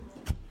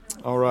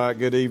All right,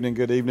 good evening,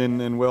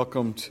 and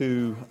welcome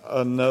to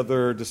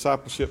another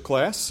discipleship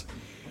class.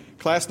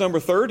 Class number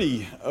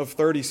 30 of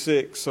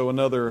 36, so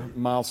another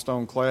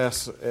milestone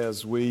class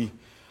as we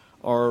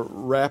are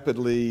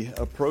rapidly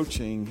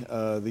approaching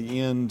the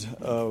end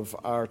of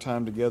our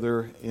time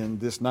together in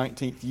this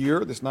 19th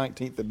year, this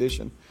 19th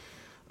edition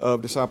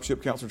of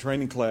Discipleship Counselor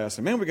Training Class.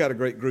 And man, we got a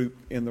great group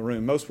in the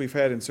room, most we've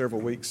had in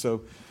several weeks,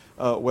 so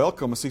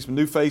welcome. I see some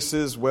new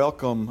faces,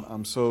 welcome.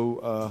 I'm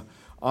so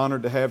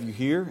honored to have you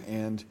here,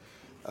 and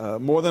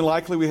more than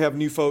likely we have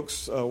new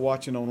folks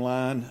watching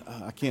online.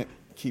 I can't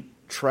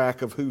keep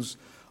track of who's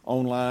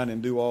online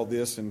and do all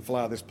this and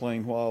fly this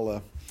plane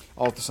while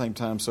all at the same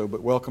time.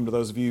 But welcome to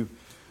those of you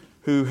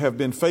who have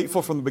been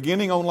faithful from the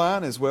beginning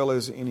online, as well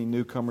as any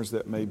newcomers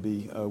that may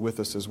be with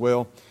us as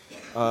well.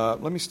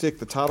 Let me stick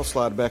the title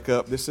slide back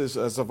up. This is,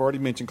 as I've already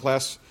mentioned,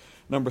 class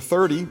number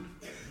 30,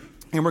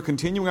 and we're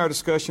continuing our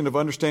discussion of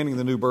understanding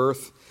the new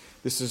birth.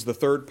 This is the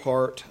third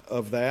part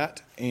of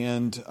that,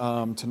 and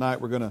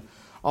tonight we're going to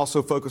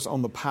also focus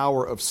on the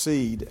power of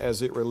seed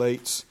as it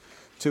relates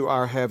to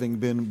our having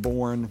been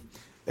born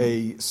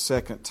a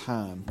second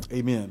time.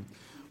 Amen.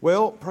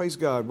 Well, praise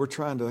God. We're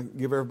trying to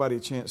give everybody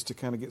a chance to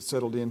kind of get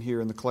settled in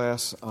here in the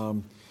class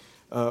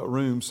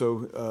room.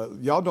 So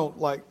y'all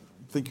don't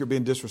think you're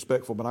being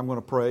disrespectful, but I'm going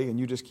to pray, and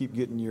you just keep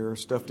getting your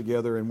stuff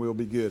together, and we'll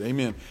be good.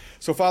 Amen.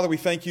 So, Father, we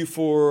thank you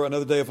for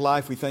another day of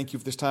life. We thank you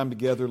for this time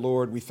together,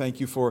 Lord. We thank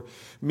you for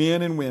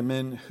men and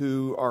women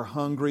who are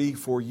hungry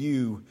for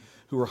you,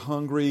 who are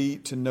hungry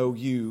to know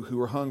you,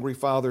 who are hungry,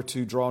 Father,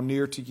 to draw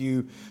near to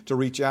you, to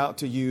reach out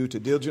to you, to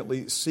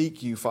diligently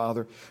seek you,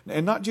 Father.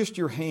 And not just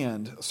your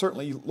hand.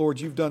 Certainly, Lord,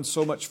 you've done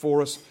so much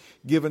for us,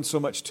 given so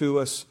much to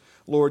us.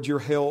 Lord, your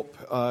help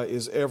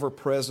is ever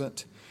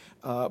present.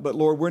 But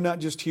Lord, we're not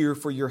just here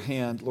for your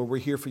hand. Lord, we're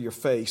here for your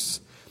face.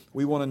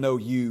 We want to know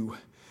you,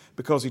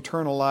 because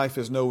eternal life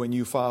is knowing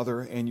you, Father,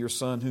 and your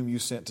Son whom you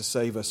sent to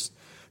save us.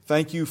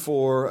 Thank you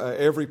for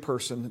every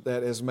person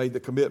that has made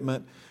the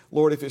commitment.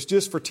 Lord, if it's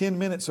just for 10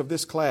 minutes of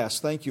this class,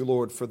 thank you,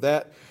 Lord, for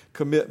that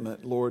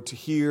commitment, Lord, to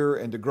hear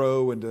and to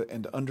grow and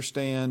to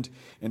understand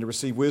and to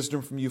receive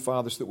wisdom from you,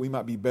 Father, so that we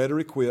might be better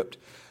equipped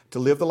to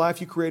live the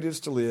life you created us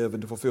to live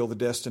and to fulfill the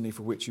destiny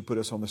for which you put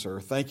us on this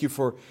earth. Thank you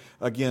for,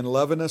 again,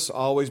 loving us,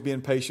 always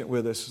being patient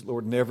with us,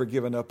 Lord, never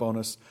giving up on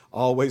us,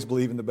 always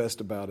believing the best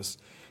about us.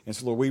 And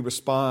so, Lord, we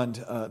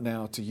respond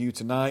now to you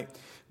tonight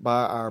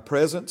by our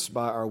presence,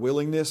 by our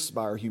willingness,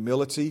 by our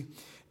humility,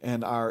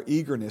 and our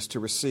eagerness to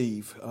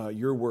receive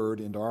your word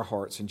into our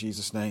hearts in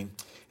Jesus' name.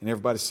 And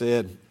everybody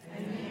said,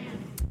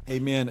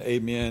 Amen,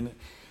 amen,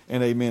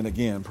 and amen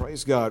again.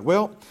 Praise God.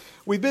 Well,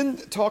 we've been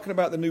talking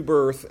about the new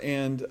birth,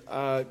 and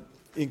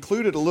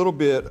included a little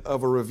bit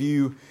of a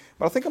review.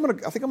 But I think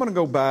I'm gonna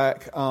go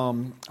back.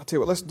 I'll tell you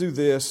what. Let's do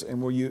this,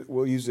 and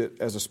we'll use it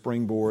as a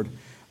springboard.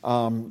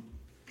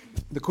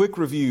 The quick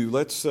review.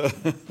 Let's.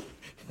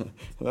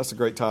 That's a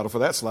great title for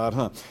that slide,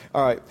 huh?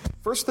 All right.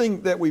 First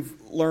thing that we've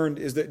learned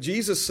is that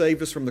Jesus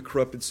saved us from the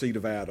corrupted seed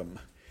of Adam.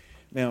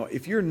 Now,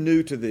 if you're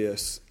new to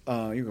this,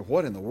 you go,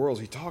 what in the world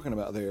is he talking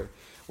about there?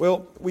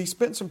 Well, we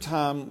spent some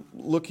time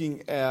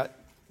looking at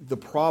the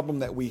problem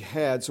that we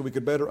had so we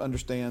could better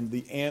understand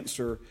the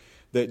answer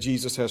that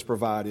Jesus has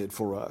provided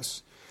for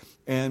us.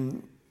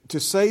 And to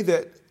say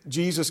that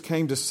Jesus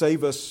came to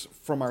save us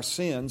from our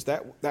sins,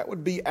 that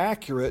would be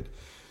accurate,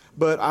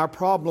 but our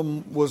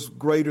problem was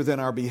greater than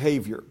our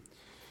behavior.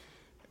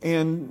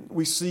 And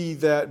we see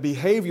that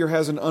behavior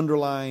has an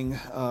underlying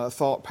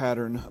thought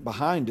pattern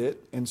behind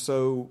it. And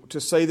so to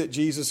say that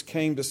Jesus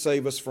came to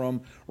save us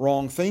from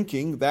wrong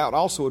thinking, that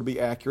also would be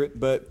accurate,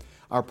 but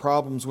our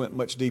problems went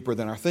much deeper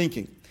than our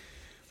thinking.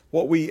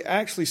 What we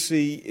actually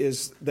see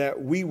is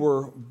that we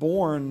were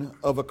born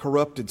of a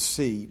corrupted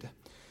seed,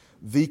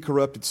 the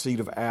corrupted seed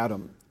of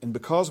Adam. And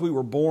because we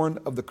were born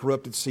of the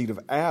corrupted seed of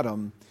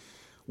Adam,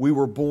 we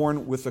were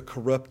born with a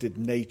corrupted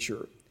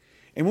nature.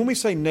 And when we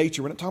say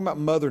nature, we're not talking about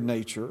Mother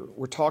Nature.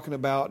 We're talking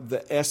about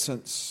the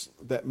essence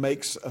that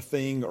makes a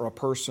thing or a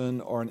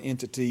person or an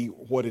entity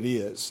what it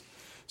is.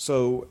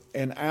 So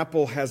an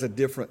apple has a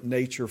different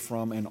nature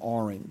from an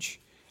orange.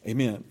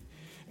 Amen.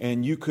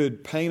 And you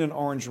could paint an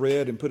orange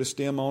red and put a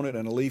stem on it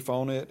and a leaf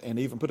on it and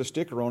even put a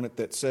sticker on it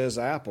that says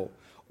apple,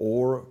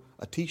 or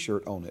a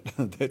T-shirt on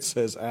it that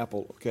says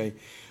apple, okay?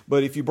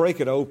 But if you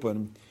break it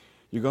open,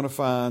 you're going to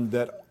find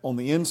that on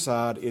the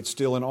inside, it's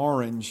still an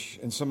orange.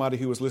 And somebody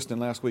who was listening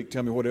last week,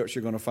 tell me what else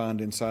you're going to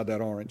find inside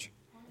that orange.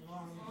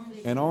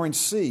 An orange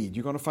seed.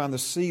 You're going to find the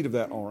seed of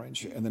that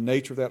orange and the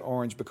nature of that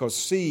orange, because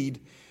seed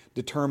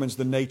determines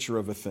the nature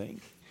of a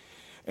thing.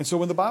 And so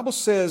when the Bible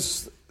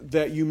says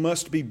that you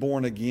must be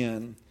born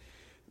again,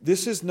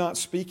 this is not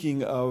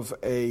speaking of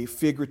a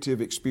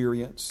figurative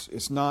experience.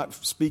 It's not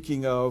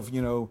speaking of,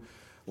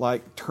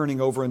 like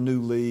turning over a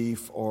new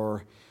leaf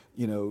or,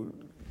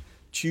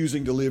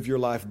 choosing to live your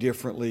life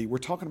differently. We're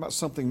talking about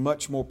something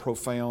much more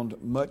profound,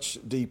 much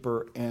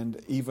deeper, and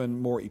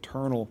even more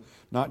eternal,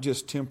 not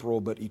just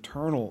temporal, but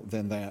eternal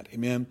than that.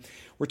 Amen.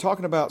 We're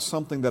talking about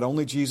something that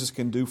only Jesus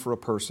can do for a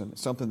person,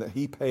 something that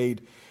he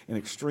paid an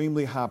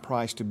extremely high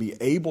price to be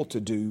able to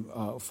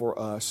do for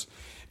us,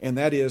 and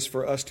that is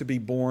for us to be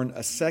born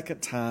a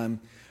second time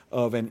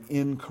of an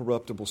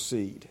incorruptible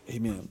seed.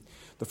 Amen.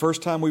 The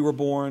first time we were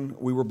born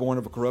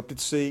of a corrupted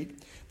seed.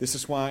 This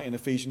is why in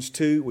Ephesians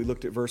 2, we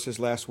looked at verses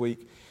last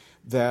week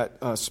that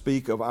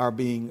speak of our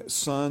being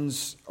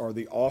sons or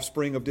the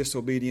offspring of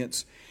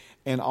disobedience,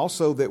 and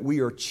also that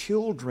we are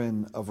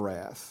children of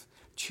wrath.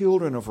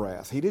 Children of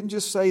wrath. He didn't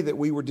just say that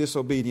we were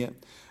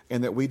disobedient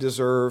and that we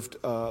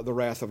deserved the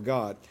wrath of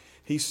God.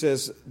 He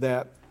says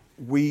that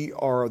we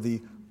are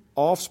the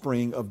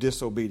offspring of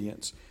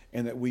disobedience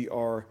and that we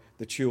are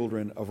the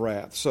children of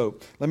wrath. So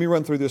let me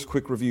run through this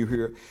quick review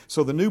here.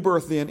 So the new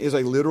birth then is a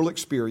literal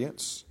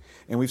experience.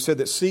 And we've said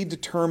that seed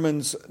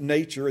determines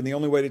nature, and the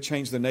only way to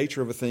change the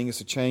nature of a thing is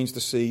to change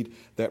the seed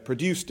that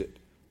produced it.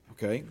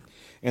 Okay?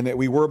 And that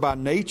we were by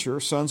nature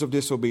sons of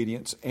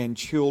disobedience and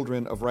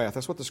children of wrath.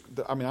 That's what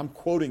I'm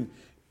quoting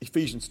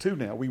Ephesians 2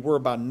 now. We were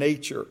by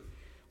nature.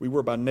 We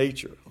were by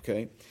nature.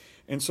 Okay?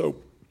 And so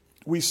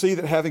we see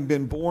that having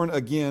been born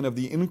again of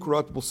the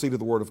incorruptible seed of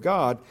the Word of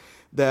God,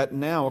 that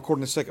now,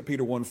 according to 2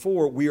 Peter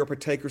 1:4, we are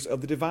partakers of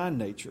the divine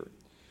nature.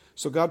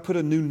 So God put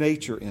a new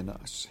nature in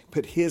us,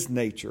 put His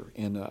nature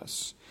in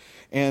us.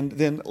 And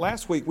then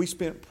last week, we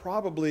spent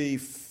probably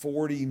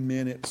 40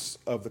 minutes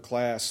of the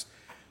class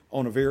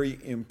on a very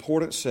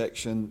important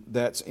section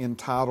that's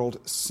entitled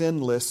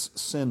Sinless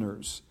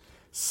Sinners.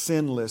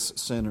 Sinless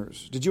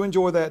sinners. Did you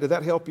enjoy that? Did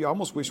that help you? I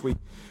almost wish we,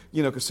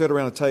 could sit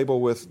around a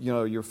table with,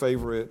 your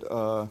favorite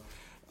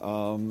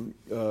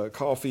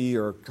coffee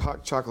or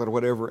hot chocolate or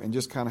whatever and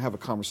just kind of have a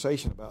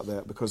conversation about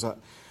that, because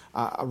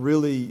I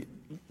really,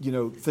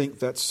 think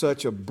that's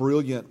such a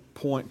brilliant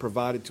point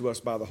provided to us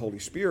by the Holy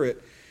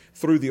Spirit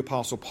through the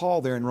Apostle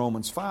Paul there in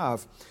Romans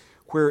 5,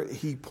 where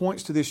he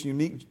points to this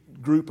unique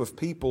group of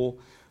people,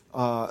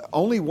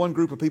 only one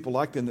group of people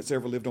like them that's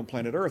ever lived on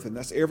planet Earth, and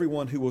that's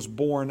everyone who was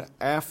born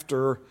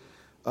after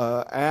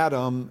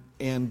Adam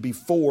and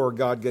before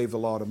God gave the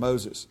law to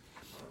Moses.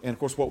 And, of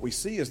course, what we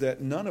see is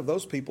that none of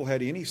those people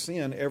had any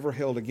sin ever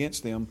held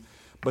against them,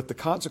 but the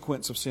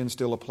consequence of sin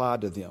still applied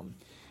to them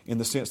in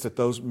the sense that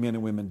those men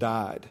and women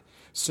died.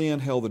 Sin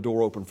held the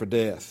door open for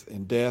death,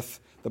 and death,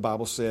 the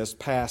Bible says,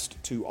 passed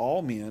to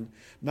all men,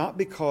 not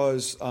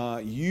because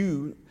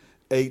you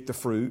ate the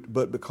fruit,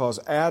 but because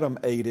Adam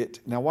ate it.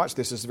 Now watch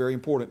this, this is very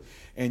important.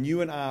 And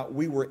you and I,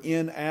 we were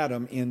in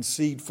Adam in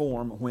seed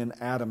form when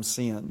Adam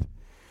sinned.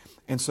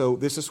 And so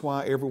this is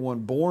why everyone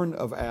born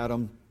of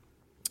Adam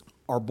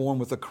are born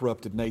with a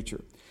corrupted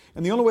nature.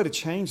 And the only way to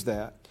change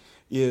that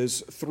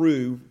is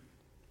through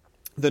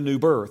the new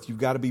birth. You've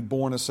got to be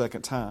born a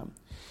second time.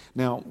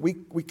 Now, we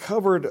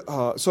covered,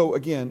 so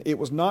again, it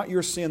was not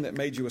your sin that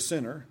made you a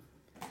sinner,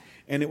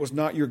 and it was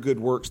not your good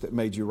works that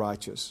made you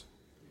righteous.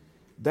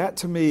 That,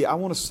 to me, I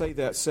want to say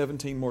that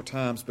 17 more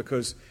times,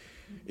 because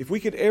if we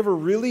could ever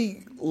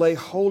really lay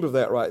hold of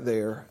that right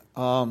there,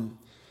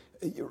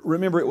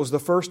 remember, it was the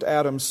first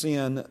Adam's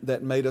sin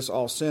that made us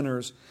all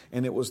sinners,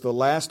 and it was the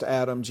last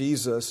Adam,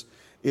 Jesus.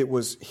 It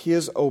was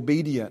His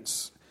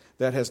obedience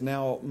that has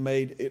now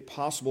made it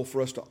possible for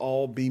us to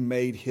all be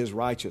made His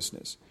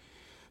righteousness.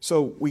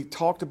 So we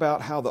talked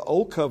about how the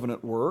old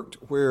covenant worked,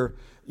 where,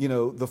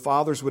 the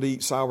fathers would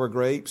eat sour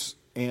grapes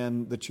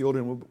and the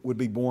children would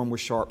be born with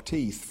sharp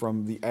teeth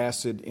from the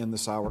acid in the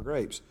sour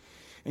grapes.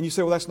 And you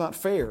say, well, that's not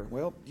fair.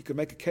 Well, you could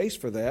make a case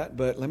for that,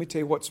 but let me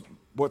tell you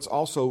what's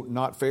also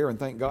not fair, and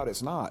thank God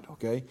it's not,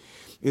 okay,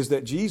 is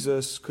that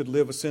Jesus could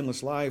live a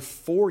sinless life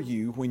for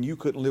you when you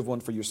couldn't live one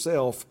for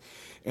yourself,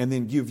 and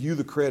then give you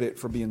the credit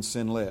for being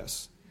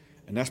sinless.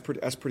 And that's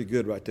pretty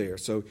good right there.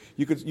 So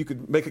you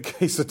could make a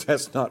case that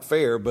that's not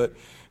fair, but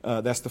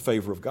that's the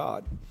favor of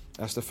God.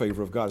 That's the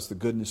favor of God. It's the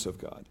goodness of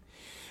God.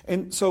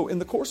 And so in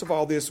the course of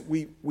all this,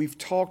 we've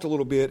talked a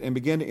little bit and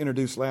began to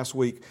introduce last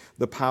week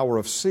the power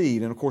of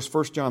seed. And of course,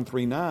 1 John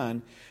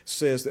 3:9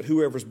 says that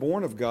whoever is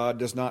born of God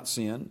does not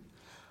sin,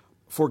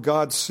 for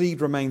God's seed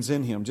remains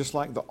in him. Just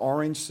like the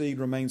orange seed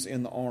remains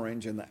in the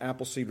orange and the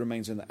apple seed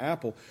remains in the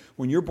apple.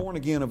 When you're born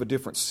again of a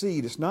different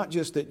seed, it's not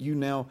just that you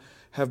now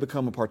have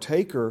become a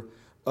partaker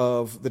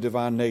of the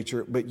divine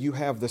nature, but you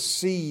have the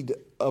seed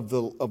of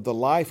the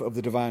life of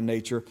the divine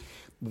nature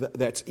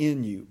that's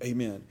in you.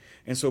 Amen.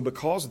 And so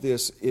because of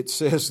this, it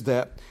says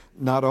that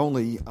not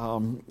only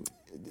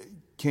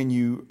do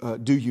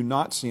you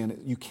not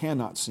sin, you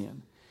cannot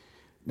sin.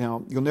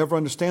 Now, you'll never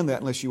understand that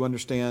unless you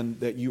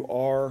understand that you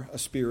are a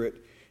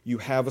spirit, you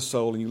have a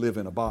soul, and you live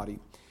in a body.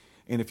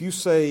 And if you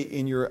say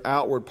in your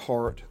outward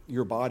part,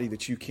 your body,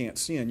 that you can't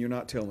sin, you're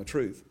not telling the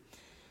truth.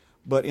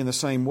 But in the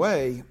same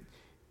way,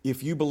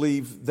 if you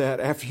believe that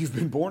after you've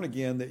been born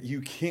again that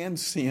you can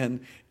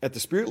sin at the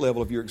spirit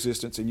level of your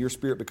existence and your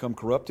spirit become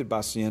corrupted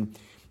by sin,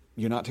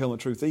 you're not telling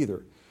the truth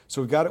either.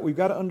 So we've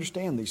got to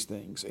understand these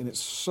things, and it's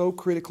so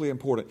critically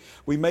important.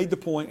 We made the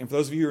point, and for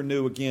those of you who are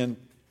new, again,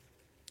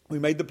 We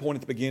made the point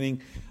at the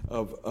beginning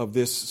of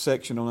this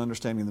section on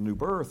understanding the new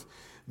birth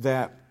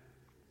that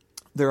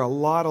there are a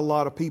lot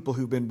of people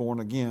who've been born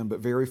again, but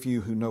very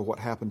few who know what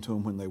happened to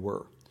them when they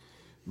were.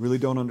 Really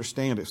don't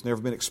understand it. It's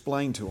never been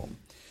explained to them.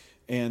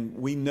 And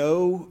we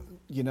know,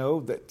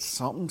 that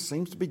something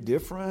seems to be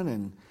different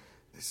and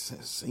it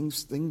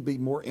seems to be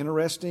more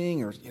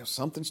interesting, or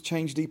something's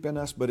changed deep in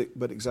us, but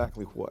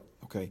exactly what?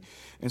 Okay.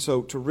 And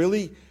so to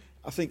really,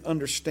 I think,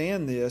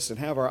 understand this and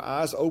have our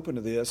eyes open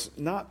to this,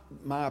 not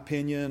my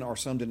opinion or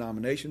some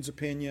denomination's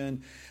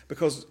opinion,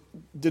 because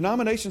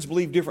denominations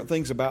believe different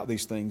things about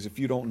these things. If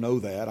you don't know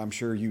that, I'm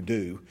sure you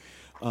do.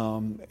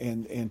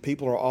 And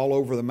people are all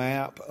over the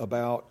map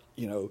about,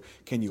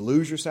 can you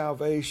lose your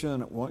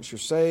salvation once you're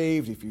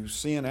saved? If you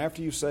sin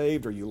after you're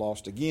saved, are you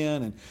lost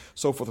again? And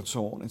so forth and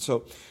so on. And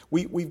so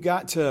we've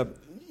got to,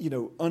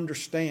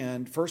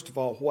 understand, first of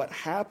all, what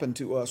happened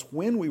to us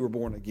when we were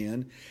born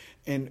again,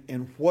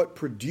 and what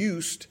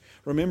produced.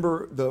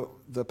 Remember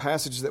the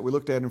passage that we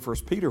looked at in 1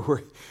 Peter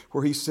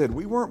where he said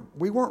we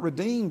weren't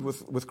redeemed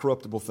with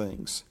corruptible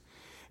things,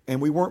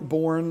 and we weren't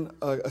born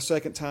a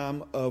second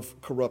time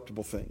of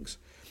corruptible things.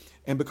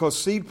 And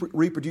because seed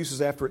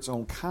reproduces after its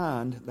own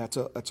kind, that's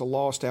a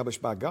law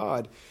established by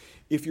God.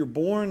 If you're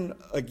born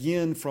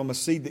again from a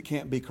seed that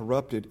can't be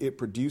corrupted, it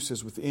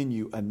produces within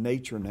you a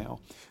nature now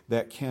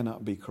that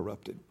cannot be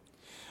corrupted.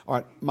 All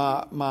right,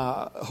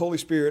 my Holy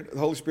Spirit, the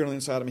Holy Spirit on the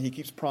inside of me, He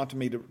keeps prompting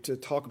me to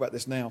talk about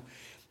this now.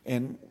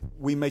 And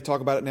we may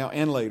talk about it now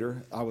and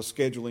later. I was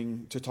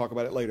scheduling to talk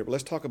about it later, but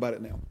let's talk about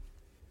it now.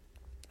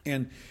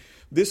 And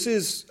this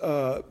is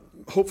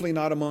hopefully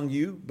not among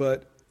you,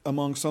 but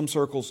among some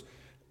circles,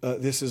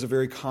 this is a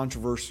very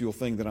controversial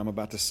thing that I'm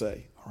about to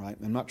say. All right,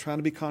 I'm not trying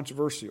to be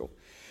controversial,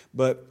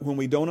 but when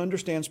we don't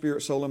understand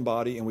spirit, soul, and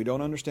body, and we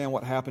don't understand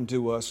what happened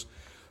to us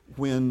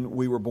when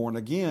we were born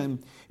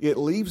again, it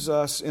leaves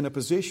us in a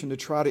position to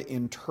try to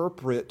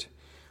interpret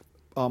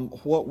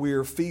what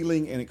we're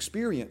feeling and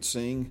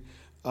experiencing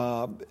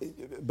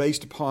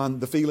based upon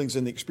the feelings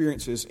and the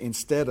experiences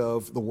instead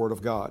of the Word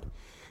of God.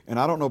 And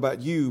I don't know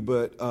about you,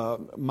 but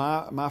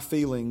my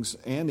feelings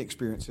and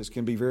experiences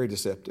can be very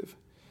deceptive.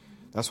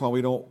 That's why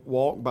we don't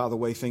walk by the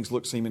way things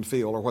look, seem, and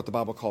feel, or what the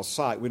Bible calls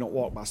sight. We don't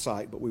walk by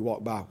sight, but we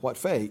walk by what?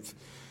 Faith.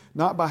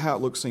 Not by how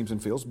it looks, seems,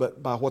 and feels,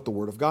 but by what the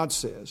Word of God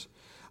says.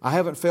 I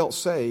haven't felt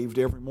saved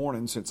every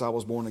morning since I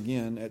was born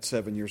again at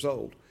 7 years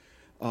old.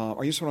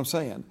 Are you see what I'm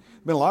saying?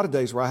 There's been a lot of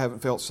days where I haven't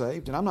felt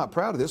saved, and I'm not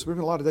proud of this, but there's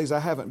been a lot of days I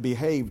haven't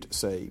behaved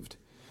saved.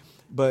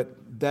 But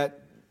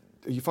that,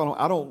 you follow?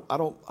 I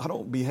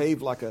don't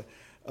behave like a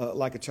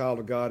child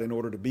of God in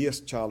order to be a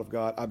child of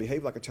God. I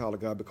behave like a child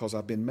of God because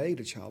I've been made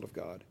a child of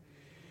God.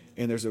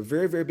 And there's a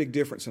very, very big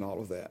difference in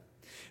all of that.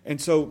 And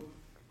so,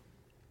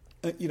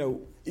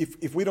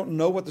 if we don't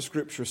know what the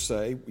Scriptures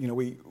say,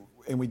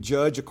 we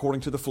judge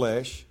according to the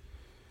flesh.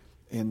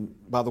 And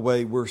by the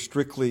way, we're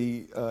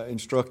strictly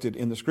instructed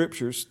in the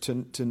Scriptures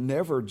to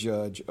never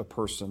judge a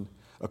person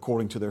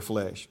according to their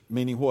flesh.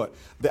 Meaning what?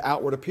 The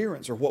outward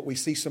appearance, or what we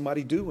see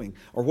somebody doing,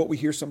 or what we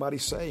hear somebody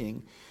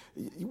saying.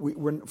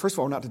 First of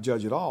all, we're not to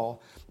judge at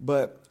all,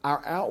 but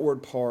our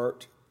outward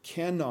part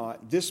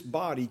this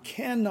body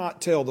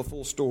cannot tell the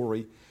full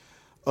story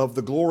of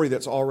the glory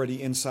that's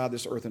already inside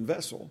this earthen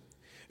vessel.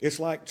 It's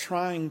like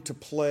trying to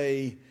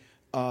play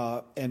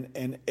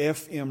an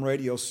FM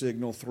radio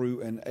signal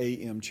through an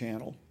AM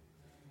channel.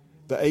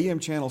 The AM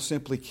channel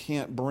simply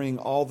can't bring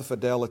all the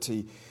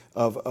fidelity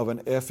of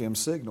an FM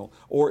signal.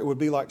 Or it would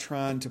be like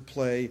trying to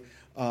play,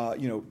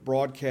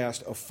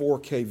 broadcast a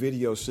 4K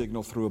video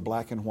signal through a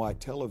black and white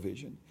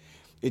television.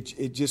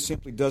 It just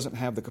simply doesn't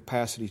have the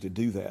capacity to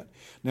do that.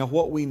 Now,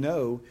 what we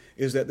know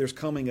is that there's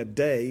coming a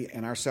day,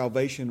 and our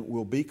salvation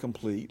will be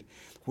complete,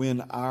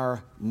 when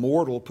our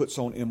mortal puts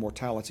on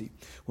immortality,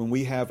 when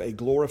we have a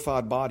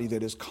glorified body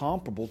that is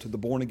comparable to the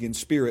born-again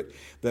spirit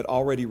that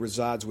already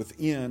resides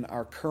within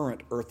our current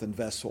earthen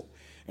vessel.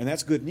 And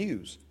that's good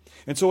news.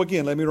 And so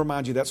again, let me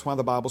remind you, that's why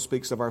the Bible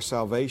speaks of our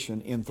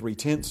salvation in 3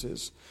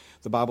 tenses.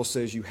 The Bible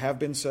says you have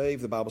been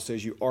saved, the Bible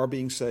says you are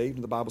being saved,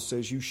 and the Bible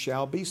says you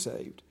shall be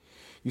saved.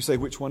 You say,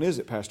 which one is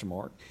it, Pastor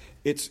Mark?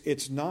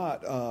 It's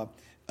not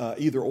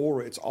either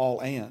or, it's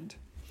all and.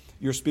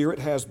 Your spirit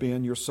has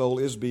been, your soul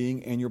is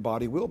being, and your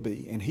body will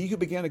be. And he who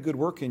began a good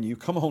work in you,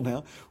 come on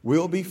now,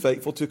 will be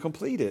faithful to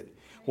complete it.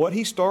 What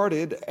he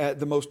started at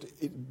the most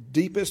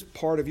deepest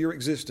part of your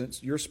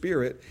existence, your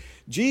spirit,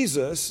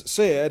 Jesus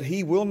said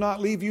he will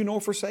not leave you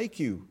nor forsake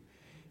you.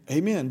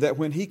 Amen. That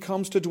when he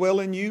comes to dwell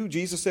in you,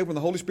 Jesus said when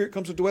the Holy Spirit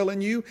comes to dwell in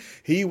you,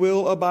 he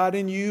will abide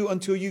in you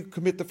until you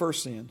commit the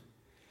first sin.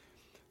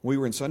 We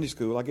were in Sunday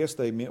school. I guess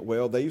they meant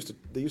well. They used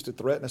to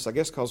threaten us. I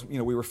guess because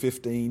we were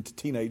 15,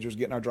 teenagers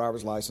getting our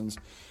driver's license,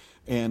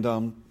 and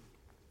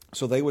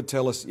so they would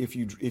tell us if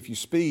you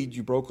speed,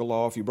 you broke a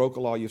law. If you broke a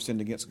law, you've sinned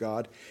against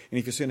God. And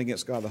if you sin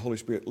against God, the Holy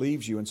Spirit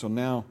leaves you. And so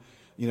now,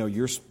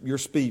 you're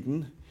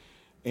speeding,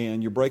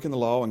 and you're breaking the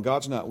law, and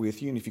God's not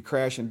with you. And if you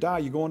crash and die,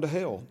 you're going to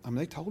hell. I mean,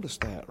 they told us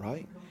that,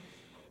 right?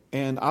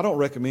 And I don't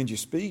recommend you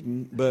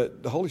speeding,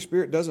 but the Holy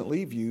Spirit doesn't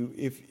leave you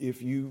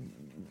if you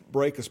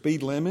break a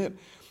speed limit,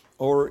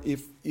 Or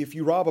if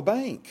you rob a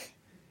bank,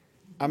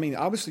 I mean,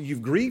 obviously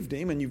you've grieved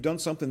him and you've done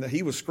something that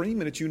he was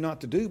screaming at you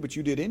not to do, but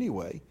you did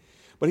anyway.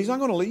 But he's not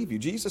going to leave you.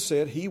 Jesus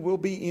said he will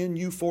be in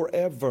you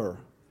forever.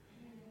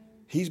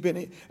 He's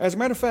been, as a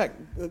matter of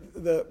fact,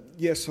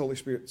 yes, Holy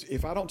Spirit,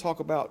 if I don't talk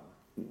about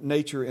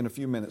nature in a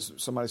few minutes,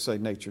 somebody say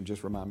nature and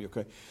just remind me,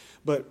 okay?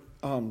 But,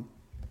 amen.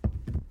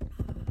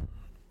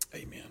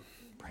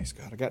 Praise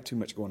God. I got too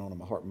much going on in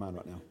my heart and mind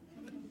right now.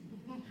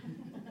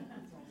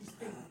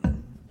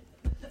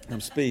 I'm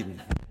speeding.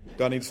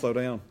 Do I need to slow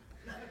down?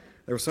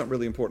 There was something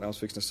really important I was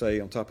fixing to say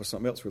on top of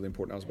something else really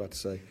important I was about to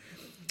say.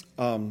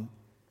 All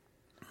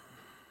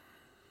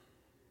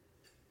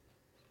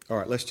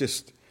right,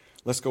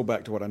 let's go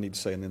back to what I need to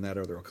say, and then that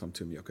other will come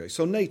to me. Okay,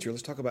 so nature.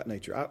 Let's talk about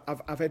nature.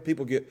 I've had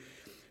people get,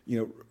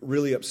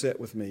 really upset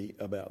with me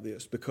about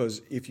this,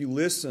 because if you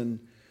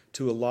listen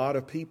to a lot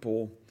of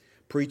people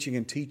preaching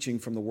and teaching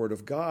from the Word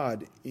of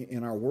God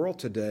in our world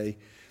today,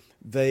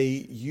 they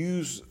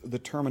use the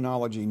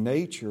terminology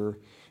nature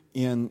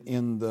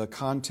in the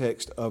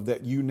context of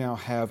that you now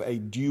have a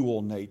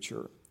dual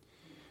nature,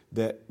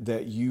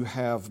 that you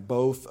have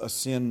both a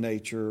sin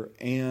nature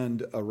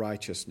and a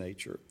righteous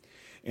nature,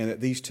 and that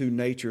these two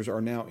natures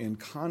are now in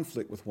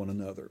conflict with one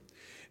another.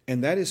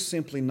 And that is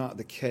simply not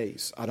the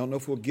case. I don't know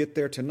if we'll get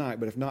there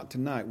tonight, but if not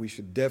tonight, we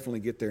should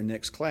definitely get there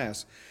next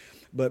class.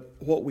 But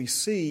what we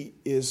see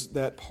is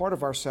that part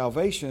of our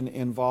salvation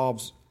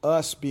involves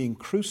us being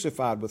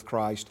crucified with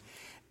Christ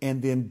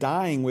and then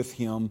dying with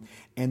Him,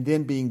 and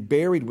then being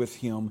buried with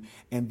Him,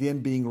 and then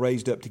being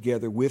raised up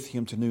together with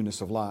Him to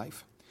newness of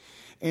life.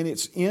 And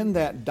it's in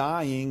that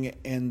dying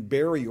and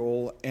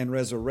burial and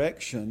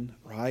resurrection,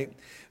 right,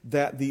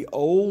 that the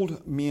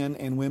old men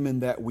and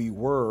women that we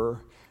were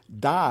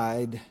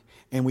died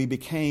and we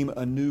became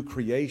a new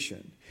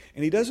creation.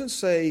 And he doesn't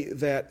say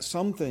that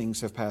some things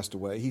have passed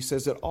away. He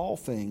says that all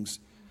things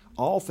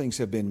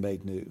have been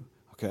made new,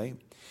 okay?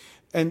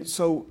 And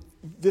so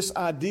this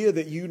idea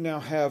that you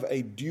now have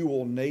a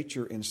dual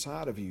nature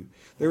inside of you,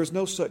 there is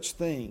no such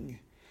thing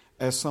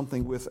as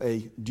something with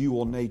a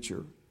dual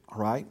nature, all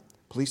right?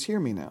 Please hear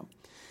me now.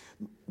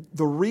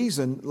 The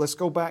reason, let's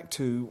go back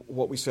to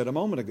what we said a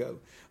moment ago.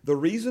 The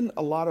reason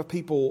a lot of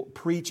people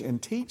preach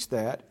and teach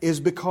that is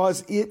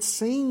because it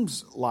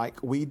seems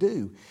like we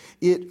do.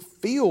 It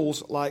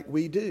feels like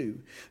we do.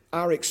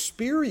 Our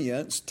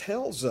experience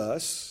tells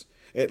us,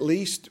 at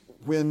least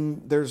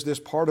when there's this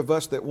part of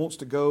us that wants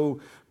to go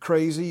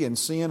crazy and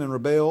sin and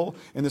rebel,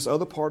 and this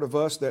other part of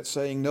us that's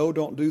saying, no,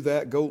 don't do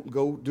that,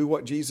 go do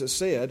what Jesus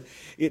said,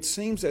 it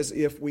seems as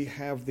if we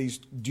have these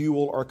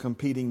dual or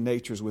competing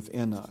natures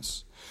within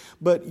us.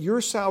 But your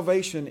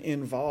salvation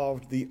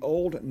involved the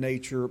old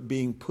nature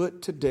being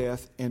put to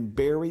death and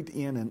buried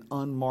in an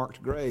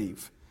unmarked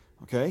grave.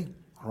 Okay?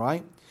 All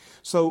right?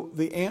 So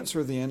the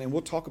answer then, and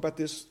we'll talk about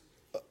this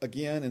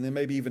again and then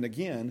maybe even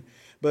again,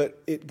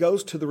 but it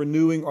goes to the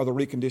renewing or the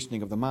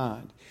reconditioning of the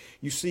mind.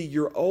 You see,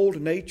 your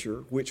old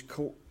nature, which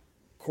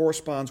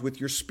corresponds with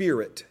your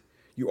spirit.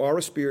 You are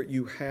a spirit.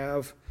 You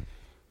have,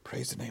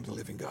 praise the name of the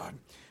living God.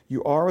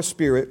 You are a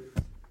spirit.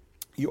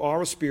 You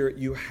are a spirit.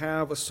 You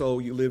have a soul.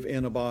 You live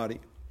in a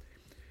body.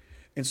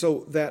 And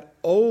so that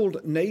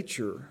old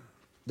nature,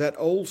 that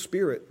old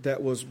spirit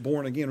that was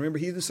born again. Remember,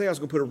 he didn't say I was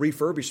going to put a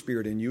refurbished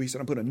spirit in you. He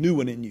said I'm going to put a new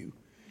one in you.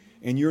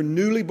 And your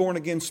newly born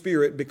again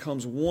spirit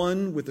becomes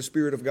one with the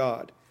Spirit of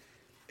God.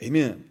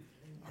 Amen.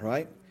 All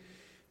right?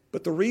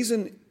 But the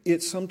reason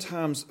it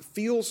sometimes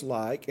feels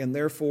like, and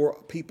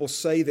therefore people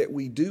say that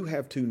we do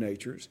have two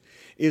natures,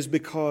 is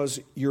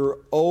because your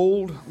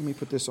old, let me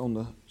put this on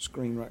the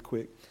screen right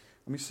quick.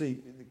 Let me see.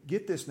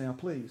 Get this now,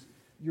 please.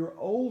 Your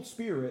old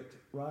spirit,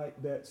 right,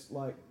 that's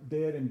like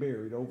dead and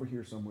buried over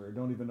here somewhere.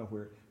 Don't even know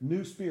where.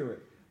 New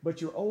spirit.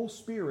 But your old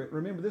spirit,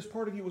 remember, this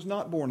part of you was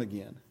not born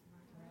again.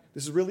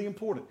 This is really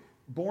important.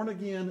 Born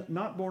again,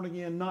 not born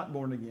again, not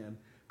born again.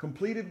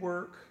 Completed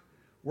work,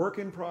 work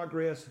in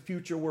progress,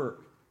 future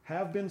work.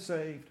 Have been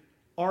saved,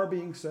 are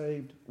being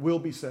saved, will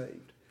be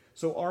saved.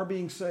 So are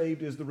being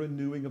saved is the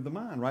renewing of the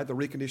mind, right? The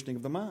reconditioning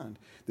of the mind.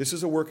 This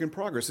is a work in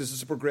progress. This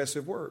is a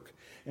progressive work.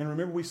 And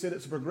remember, we said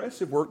it's a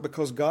progressive work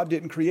because God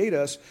didn't create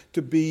us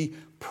to be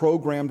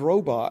programmed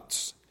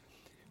robots.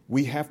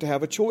 We have to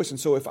have a choice. And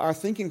so if our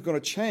thinking is going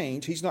to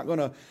change, He's not going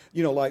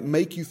to, like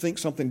make you think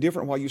something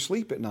different while you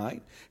sleep at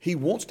night. He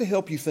wants to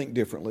help you think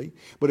differently.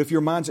 But if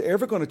your mind's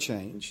ever going to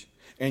change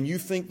and you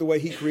think the way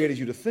He created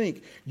you to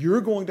think,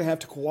 you're going to have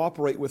to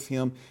cooperate with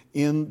Him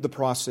in the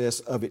process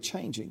of it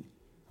changing.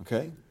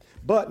 Okay?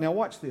 But now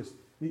watch this.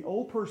 The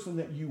old person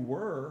that you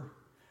were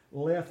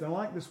left, and I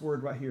like this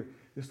word right here.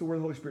 This is the word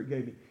the Holy Spirit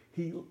gave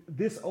me.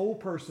 This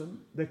old person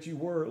that you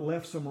were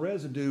left some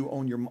residue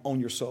on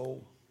your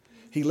soul.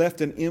 He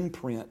left an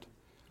imprint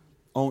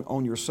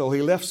on your soul.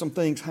 He left some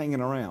things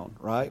hanging around,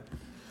 right?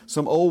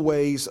 Some old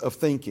ways of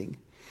thinking.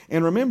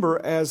 And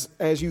remember, as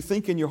you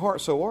think in your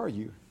heart, so are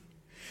you.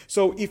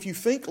 So if you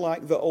think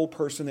like the old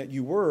person that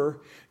you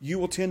were, you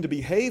will tend to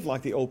behave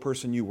like the old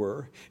person you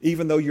were,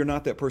 even though you're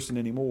not that person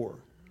anymore.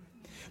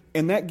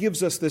 And that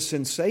gives us the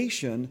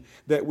sensation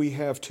that we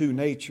have two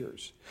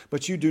natures.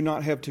 But you do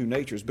not have two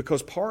natures,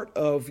 because part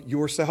of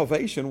your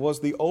salvation was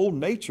the old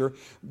nature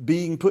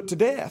being put to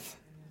death,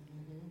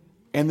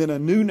 and then a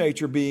new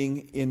nature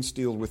being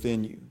instilled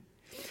within you.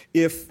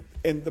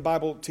 And the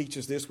Bible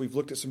teaches this. We've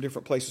looked at some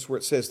different places where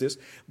it says this.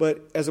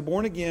 But as a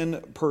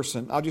born-again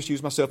person, I'll just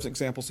use myself as an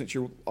example since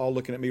you're all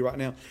looking at me right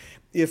now.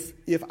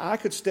 If I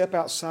could step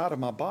outside of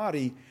my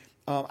body,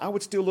 I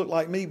would still look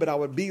like me, but I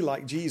would be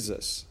like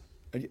Jesus.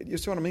 You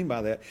see what I mean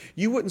by that?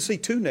 You wouldn't see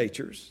two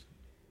natures.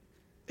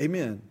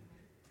 Amen.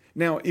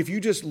 Now, if you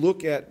just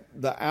look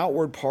at the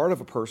outward part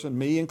of a person,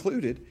 me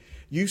included,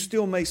 you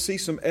still may see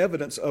some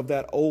evidence of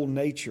that old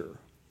nature.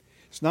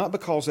 It's not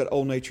because that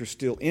old nature is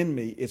still in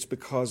me. It's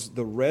because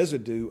the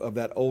residue of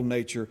that old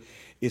nature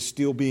is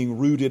still being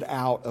rooted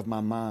out of my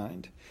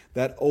mind.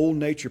 That old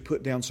nature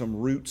put down some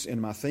roots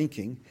in my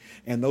thinking,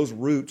 and those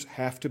roots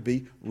have to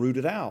be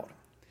rooted out.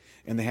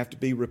 And they have to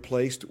be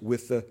replaced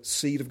with the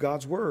seed of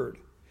God's Word.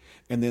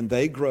 And then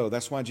they grow.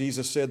 That's why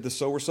Jesus said the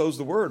sower sows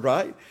the Word,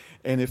 right?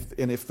 And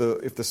if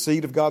the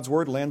seed of God's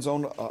Word lands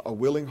on a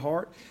willing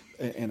heart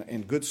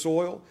and good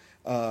soil,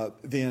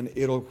 then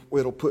it'll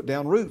put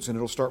down roots, and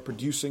it'll start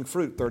producing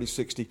fruit, 30,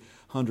 60,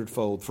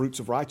 100-fold, fruits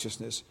of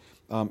righteousness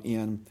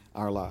in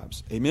our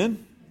lives.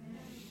 Amen?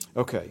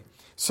 Okay,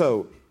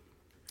 so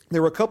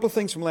there were a couple of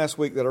things from last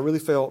week that I really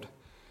felt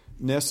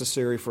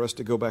necessary for us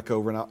to go back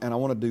over, and I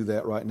want to do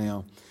that right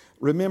now.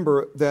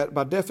 Remember that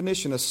by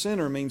definition, a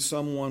sinner means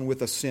someone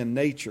with a sin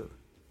nature.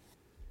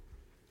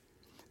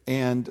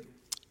 And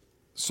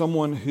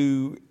someone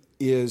who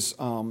is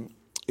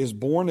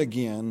born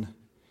again,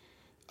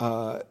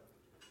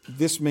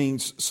 this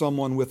means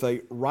someone with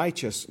a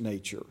righteous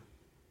nature.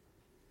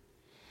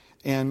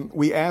 And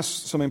we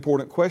asked some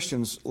important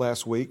questions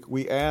last week.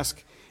 We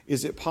asked,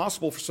 is it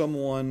possible for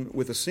someone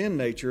with a sin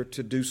nature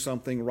to do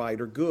something right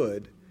or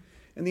good?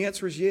 And the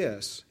answer is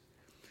yes.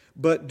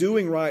 But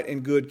doing right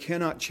and good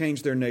cannot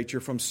change their nature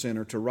from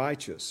sinner to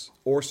righteous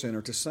or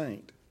sinner to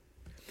saint.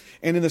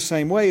 And in the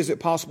same way, is it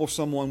possible for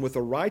someone with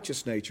a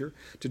righteous nature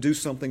to do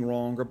something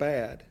wrong or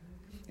bad?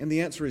 And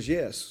the answer is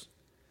yes.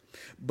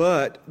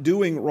 But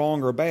doing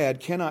wrong or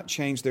bad cannot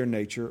change their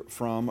nature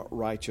from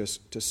righteous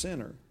to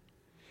sinner.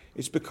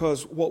 It's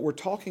because what we're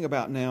talking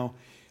about now,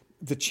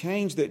 the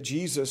change that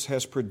Jesus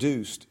has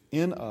produced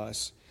in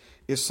us,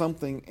 is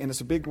something, and it's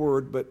a big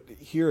word, but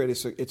here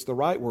it's the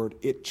right word.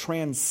 It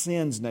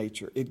transcends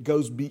nature. It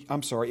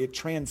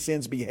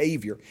transcends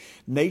behavior.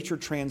 Nature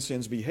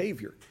transcends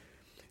behavior.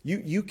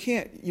 You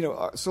can't,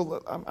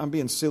 so I'm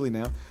being silly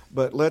now,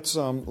 but let's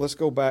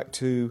go back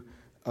to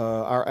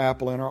our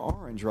apple and our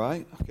orange,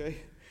 right? Okay.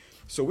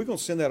 So we're going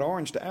to send that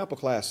orange to apple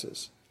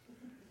classes,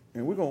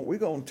 and we're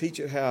going to teach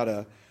it how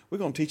to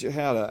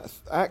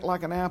act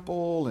like an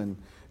apple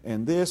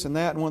and this and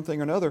that and one thing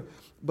or another.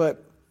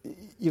 But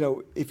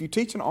if you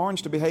teach an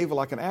orange to behave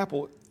like an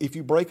apple, if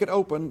you break it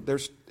open,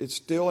 it's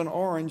still an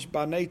orange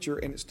by nature,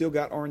 and it's still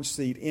got orange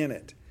seed in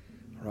it,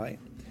 right?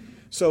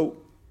 So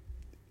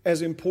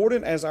as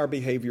important as our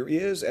behavior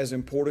is, as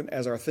important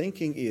as our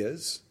thinking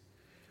is,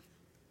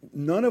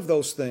 none of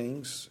those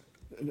things,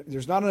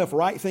 there's not enough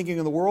right thinking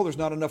in the world, there's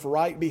not enough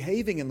right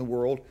behaving in the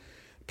world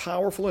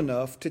powerful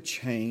enough to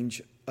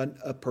change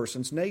a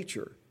person's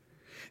nature.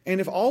 And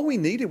if all we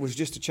needed was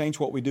just to change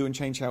what we do and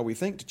change how we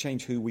think, to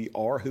change who we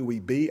are, who we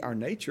be, our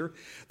nature,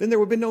 then there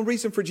would be no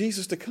reason for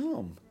Jesus to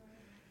come,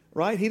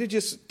 right? He'd have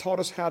just taught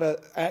us how to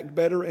act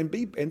better and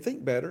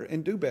think better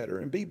and do better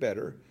and be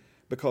better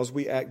because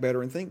we act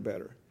better and think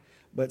better.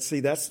 But see,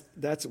 that's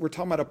we're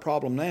talking about a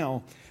problem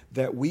now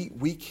that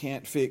we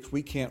can't fix,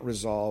 we can't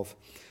resolve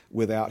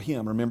without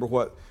Him. Remember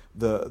what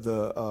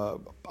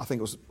I think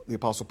it was the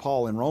Apostle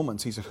Paul in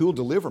Romans. He said, "Who will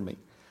deliver me?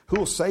 Who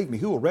will save me?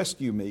 Who will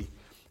rescue me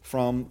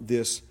from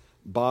this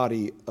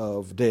body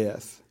of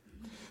death?"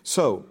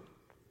 So,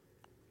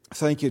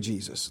 thank you,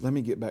 Jesus. Let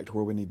me get back to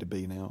where we need to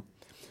be now.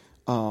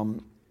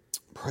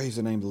 Praise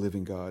the name of the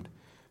living God.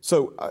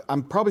 So,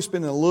 I'm probably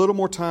spending a little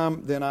more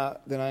time than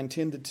I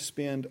intended to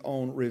spend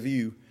on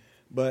review,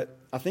 but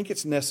I think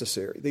it's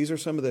necessary. These are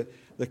some of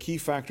the key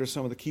factors,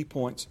 some of the key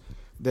points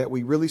that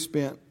we really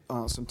spent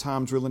some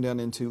time drilling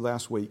down into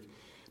last week.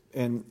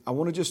 And I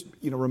want to just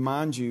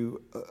remind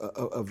you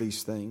of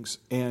these things.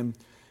 And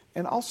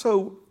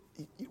also,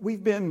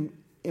 we've been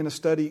in a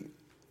study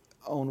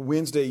on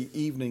Wednesday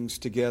evenings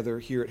together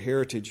here at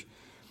Heritage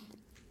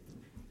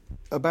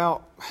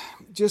about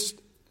just,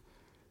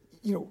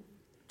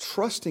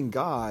 trusting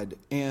God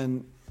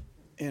and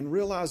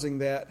realizing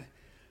that,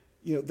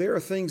 there are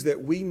things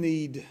that we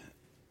need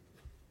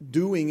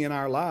doing in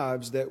our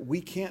lives that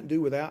we can't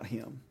do without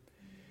Him.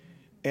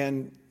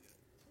 And,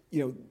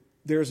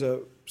 there's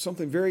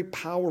something very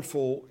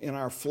powerful in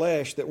our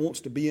flesh that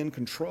wants to be in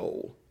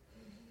control.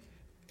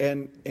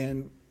 And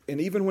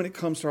even when it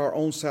comes to our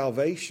own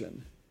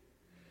salvation,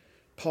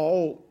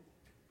 Paul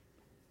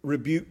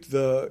rebuked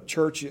the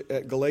church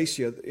at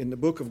Galatia in the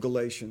book of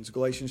Galatians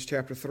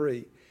chapter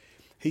 3.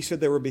 He said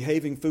they were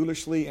behaving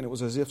foolishly, and it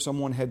was as if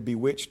someone had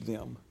bewitched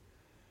them.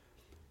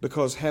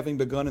 because having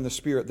begun in the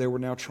Spirit, they were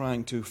now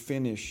trying to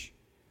finish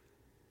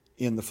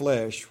in the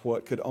flesh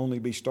what could only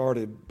be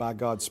started by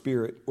God's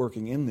Spirit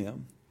working in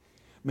them.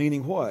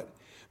 Meaning what?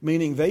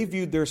 Meaning they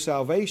viewed their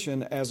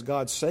salvation as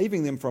God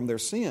saving them from their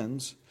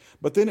sins,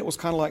 but then it was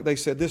kind of like they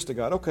said this to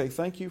God: okay,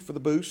 thank you for the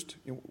boost.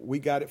 We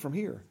got it from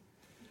here.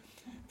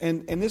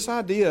 And this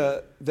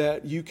idea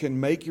that you can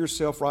make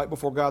yourself right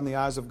before God in the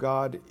eyes of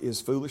God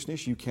is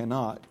foolishness. You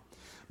cannot.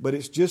 But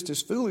it's just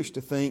as foolish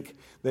to think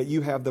that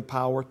you have the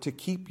power to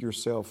keep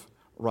yourself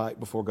right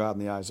before God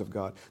in the eyes of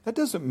God. That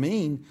doesn't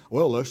mean,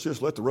 well, let's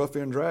just let the rough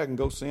end drag and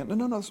go sin.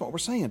 No, that's not what we're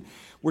saying.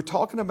 We're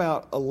talking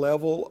about a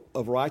level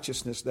of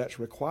righteousness that's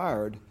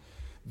required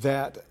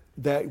that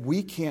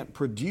we can't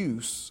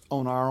produce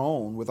on our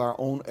own, with our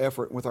own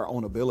effort, with our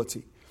own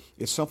ability.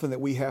 It's something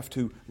that we have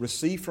to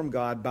receive from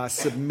God by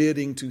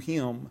submitting to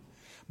Him,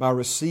 by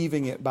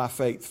receiving it by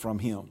faith from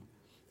Him.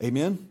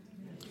 Amen?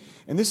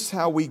 And this is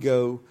how we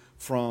go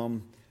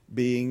from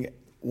being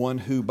one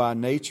who by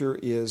nature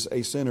is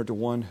a sinner to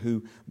one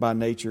who by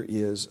nature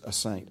is a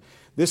saint.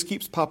 This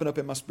keeps popping up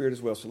in my spirit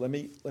as well. So let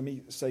me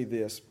say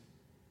this.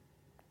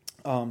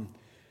 And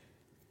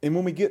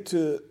when we get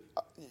to,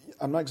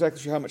 I'm not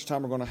exactly sure how much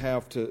time we're going to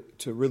have to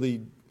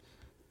really,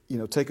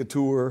 take a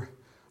tour,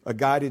 a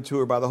guided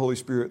tour by the Holy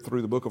Spirit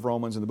through the book of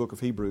Romans and the book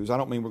of Hebrews. I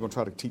don't mean we're going to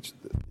try to teach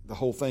the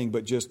whole thing,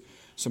 but just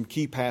some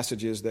key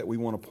passages that we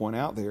want to point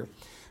out there.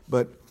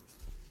 But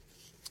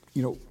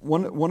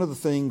one of the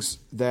things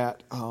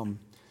that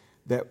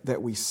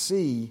we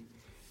see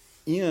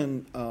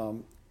in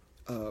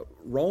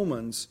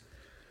Romans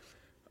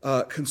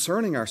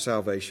concerning our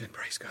salvation,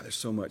 praise God, there's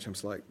so much, I'm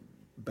just like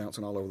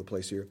bouncing all over the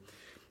place here,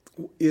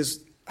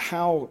 is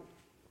how,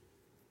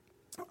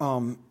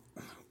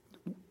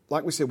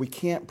 like we said, we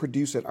can't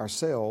produce it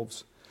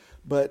ourselves,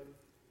 but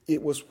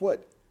it was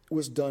what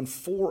was done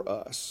for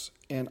us,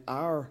 and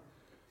our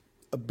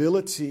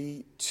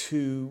ability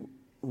to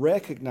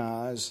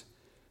recognize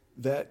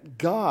that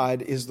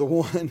God is the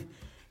one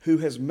who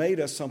has made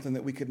us something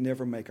that we could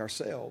never make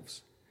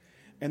ourselves.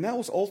 And that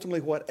was ultimately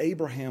what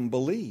Abraham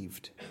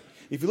believed.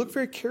 If you look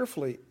very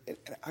carefully,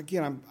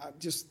 again,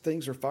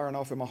 things are firing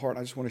off in my heart,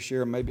 and I just want to share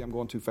them. Maybe I'm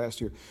going too fast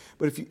here.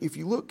 But if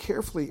you look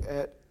carefully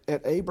at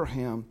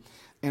Abraham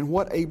and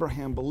what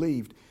Abraham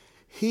believed,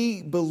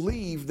 he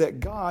believed that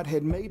God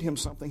had made him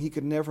something he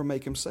could never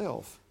make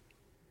himself.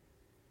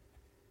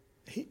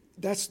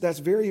 That's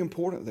very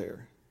important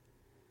there.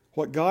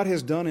 What God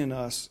has done in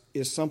us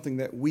is something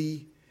that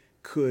we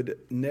could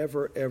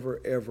never, ever,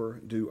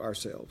 ever do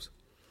ourselves.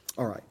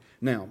 All right.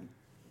 Now,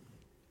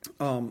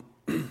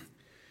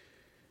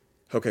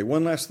 okay,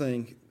 one last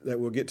thing that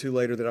we'll get to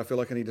later that I feel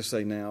like I need to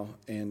say now,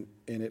 and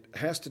it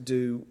has to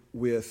do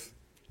with,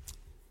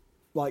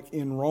 like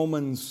in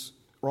Romans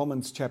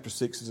chapter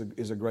 6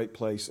 is a great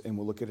place, and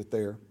we'll look at it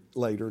there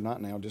later,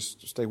 not now,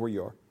 just stay where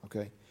you are,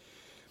 okay?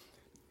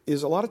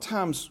 Is a lot of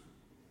times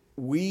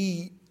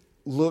we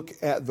look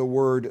at the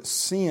word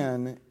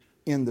sin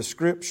in the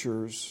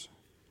Scriptures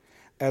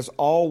as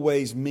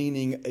always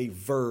meaning a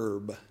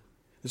verb.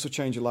 This will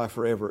change your life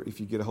forever if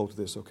you get a hold of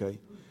this, okay?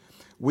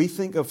 We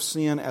think of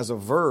sin as a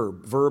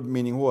verb. Verb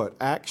meaning what?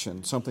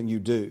 Action, something you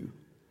do.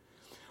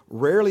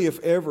 Rarely, if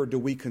ever, do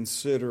we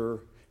consider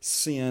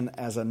sin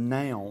as a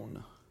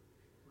noun,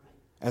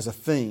 as a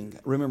thing.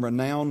 Remember, a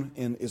noun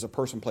is a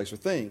person, place, or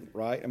thing,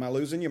 right? Am I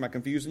losing you? Am I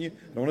confusing you?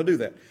 I don't want to do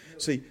that.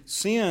 See,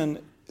 sin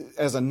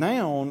as a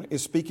noun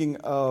is speaking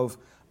of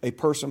a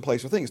person,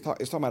 place, or thing. It's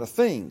talking about a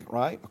thing,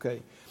 right?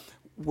 Okay.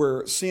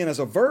 Where sin as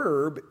a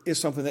verb is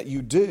something that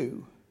you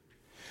do.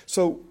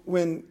 So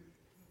when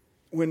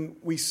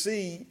we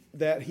see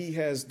that He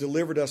has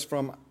delivered us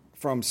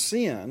from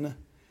sin,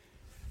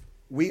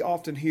 we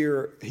often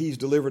hear He's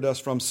delivered us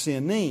from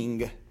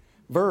sinning,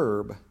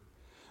 verb.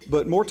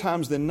 But more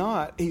times than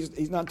not,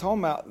 he's not talking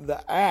about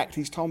the act.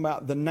 He's talking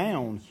about the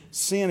noun,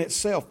 sin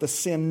itself, the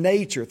sin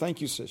nature.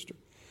 Thank you, sister.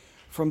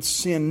 From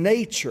sin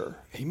nature.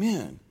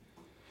 Amen.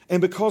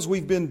 And because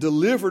we've been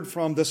delivered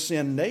from the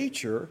sin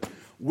nature,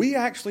 we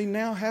actually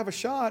now have a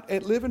shot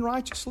at living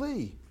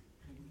righteously.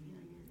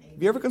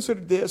 Have you ever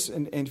considered this?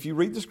 And if you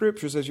read the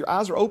Scriptures, as your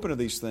eyes are open to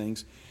these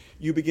things,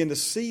 you begin to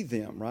see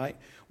them, right?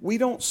 We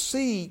don't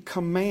see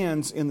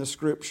commands in the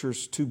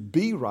Scriptures to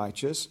be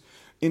righteous.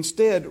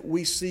 Instead,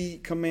 we see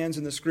commands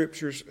in the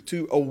Scriptures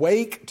to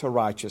awake to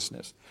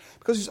righteousness,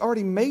 because He's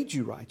already made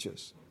you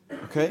righteous,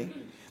 okay?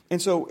 And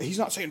so He's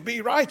not saying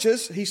be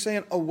righteous. He's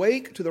saying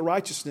awake to the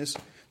righteousness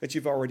that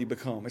you've already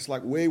become. It's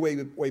like way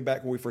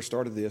back when we first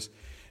started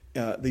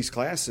these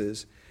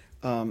classes.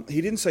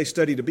 He didn't say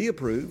study to be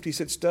approved. He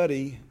said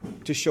study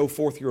to show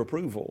forth your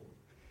approval.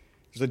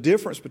 There's a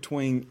difference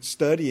between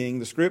studying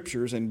the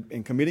Scriptures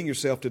and committing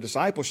yourself to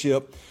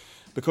discipleship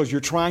because you're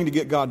trying to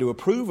get God to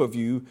approve of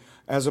you,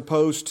 as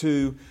opposed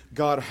to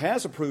God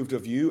has approved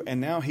of you and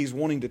now He's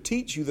wanting to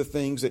teach you the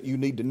things that you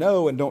need to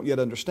know and don't yet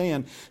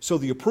understand. So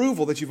the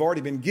approval that you've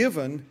already been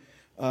given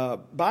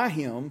by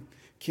Him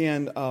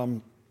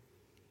can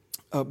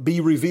be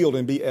revealed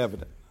and be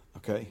evident.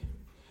 Okay?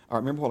 All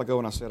right, remember a while ago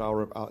when I said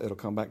it'll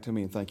come back to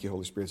me, and thank you,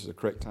 Holy Spirit. This is the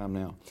correct time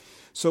now.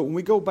 So when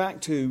we go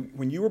back to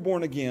when you were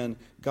born again,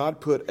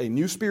 God put a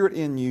new spirit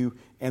in you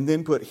and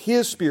then put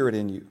His Spirit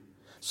in you.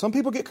 Some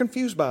people get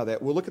confused by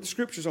that. We'll look at the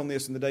scriptures on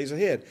this in the days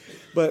ahead.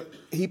 But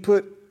He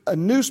put a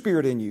new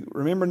spirit in you.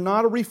 Remember,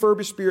 not a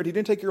refurbished spirit. He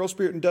didn't take your old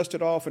spirit and dust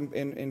it off and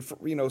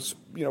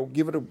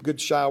give it a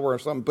good shower or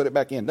something, put it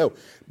back in. No,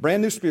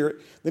 brand new spirit.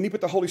 Then He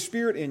put the Holy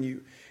Spirit in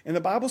you. And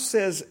the Bible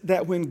says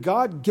that when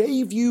God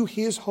gave you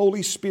His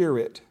Holy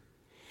Spirit,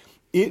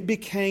 it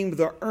became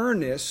the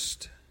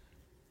earnest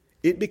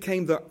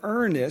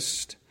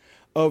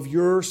of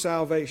your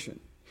salvation.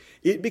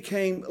 It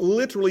became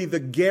literally the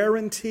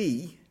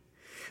guarantee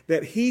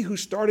that He who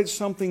started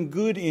something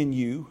good in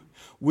you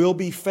will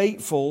be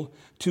faithful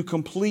to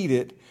complete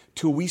it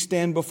till we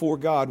stand before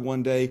God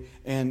one day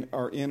and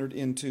are entered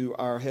into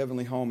our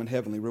heavenly home and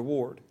heavenly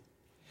reward.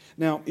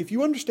 Now, if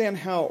you understand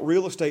how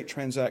real estate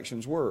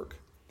transactions work,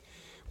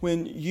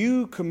 when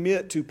you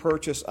commit to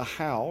purchase a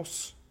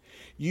house,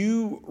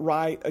 you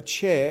write a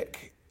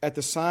check at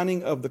the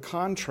signing of the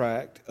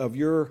contract of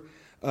your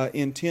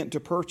intent to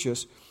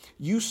purchase.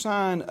 You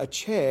sign a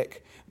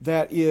check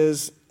that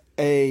is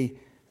an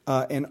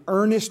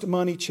earnest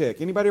money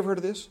check. Anybody ever heard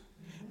of this?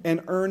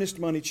 An earnest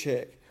money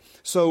check.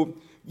 So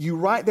you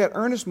write that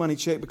earnest money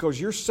check because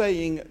you're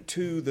saying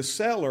to the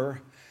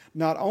seller,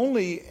 not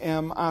only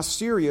am I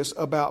serious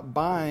about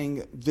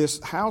buying this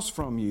house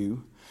from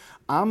you,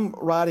 I'm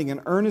writing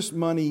an earnest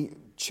money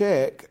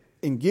check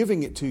and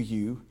giving it to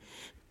you.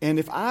 And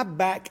if I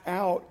back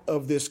out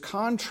of this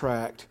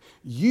contract,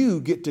 you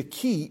get to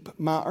keep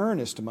my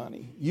earnest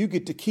money. You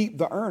get to keep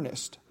the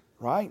earnest,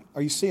 right?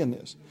 Are you seeing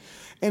this?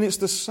 And it's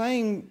the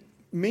same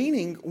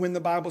meaning when the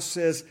Bible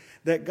says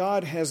that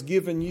God has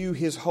given you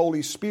His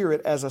Holy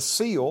Spirit as a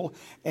seal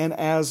and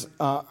as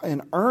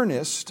an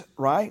earnest,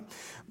 right?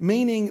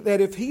 Meaning that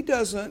if He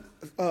doesn't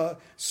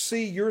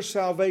see your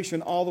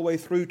salvation all the way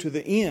through to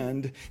the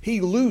end,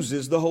 He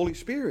loses the Holy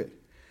Spirit.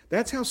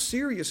 That's how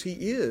serious He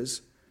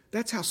is.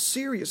 That's how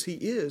serious He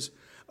is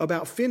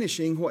about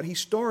finishing what He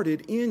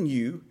started in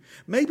you.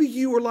 Maybe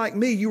you were like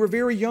me. You were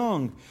very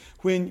young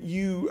when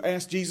you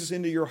asked Jesus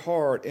into your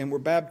heart and were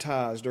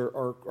baptized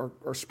or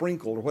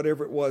sprinkled or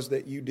whatever it was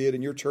that you did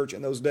in your church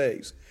in those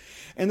days.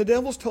 And the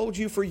devil's told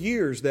you for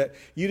years that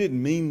you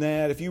didn't mean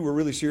that. If you were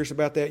really serious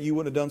about that, you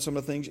wouldn't have done some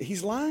of the things.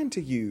 He's lying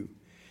to you.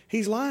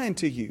 He's lying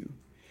to you.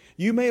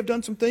 You may have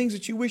done some things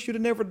that you wish you'd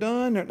have never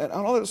done and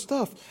all that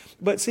stuff.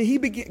 But see,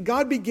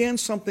 God began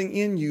something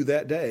in you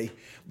that day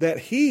that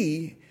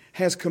He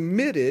has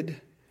committed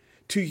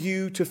to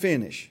you to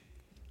finish.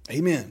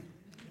 Amen.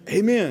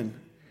 Amen.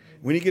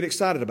 We need to get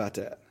excited about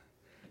that.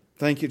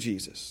 Thank you,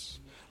 Jesus.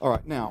 All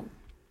right, now,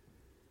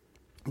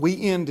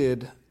 we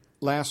ended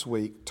last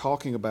week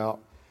talking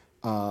about,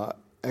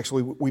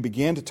 we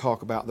began to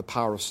talk about the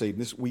power of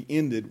seed. We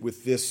ended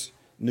with this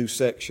new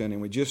section,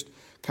 and we just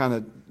kind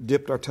of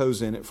dipped our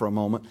toes in it for a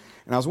moment.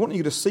 And I was wanting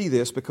you to see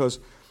this because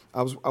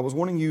I was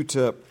wanting you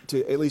to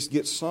at least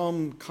get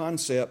some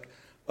concept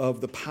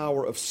of the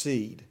power of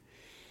seed.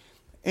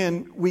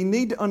 And we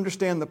need to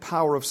understand the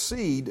power of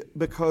seed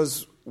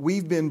because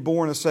we've been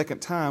born a second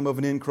time of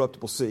an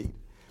incorruptible seed.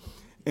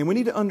 And we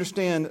need to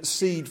understand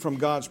seed from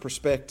God's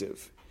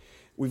perspective.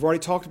 We've already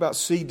talked about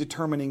seed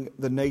determining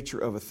the nature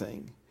of a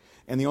thing.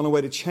 And the only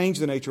way to change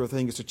the nature of a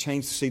thing is to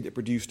change the seed that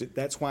produced it.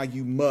 That's why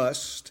you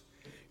must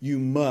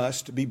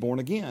be born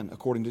again,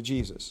 according to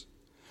Jesus.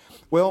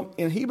 Well,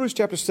 in Hebrews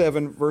chapter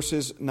 7,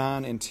 verses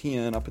 9 and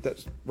 10, I'll put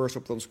that verse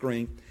up on the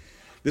screen.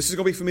 This is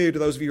going to be familiar to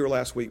those of you who were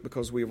last week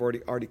because we have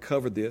already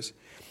covered this.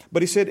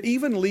 But he said,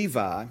 even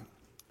Levi,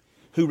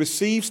 who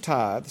receives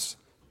tithes,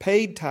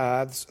 paid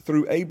tithes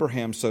through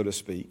Abraham, so to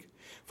speak,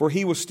 for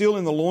he was still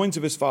in the loins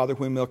of his father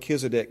when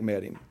Melchizedek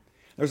met him.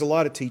 There's a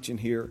lot of teaching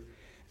here,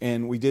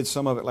 and we did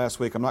some of it last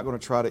week. I'm not going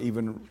to try to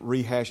even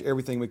rehash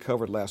everything we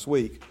covered last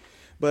week.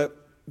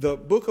 But the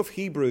book of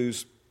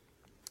Hebrews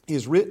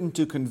is written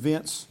to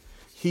convince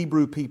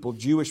Hebrew people,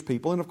 Jewish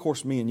people, and of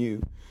course me and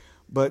you,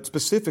 but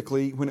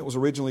specifically when it was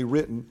originally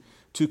written,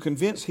 to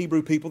convince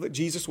Hebrew people that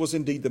Jesus was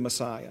indeed the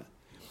Messiah.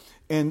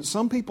 And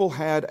some people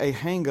had a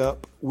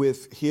hang-up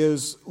with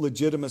His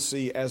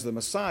legitimacy as the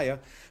Messiah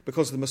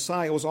because the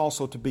Messiah was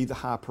also to be the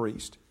high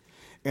priest.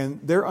 And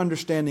their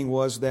understanding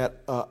was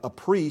that a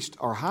priest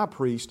or high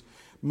priest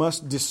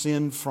must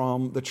descend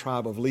from the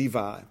tribe of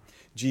Levi.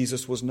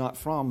 Jesus was not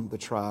from the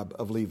tribe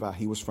of Levi.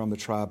 He was from the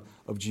tribe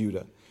of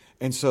Judah.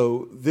 And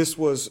so this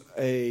was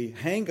a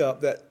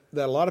hang-up that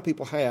a lot of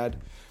people had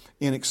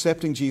in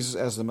accepting Jesus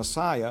as the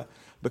Messiah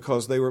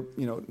because they were,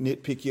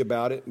 nitpicky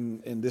about it,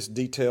 and this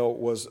detail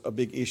was a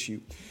big issue.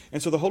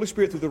 And so the Holy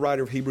Spirit, through the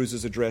writer of Hebrews,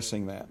 is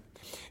addressing that.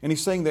 And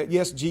he's saying that,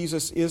 yes,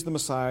 Jesus is the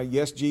Messiah.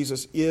 Yes,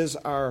 Jesus is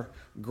our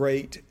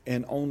great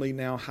and only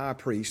now high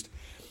priest.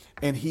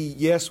 And he,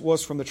 yes,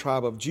 was from the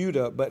tribe of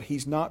Judah, but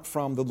he's not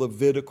from the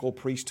Levitical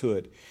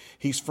priesthood.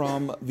 He's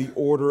from the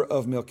order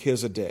of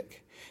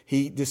Melchizedek.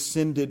 He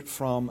descended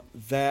from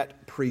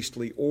that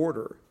priestly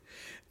order.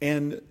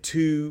 And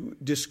to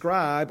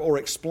describe or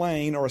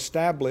explain or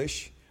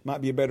establish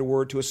might be a better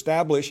word, to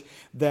establish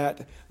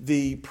that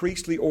the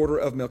priestly order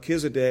of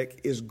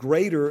Melchizedek is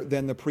greater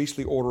than the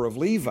priestly order of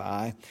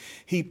Levi,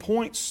 he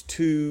points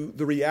to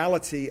the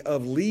reality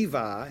of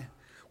Levi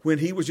when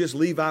he was just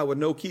Levi with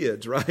no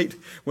kids, right?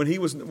 When he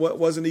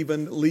wasn't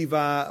even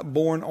Levi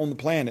born on the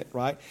planet,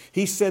 right?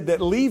 He said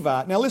that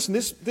Levi, now listen,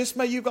 this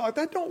may you go like,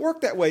 that don't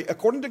work that way.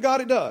 According to God,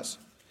 it does.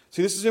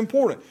 See, this is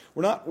important.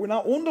 We're not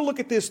wanting to look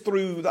at this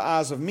through the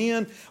eyes of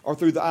men or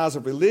through the eyes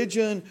of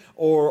religion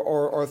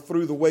or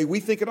through the way we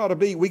think it ought to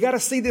be. We got to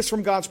see this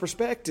from God's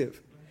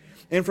perspective.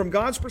 And from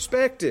God's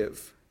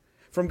perspective,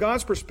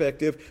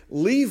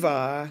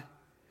 Levi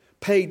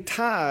paid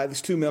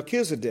tithes to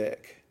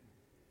Melchizedek.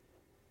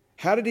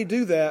 How did he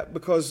do that?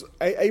 Because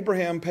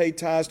Abraham paid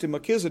tithes to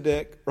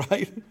Melchizedek,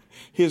 right?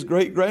 His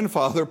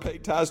great-grandfather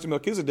paid tithes to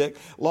Melchizedek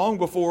long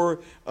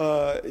before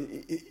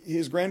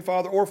his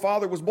grandfather or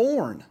father was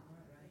born.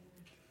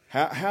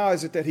 How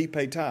is it that he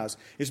paid tithes?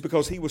 It's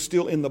because he was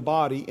still in the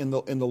body, in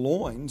the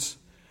loins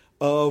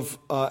of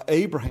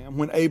Abraham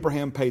when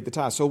Abraham paid the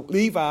tithes. So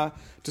Levi,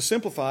 to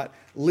simplify it,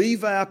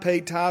 Levi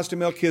paid tithes to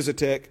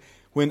Melchizedek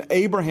when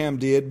Abraham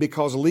did,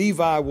 because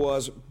Levi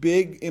was,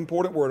 big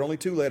important word, only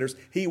 2 letters,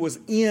 he was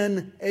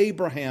in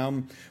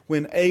Abraham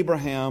when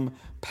Abraham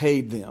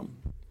paid them.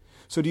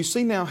 So do you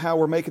see now how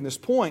we're making this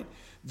point,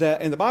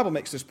 that, and the Bible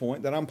makes this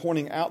point, that I'm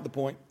pointing out the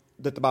point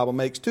that the Bible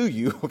makes to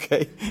you,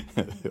 okay?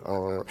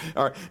 All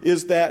right,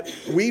 is that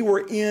we were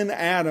in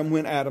Adam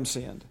when Adam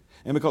sinned.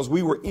 And because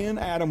we were in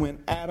Adam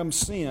when Adam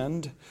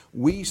sinned,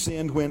 we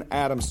sinned when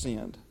Adam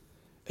sinned.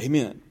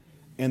 Amen.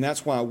 And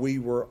that's why we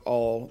were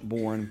all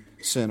born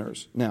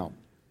sinners. Now,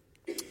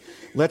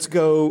 let's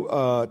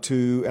go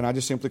to, and I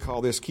just simply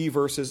call this key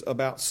verses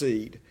about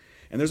seed.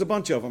 And there's a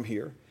bunch of them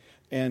here.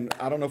 And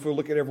I don't know if we'll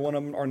look at every one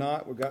of them or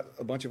not. We've got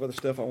a bunch of other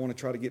stuff I want to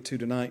try to get to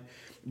tonight.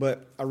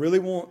 But I really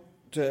want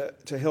to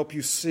help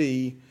you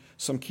see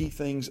some key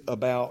things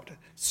about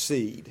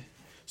seed.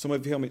 Some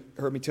of you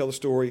heard me tell the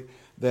story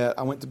that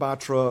I went to buy a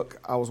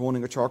truck. I was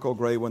wanting a charcoal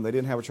gray one. They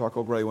didn't have a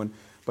charcoal gray one.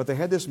 But they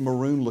had this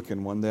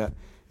maroon-looking one that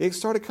it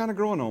started kind of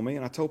growing on me,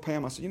 and I told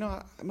Pam, I said,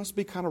 it must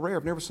be kind of rare.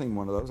 I've never seen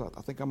one of those.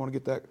 I think I'm going to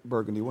get that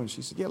burgundy one.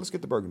 She said, yeah, let's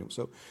get the burgundy one.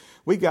 So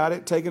we got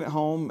it, taking it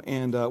home,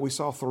 and we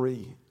saw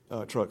 3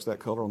 trucks that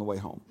color on the way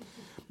home.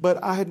 But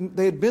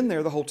they had been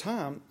there the whole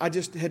time. I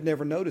just had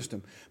never noticed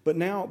them. But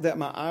now that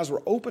my eyes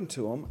were open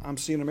to them, I'm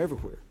seeing them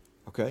everywhere,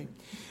 okay?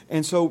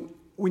 And so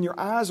when your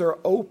eyes are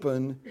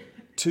open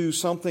to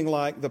something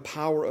like the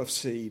power of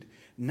seed,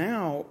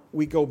 now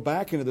we go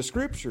back into the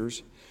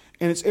Scriptures,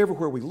 and it's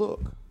everywhere we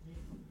look.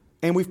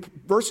 And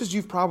verses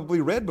you've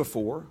probably read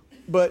before,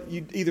 but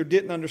you either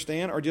didn't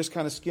understand or just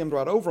kind of skimmed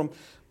right over them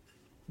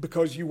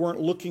because you weren't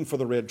looking for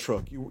the red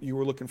truck. You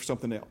were looking for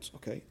something else,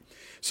 okay?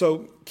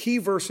 So key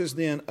verses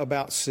then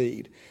about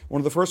seed. One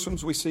of the first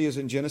ones we see is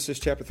in Genesis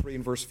chapter 3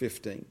 and verse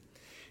 15.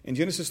 In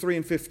Genesis 3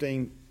 and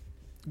 15,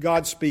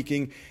 God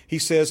speaking, he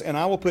says, "And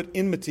I will put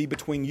enmity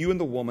between you and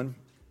the woman,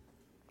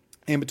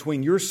 and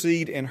between your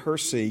seed and her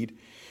seed,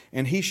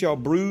 and he shall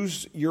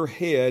bruise your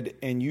head,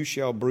 and you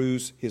shall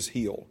bruise his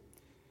heel."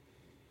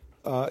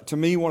 To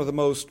me, one of the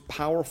most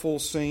powerful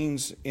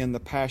scenes in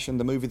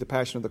the movie The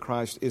Passion of the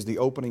Christ, is the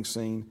opening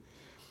scene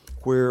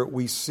where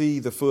we see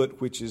the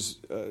foot, which is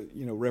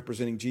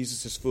representing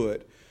Jesus'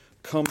 foot,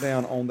 come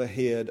down on the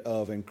head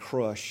of and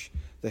crush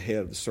the head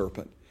of the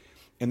serpent.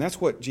 And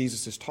that's what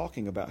Jesus is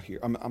talking about here.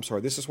 I'm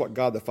sorry, this is what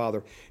God the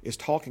Father is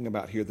talking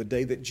about here, the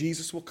day that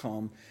Jesus will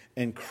come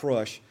and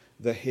crush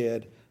the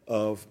head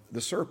of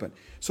the serpent.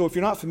 So if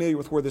you're not familiar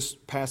with where this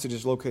passage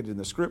is located in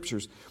the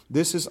Scriptures,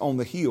 this is on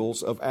the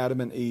heels of Adam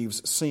and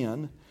Eve's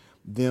sin,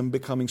 them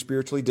becoming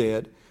spiritually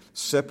dead,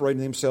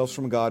 separating themselves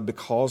from God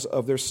because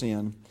of their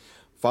sin,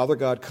 Father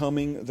God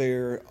coming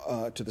there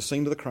to the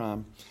scene of the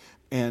crime,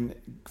 and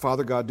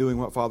Father God doing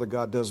what Father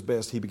God does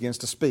best. He begins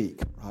to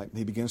speak, right?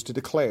 He begins to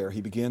declare.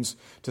 He begins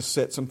to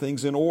set some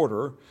things in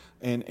order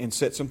and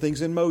set some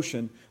things in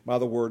motion by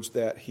the words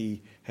that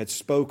he had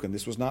spoken.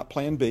 This was not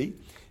plan B.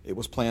 It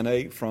was plan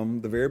A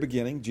from the very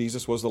beginning.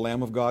 Jesus was the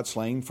Lamb of God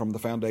slain from the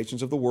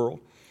foundations of the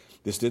world.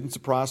 This didn't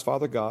surprise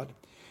Father God,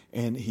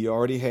 and he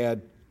already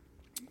had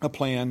a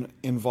plan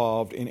in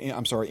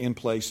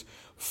place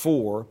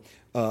for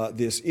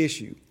this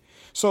issue.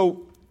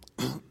 So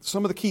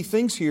some of the key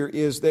things here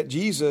is that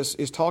Jesus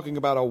is talking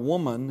about a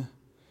woman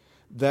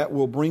that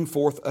will bring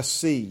forth a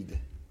seed,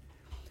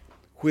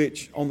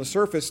 which on the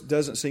surface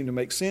doesn't seem to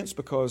make sense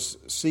because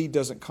seed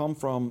doesn't come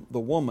from the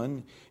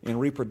woman in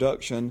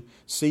reproduction.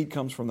 Seed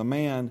comes from the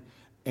man,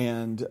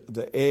 and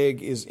the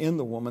egg is in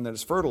the woman that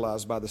is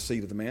fertilized by the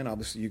seed of the man.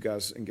 Obviously, you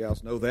guys and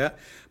gals know that.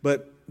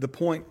 But the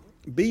point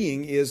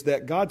being is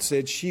that God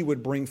said she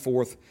would bring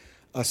forth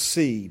a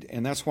seed.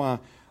 And that's why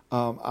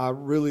I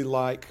really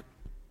like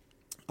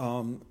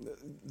the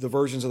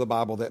versions of the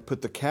Bible that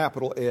put the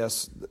capital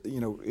S,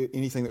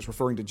 anything that's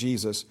referring to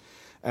Jesus,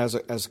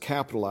 as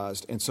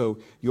capitalized. And so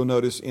you'll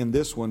notice in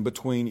this one,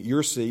 between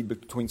your seed,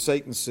 between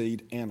Satan's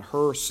seed and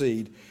her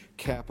seed,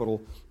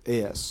 capital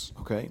S.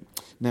 Okay?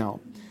 Now,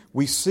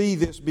 we see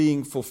this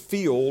being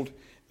fulfilled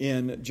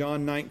in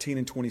John 19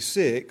 and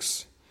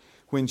 26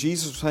 when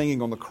Jesus was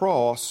hanging on the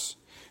cross,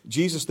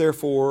 Jesus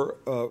therefore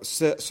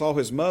saw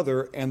his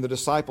mother and the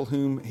disciple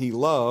whom he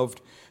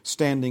loved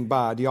standing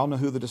by. Do y'all know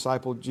who the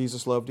disciple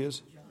Jesus loved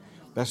is?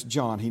 That's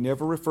John. He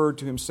never referred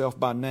to himself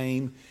by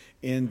name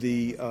in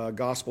the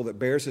gospel that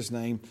bears his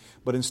name,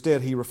 but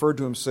instead he referred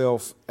to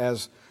himself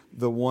as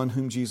the one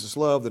whom Jesus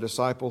loved, the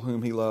disciple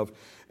whom he loved.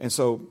 And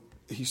so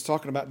he's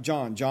talking about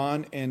John.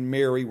 John and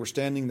Mary were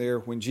standing there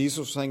when Jesus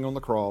was hanging on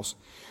the cross,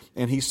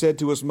 and he said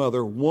to his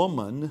mother,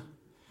 "Woman,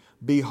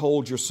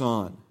 behold your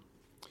son.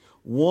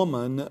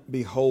 Woman,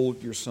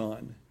 behold your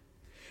son."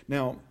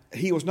 Now,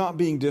 he was not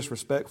being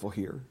disrespectful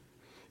here.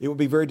 It would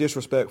be very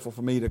disrespectful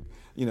for me to,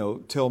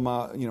 tell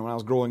my, when I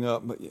was growing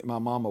up, my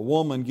mama,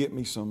 "Woman, get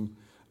me some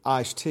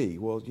iced tea."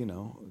 Well,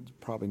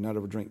 probably not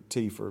ever drink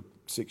tea for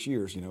 6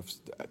 years,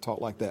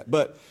 taught like that.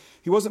 But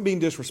he wasn't being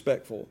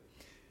disrespectful.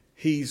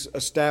 He's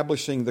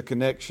establishing the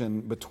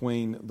connection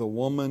between the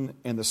woman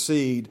and the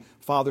seed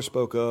Father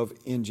spoke of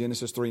in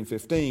Genesis 3 and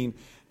 15.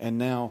 And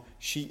now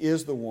she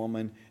is the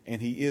woman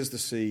and he is the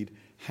seed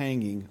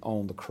hanging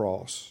on the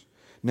cross.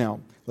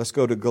 Now, let's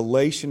go to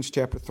Galatians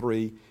chapter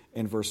 3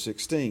 and verse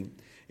 16.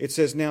 It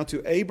says, "Now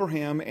to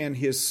Abraham and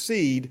his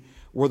seed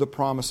were the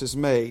promises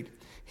made.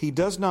 He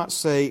does not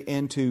say,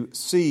 and to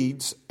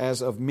seeds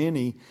as of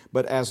many,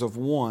 but as of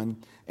one,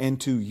 and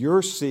to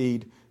your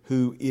seed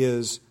who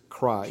is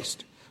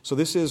Christ." So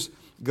this is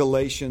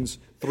Galatians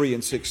 3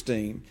 and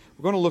 16.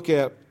 We're going to look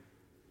at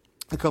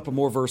a couple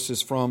more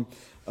verses from,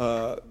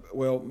 at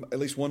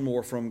least one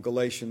more from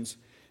Galatians.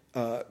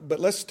 But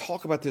let's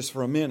talk about this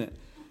for a minute.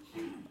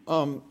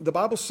 The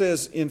Bible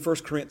says in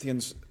 1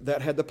 Corinthians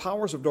that had the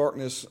powers of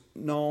darkness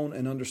known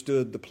and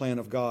understood the plan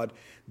of God,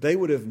 they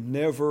would have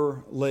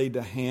never laid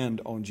a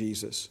hand on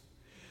Jesus.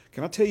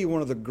 Can I tell you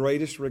one of the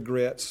greatest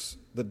regrets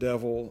the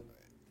devil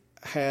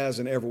has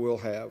and ever will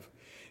have?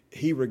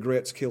 He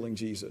regrets killing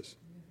Jesus.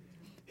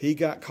 He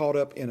got caught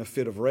up in a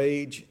fit of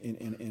rage,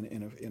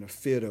 in a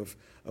fit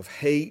of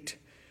hate,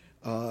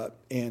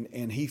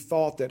 and he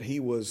thought that he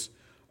was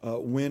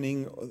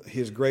winning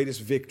his greatest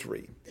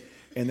victory,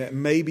 and that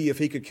maybe if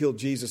he could kill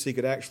Jesus, he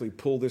could actually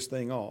pull this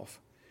thing off.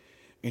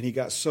 And he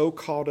got so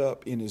caught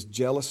up in his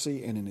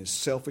jealousy and in his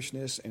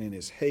selfishness and in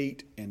his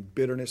hate and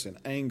bitterness and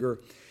anger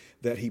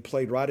that he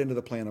played right into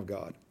the plan of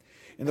God.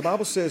 And the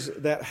Bible says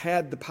that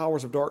had the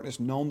powers of darkness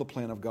known the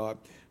plan of God,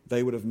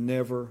 they would have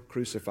never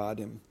crucified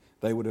him.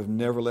 They would have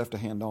never laid a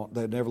hand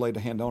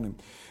on him.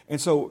 And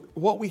so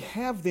what we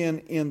have then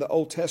in the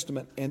Old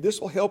Testament, and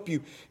this will help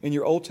you in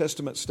your Old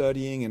Testament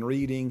studying and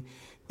reading,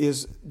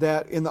 is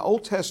that in the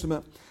Old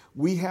Testament,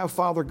 we have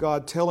Father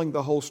God telling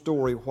the whole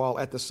story while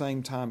at the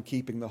same time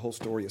keeping the whole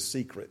story a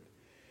secret.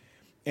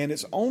 And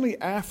it's only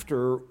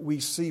after we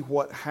see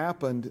what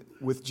happened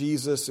with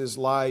Jesus'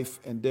 life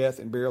and death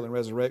and burial and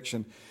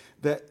resurrection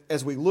that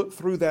as we look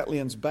through that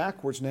lens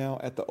backwards now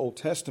at the Old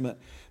Testament,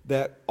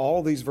 that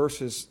all these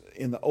verses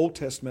in the Old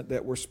Testament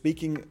that were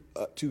speaking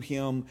to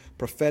him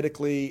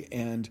prophetically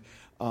and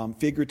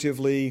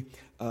figuratively,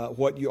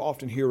 what you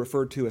often hear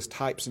referred to as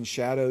types and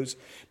shadows,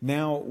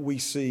 now we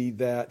see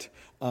that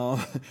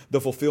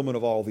the fulfillment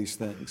of all these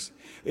things.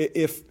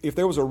 If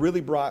there was a really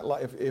bright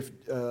light,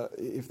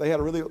 if they had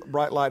a really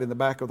bright light in the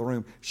back of the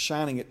room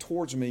shining it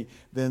towards me,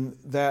 then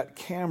that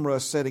camera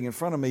sitting in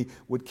front of me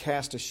would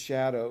cast a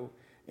shadow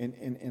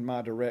in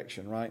my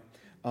direction, right?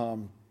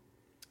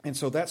 And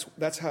so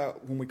that's how,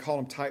 when we call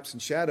them types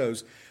and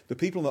shadows, the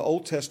people in the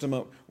Old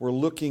Testament were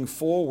looking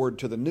forward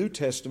to the New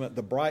Testament,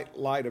 the bright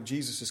light of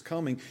Jesus is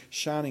coming,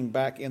 shining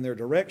back in their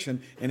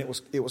direction, and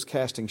it was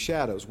casting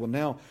shadows. Well,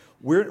 now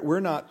we're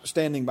not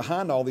standing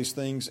behind all these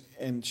things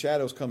and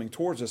shadows coming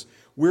towards us.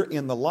 We're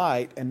in the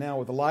light, and now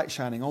with the light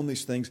shining on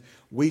these things,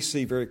 we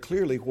see very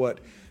clearly what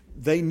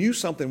they knew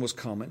something was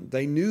coming.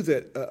 They knew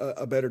that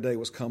a better day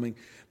was coming,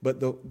 but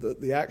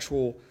the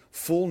actual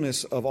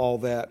fullness of all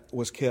that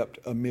was kept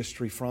a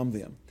mystery from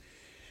them.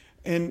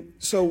 And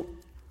so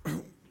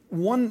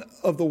one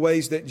of the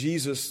ways that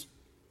Jesus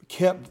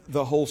kept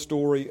the whole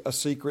story a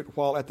secret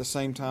while at the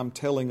same time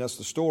telling us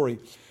the story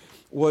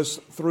was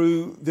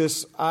through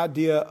this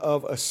idea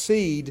of a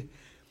seed,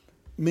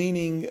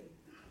 meaning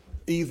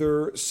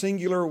either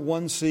singular,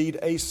 one seed,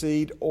 a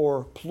seed,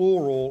 or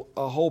plural,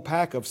 a whole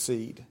pack of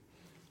seed.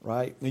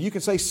 Right? Now, you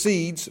can say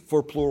seeds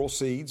for plural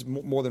seeds,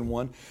 more than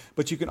one,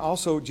 but you can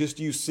also just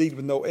use seed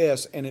with no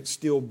S and it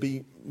still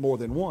be more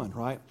than one,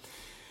 right?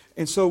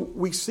 And so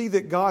we see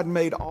that God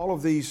made all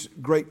of these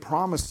great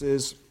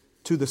promises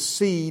to the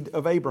seed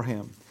of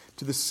Abraham,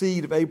 to the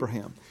seed of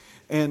Abraham.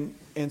 And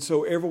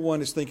so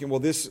everyone is thinking, well,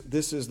 this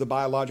is the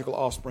biological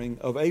offspring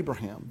of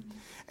Abraham.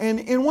 And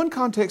in one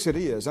context it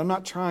is. I'm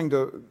not trying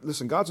to,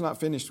 listen, God's not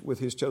finished with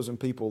his chosen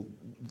people,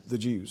 the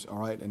Jews, all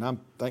right? And I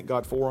thank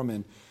God for them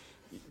and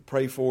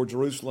pray for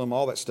Jerusalem,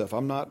 all that stuff.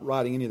 I'm not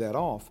writing any of that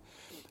off.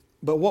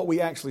 But what we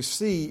actually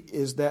see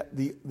is that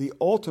the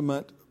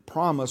ultimate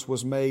promise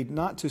was made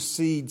not to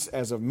seeds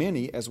as of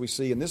many, as we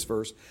see in this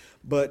verse,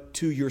 but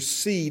to your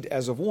seed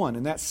as of one.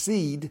 And that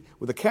seed,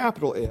 with a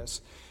capital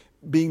S,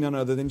 being none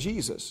other than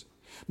Jesus.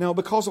 Now,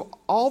 because of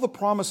all the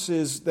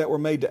promises that were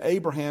made to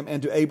Abraham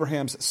and to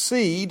Abraham's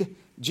seed,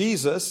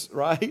 Jesus,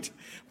 right?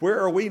 Where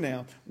are we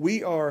now?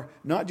 We are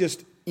not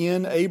just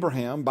in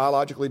Abraham,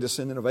 biologically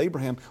descendant of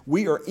Abraham.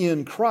 We are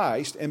in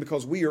Christ, and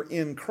because we are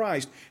in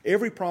Christ,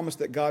 every promise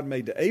that God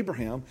made to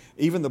Abraham,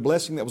 even the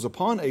blessing that was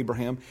upon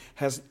Abraham,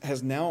 has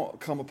now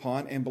come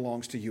upon and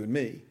belongs to you and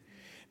me.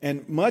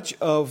 And much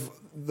of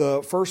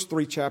the first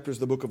 3 chapters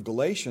of the book of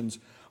Galatians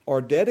are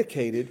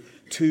dedicated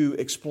to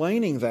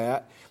explaining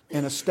that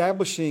and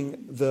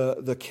establishing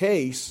the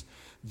case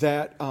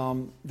that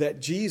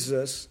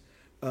Jesus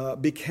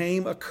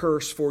became a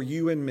curse for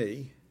you and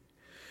me,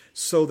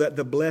 so that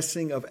the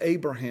blessing of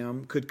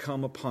Abraham could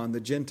come upon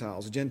the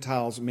Gentiles.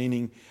 Gentiles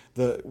meaning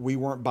we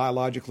weren't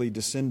biologically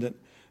descendant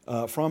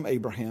from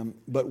Abraham,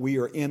 but we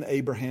are in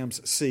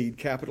Abraham's seed,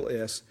 capital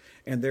S,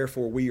 and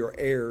therefore we are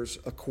heirs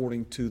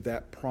according to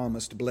that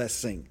promised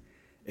blessing.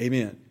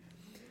 Amen.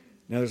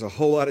 Now there's a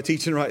whole lot of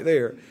teaching right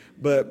there,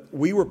 but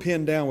we were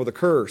pinned down with a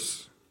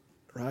curse,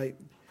 right?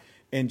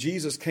 And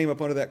Jesus came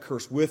up under that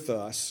curse with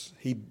us.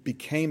 He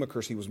became a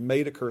curse. He was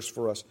made a curse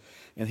for us.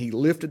 And He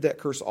lifted that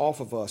curse off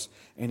of us,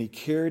 and He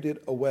carried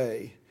it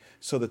away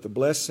so that the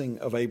blessing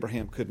of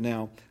Abraham could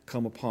now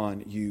come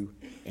upon you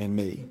and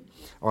me.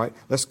 All right,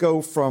 let's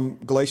go from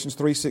Galatians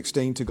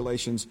 3:16 to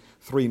Galatians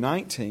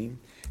 3:19.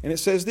 And it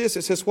says this,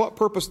 it says, "What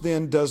purpose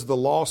then does the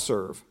law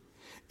serve?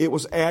 It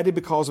was added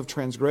because of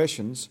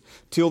transgressions,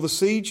 till the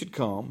seed should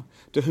come,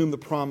 to whom the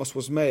promise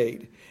was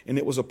made. And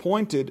it was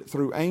appointed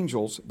through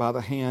angels by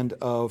the hand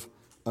of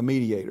a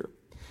mediator."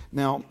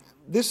 Now,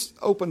 this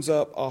opens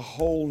up a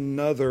whole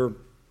nother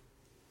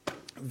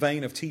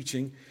vein of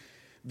teaching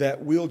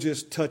that we'll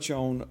just touch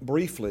on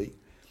briefly.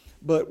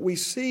 But we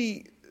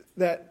see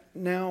that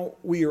now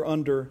we are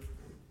under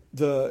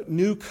the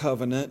new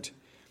covenant,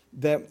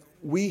 that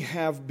we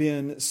have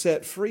been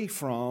set free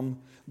from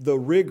the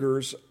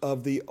rigors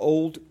of the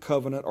old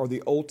covenant or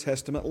the Old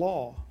Testament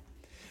law.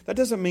 That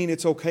doesn't mean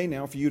it's okay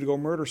now for you to go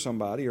murder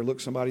somebody or look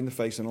somebody in the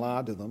face and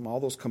lie to them. All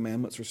those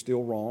commandments are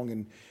still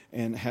wrong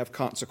and have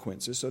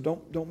consequences. So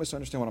don't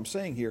misunderstand what I'm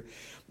saying here.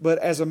 But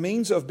as a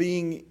means of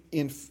being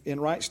in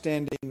right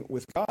standing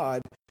with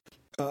God,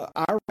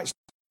 our right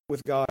standing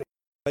with God is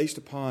based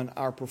upon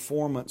our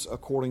performance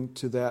according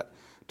to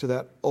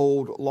that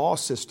old law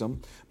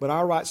system. But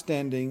our right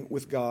standing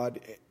with God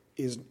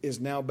is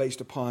now based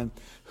upon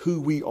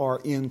who we are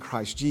in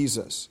Christ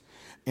Jesus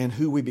and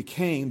who we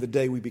became the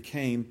day we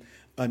became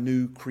a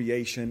new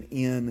creation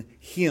in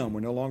Him.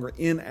 We're no longer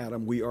in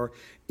Adam, we are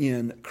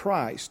in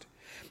Christ.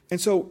 And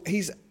so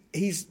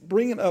he's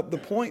bringing up the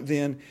point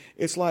then,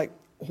 it's like,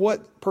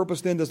 what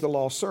purpose then does the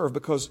law serve?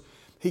 Because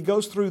he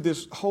goes through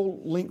this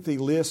whole lengthy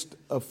list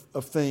of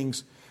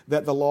things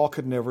that the law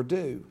could never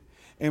do.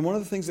 And one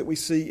of the things that we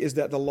see is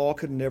that the law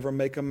could never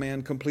make a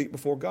man complete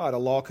before God. A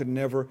law could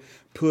never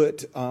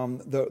put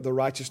the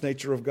righteous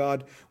nature of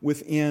God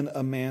within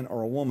a man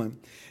or a woman.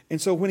 And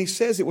so when he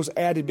says it was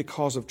added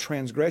because of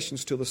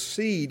transgressions till the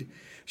seed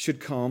should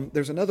come,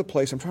 there's another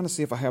place. I'm trying to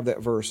see if I have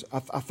that verse. I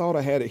thought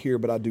I had it here,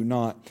 but I do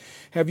not.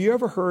 Have you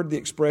ever heard the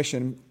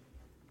expression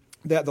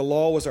that the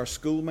law was our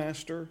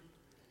schoolmaster?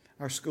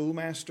 Our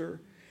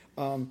schoolmaster?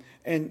 And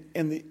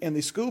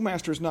the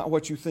schoolmaster is not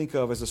what you think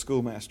of as a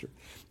schoolmaster.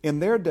 In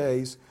their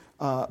days,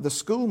 the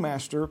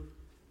schoolmaster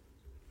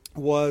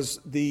was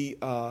the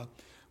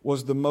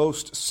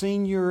most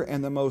senior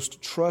and the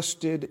most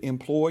trusted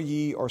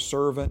employee or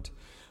servant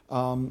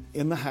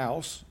in the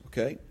house.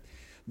 Okay,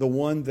 the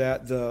one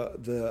that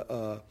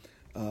the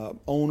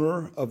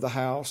owner of the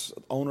house,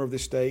 owner of the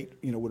estate,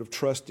 would have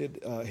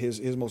trusted,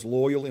 his most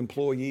loyal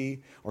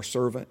employee or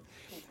servant.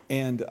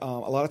 And a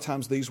lot of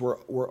times these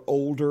were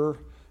older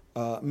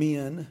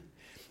men,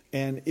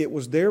 and it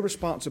was their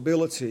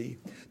responsibility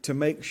to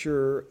make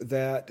sure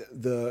that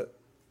the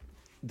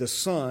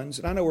sons,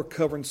 and I know we're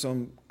covering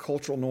some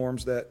cultural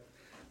norms that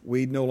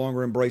we no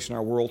longer embrace in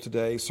our world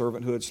today,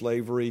 servanthood,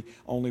 slavery,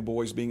 only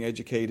boys being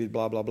educated,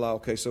 blah, blah, blah.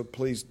 Okay, so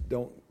please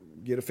don't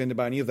get offended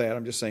by any of that.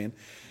 I'm just saying.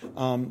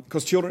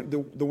 Because children,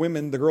 the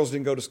women, the girls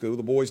didn't go to school,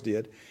 the boys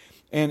did.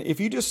 And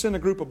if you just send a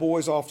group of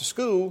boys off to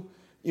school,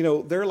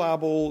 they're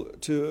liable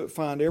to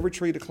find every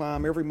tree to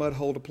climb, every mud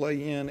hole to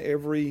play in,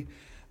 every,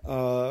 you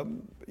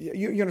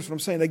understand what I'm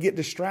saying? They get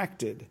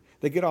distracted.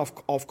 They get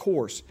off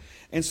course.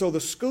 And so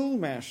the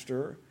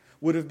schoolmaster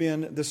would have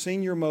been the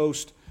senior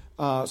most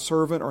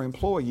servant or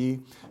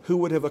employee who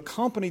would have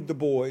accompanied the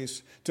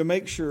boys to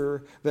make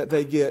sure that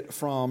they get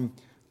from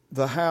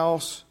the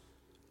house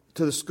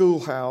to the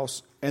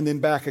schoolhouse and then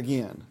back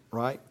again,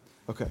 right?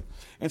 Okay.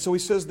 And so he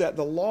says that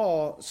the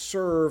law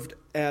served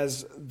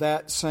as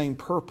that same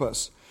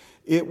purpose.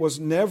 It was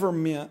never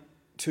meant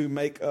to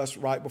make us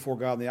right before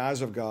God in the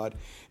eyes of God.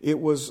 It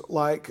was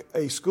like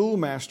a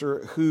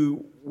schoolmaster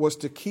who was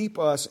to keep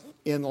us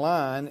in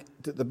line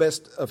to the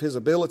best of his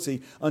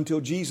ability until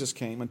Jesus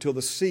came, until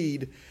the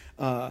seed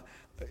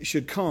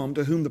should come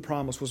to whom the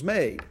promise was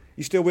made.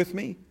 You still with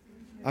me?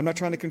 I'm not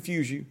trying to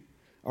confuse you.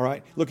 All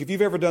right. Look, if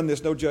you've ever done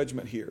this, no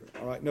judgment here.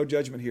 All right. No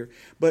judgment here.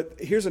 But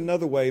here's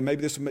another way.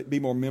 Maybe this will be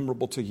more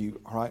memorable to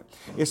you. All right.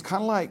 It's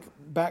kind of like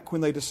back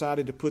when they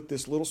decided to put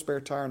this little spare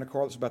tire in a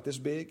car that's about this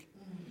big,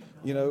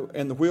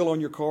 and the wheel on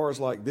your car is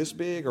like this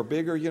big or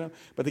bigger,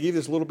 but they give you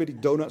this little bitty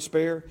donut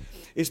spare.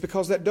 It's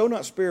because that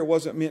donut spare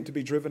wasn't meant to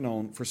be driven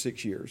on for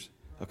 6 years.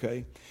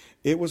 Okay.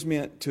 It was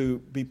meant to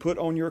be put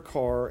on your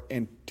car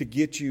and to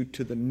get you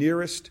to the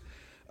nearest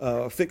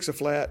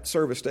fix-a-flat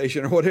service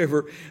station or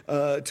whatever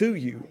to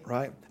you,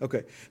 right?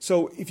 Okay,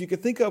 so if you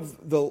could think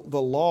of the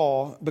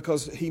law,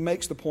 because he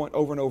makes the point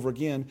over and over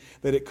again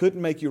that it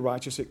couldn't make you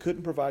righteous, it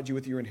couldn't provide you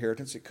with your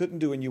inheritance, it couldn't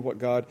do in you what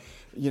God,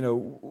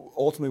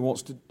 ultimately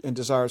wants to and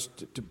desires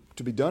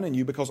to be done in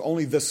you, because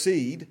only the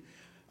seed,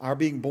 our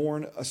being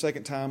born a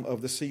second time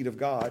of the seed of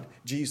God,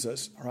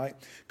 Jesus, right,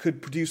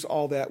 could produce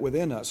all that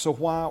within us. So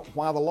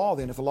why the law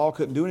then? If the law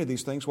couldn't do any of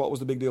these things, what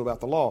was the big deal about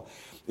the law?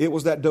 It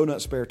was that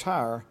donut spare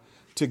tire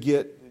to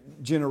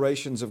get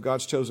generations of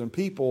God's chosen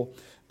people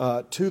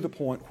to the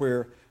point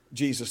where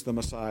Jesus, the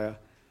Messiah,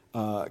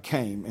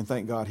 came. And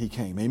thank God he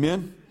came.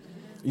 Amen?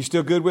 You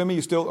still good with me?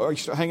 Are you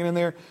still hanging in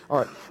there? All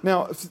right.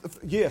 Now,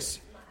 yes.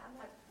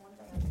 One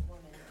thing I just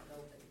wanted to know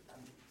that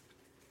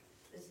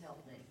this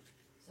helped me.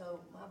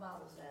 So my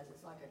Bible says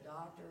it's like a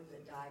doctor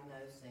that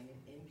diagnosing an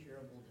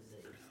incurable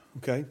disease.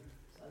 Okay.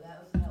 So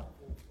that was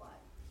helpful,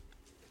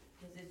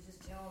 because it's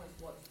just telling us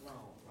what's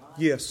wrong, right?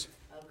 Yes.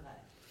 Okay.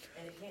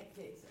 And it can't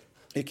fix it.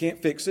 It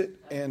can't fix it.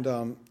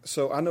 And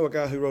so I know a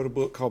guy who wrote a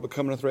book called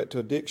Becoming a Threat to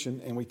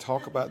Addiction, and we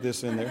talk about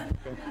this in there.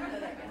 Okay.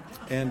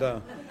 And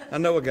I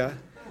know a guy,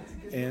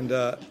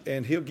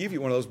 and he'll give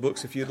you one of those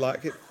books if you'd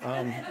like it.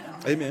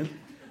 Amen.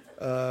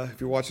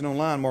 If you're watching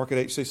online, mark at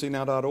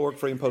hccnow.org,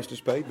 free and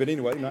postage paid. But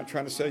anyway, I'm not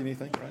trying to sell you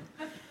anything,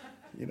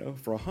 right?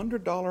 For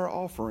 $100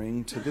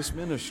 offering to this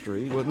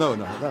ministry. Well,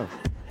 no.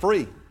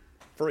 Free.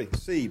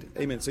 Seed.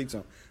 Amen. Seed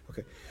song.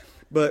 Okay.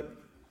 But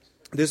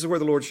this is where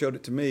the Lord showed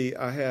it to me.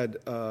 I had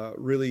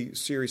really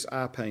serious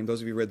eye pain.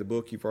 Those of you who read the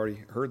book, you've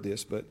already heard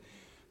this, but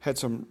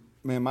had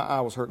my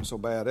eye was hurting so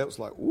bad. It was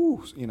like,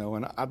 ooh,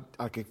 and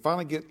I could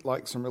finally get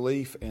like some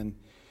relief. And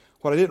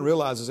what I didn't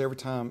realize is every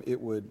time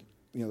it would,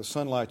 the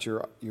sunlight,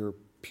 your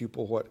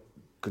pupil,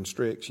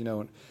 constricts,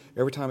 and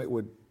every time it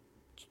would,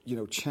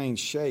 change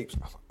shapes.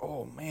 I was like,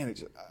 oh man,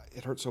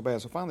 it hurt so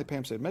bad. So finally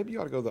Pam said, maybe you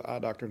ought to go to the eye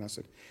doctor. And I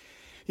said,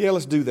 yeah,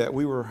 let's do that.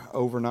 We were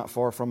over not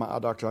far from my eye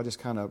doctor. I just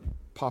kind of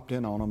popped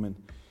in on him,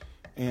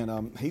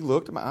 and he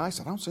looked at my eye. He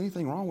said, I don't see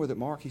anything wrong with it,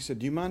 Mark. He said,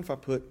 do you mind if I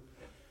put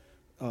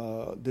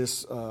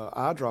this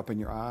eye drop in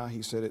your eye?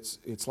 He said,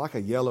 it's like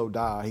a yellow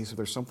dye. He said,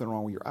 there's something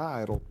wrong with your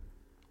eye.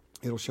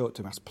 It'll show it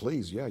to me. I said,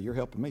 please, yeah, you're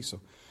helping me. So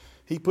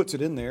he puts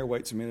it in there,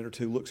 waits a minute or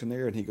two, looks in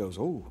there, and he goes,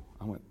 oh.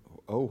 I went,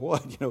 oh,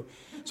 what?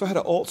 So I had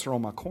an ulcer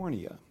on my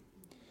cornea.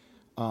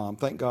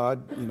 Thank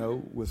God,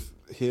 with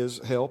his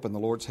help and the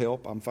Lord's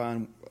help, I'm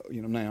fine,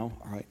 now.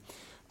 All right.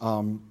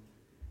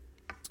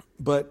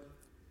 But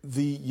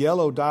the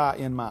yellow dye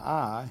in my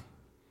eye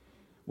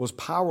was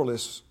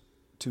powerless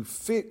to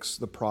fix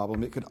the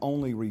problem. It could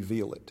only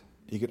reveal it.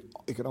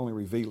 It could only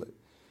reveal it.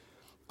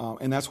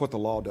 And that's what the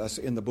law does.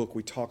 In the book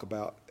we talk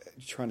about,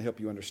 trying to help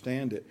you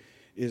understand it,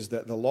 is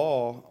that the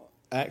law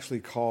actually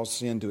caused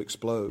sin to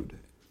explode.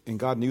 And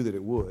God knew that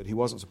it would. He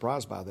wasn't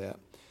surprised by that.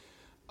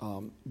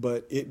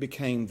 But it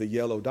became the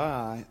yellow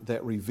dye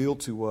that revealed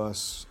to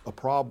us a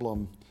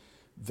problem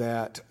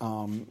that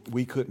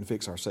we couldn't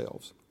fix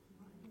ourselves.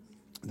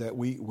 That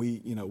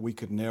we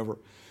could never.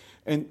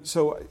 And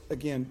so,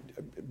 again,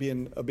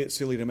 being a bit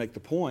silly to make the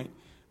point,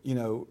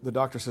 the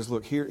doctor says,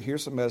 look,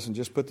 here's some medicine.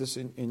 Just put this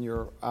in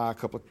your eye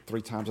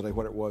 3 times a day,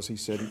 what it was. He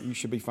said, you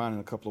should be fine in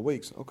a couple of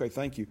weeks. Okay,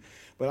 thank you.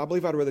 But I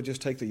believe I'd rather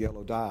just take the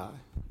yellow dye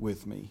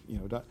with me.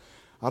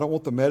 I don't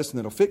want the medicine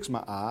that'll fix my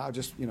eye. I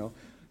just,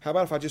 how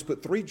about if I just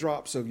put 3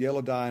 drops of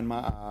yellow dye in my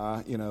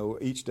eye,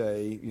 each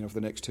day, for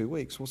the next 2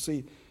 weeks? Well,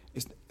 see,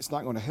 it's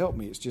not going to help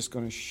me. It's just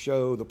going to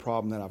show the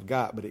problem that I've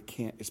got, but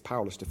it's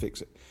powerless to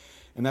fix it.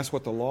 And that's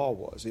what the law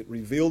was. It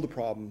revealed the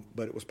problem,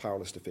 but it was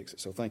powerless to fix it.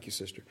 So thank you,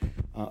 sister.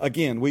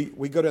 Again,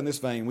 we go down this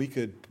vein. We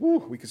could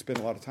spend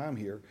a lot of time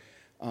here.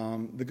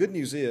 The good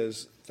news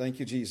is, thank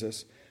you,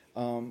 Jesus,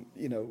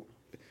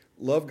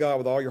 love God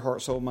with all your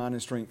heart, soul, mind,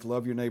 and strength.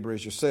 Love your neighbor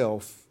as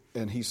yourself.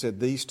 And he said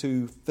these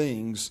 2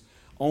 things,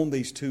 on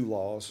these 2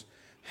 laws,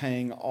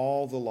 hang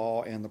all the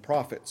law and the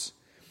prophets.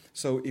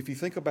 So if you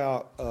think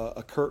about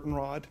a curtain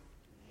rod,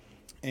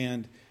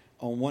 and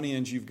on one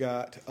end you've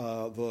got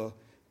the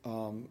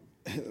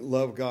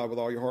love God with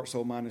all your heart,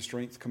 soul, mind, and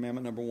strength,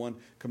 commandment number 1.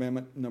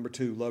 Commandment number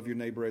 2, love your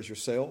neighbor as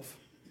yourself.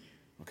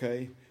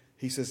 Okay?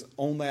 He says,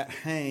 on that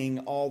hang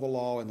all the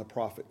law and the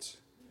prophets.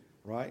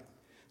 Right?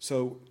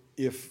 So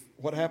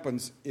what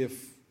happens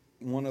if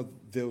one of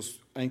those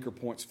anchor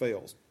points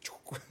fails?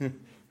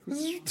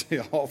 They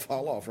all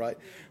fall off, right?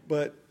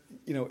 But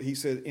he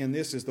said, and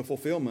this is the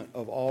fulfillment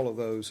of all of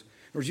those. In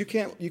other words,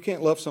 you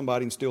can't love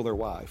somebody and steal their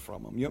wife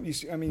from them.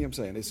 I'm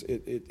saying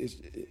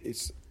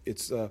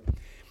it's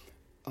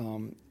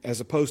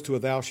as opposed to a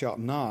thou shalt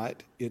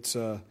not, it's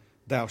a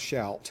thou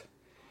shalt.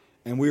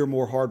 And we are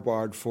more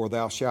hardwired for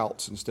thou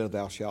shalts instead of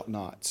thou shalt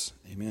nots.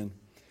 Amen.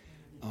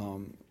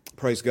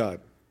 Praise God.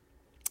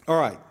 All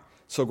right.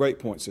 So great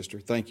point, sister.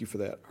 Thank you for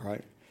that. All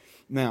right.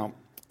 Now,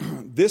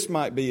 this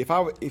might be,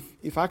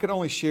 if I could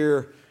only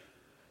share,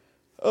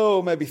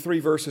 maybe 3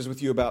 verses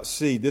with you about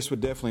seed, this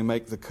would definitely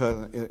make the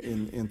cut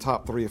in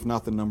top 3, if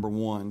not the number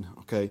 1.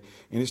 Okay.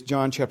 And it's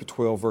John chapter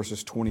 12,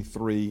 verses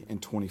 23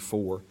 and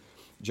 24.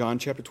 John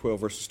chapter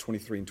 12, verses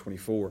 23 and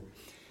 24.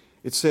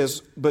 It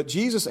says, "But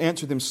Jesus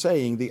answered them,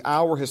 saying, The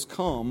hour has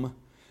come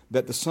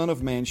that the Son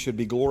of Man should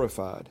be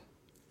glorified.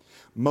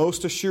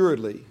 Most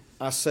assuredly,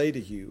 I say to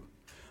you,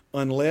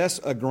 unless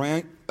a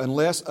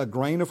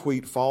grain of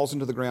wheat falls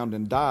into the ground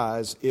and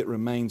dies, it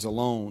remains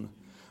alone.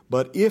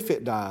 But if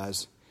it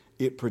dies,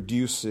 it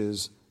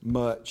produces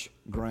much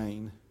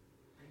grain."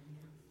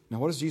 Now,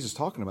 what is Jesus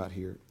talking about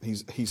here?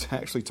 He's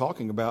actually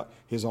talking about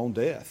his own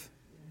death.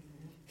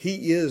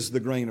 He is the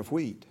grain of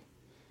wheat.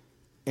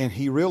 And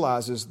he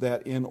realizes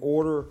that in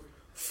order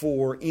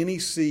for any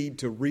seed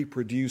to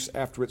reproduce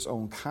after its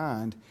own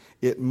kind,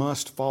 it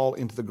must fall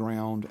into the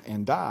ground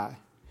and die.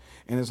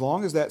 And as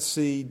long as that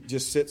seed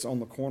just sits on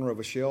the corner of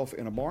a shelf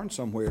in a barn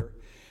somewhere,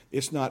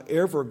 it's not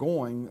ever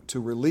going to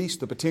release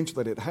the potential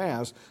that it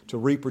has to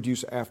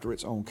reproduce after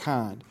its own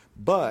kind.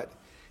 But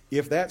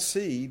if that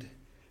seed,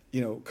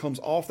 comes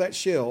off that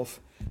shelf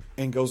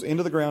and goes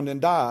into the ground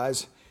and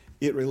dies,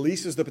 it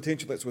releases the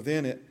potential that's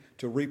within it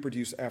to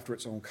reproduce after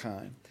its own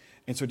kind.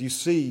 And so do you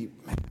see,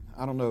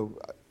 I don't know,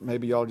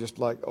 maybe y'all just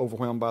like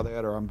overwhelmed by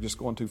that, or I'm just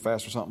going too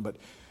fast or something, but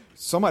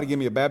somebody give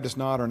me a Baptist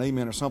nod or an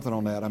amen or something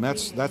on that. I mean,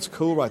 that's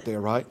cool right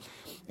there, right?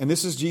 And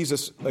this is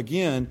Jesus,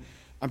 again,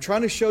 I'm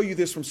trying to show you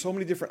this from so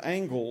many different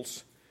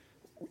angles,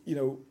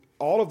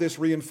 all of this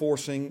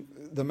reinforcing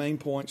the main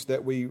points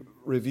that we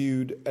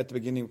reviewed at the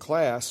beginning of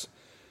class,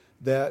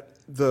 that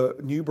the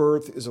new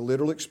birth is a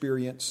literal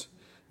experience,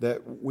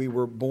 that we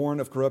were born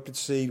of corrupted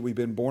seed. We've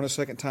been born a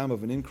second time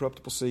of an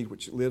incorruptible seed,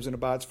 which lives and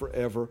abides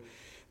forever.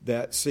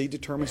 That seed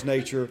determines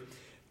nature,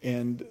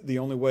 and the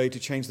only way to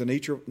change the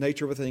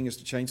nature of a thing is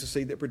to change the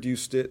seed that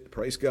produced it.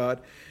 Praise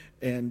God.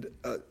 And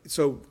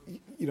so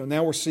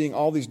now we're seeing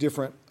all these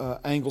different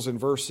angles and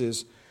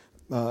verses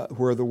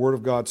where the Word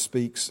of God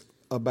speaks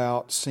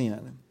about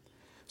sin.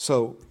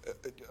 So,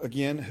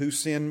 again, whose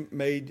sin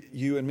made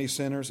you and me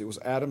sinners? It was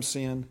Adam's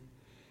sin,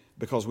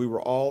 because we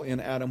were all in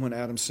Adam when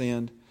Adam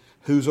sinned.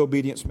 Whose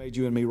obedience made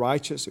you and me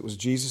righteous? It was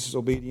Jesus'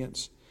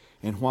 obedience.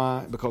 And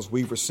why? Because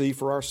we've received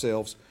for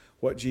ourselves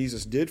what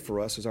Jesus did for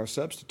us as our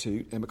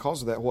substitute. And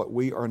because of that,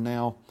 we are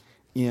now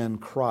in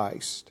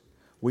Christ.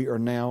 We are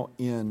now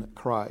in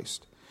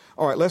Christ.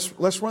 All right,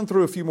 let's run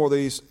through a few more of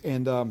these.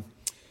 And,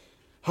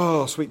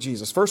 sweet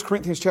Jesus. 1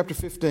 Corinthians chapter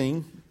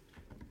 15.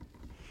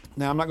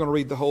 Now, I'm not going to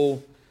read the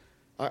whole.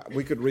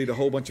 We could read a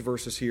whole bunch of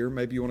verses here.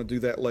 Maybe you want to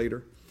do that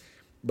later.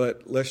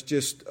 But let's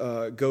just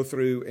go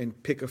through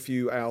and pick a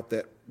few out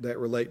that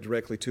relate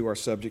directly to our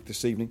subject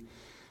this evening.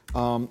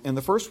 And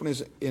the first one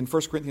is in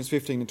 1 Corinthians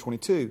 15 and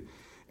 22.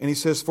 And he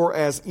says, "For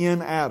as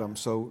in Adam,"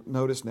 so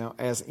notice now,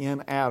 as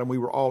in Adam, we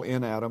were all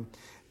in Adam,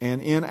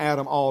 and in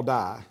Adam all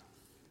die.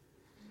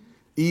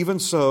 "Even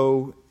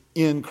so,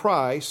 in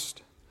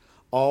Christ,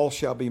 all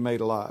shall be made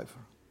alive."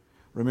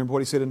 Remember what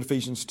he said in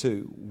Ephesians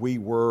 2. We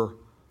were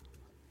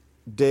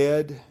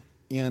dead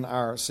in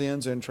our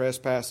sins and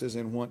trespasses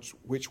in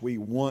which we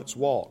once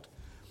walked.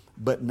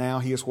 But now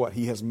he is what?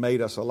 He has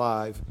made us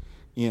alive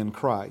in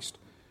Christ.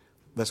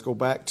 Let's go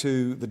back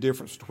to the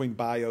difference between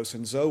bios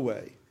and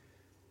zoe,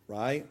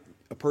 right?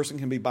 A person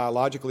can be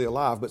biologically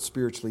alive but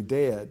spiritually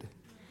dead.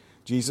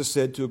 Jesus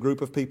said to a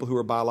group of people who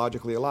are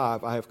biologically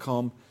alive, "I have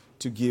come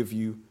to give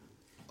you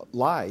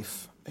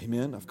life."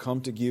 Amen? I've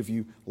come to give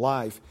you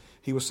life.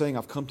 He was saying,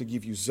 I've come to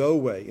give you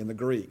zoe in the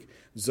Greek.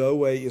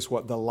 Zoe is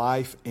what? The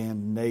life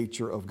and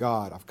nature of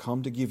God. I've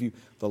come to give you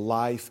the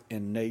life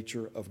and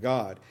nature of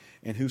God.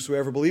 "And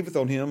whosoever believeth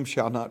on him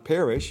shall not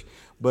perish,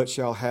 but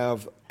shall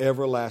have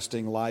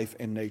everlasting life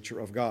and nature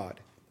of God."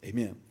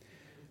 Amen.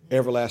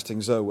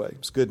 Everlasting zoe.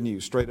 It's good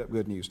news, straight up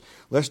good news.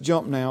 Let's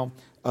jump now,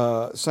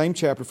 same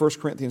chapter, 1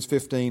 Corinthians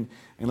 15,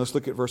 and let's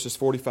look at verses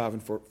 45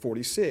 and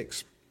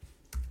 46.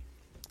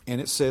 And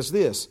it says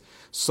this,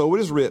 "So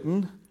it is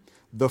written,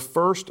 the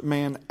first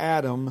man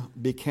Adam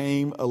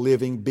became a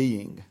living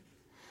being.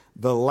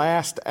 The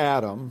last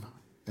Adam,"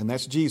 and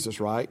that's Jesus,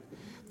 right?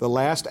 "The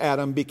last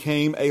Adam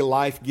became a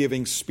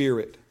life-giving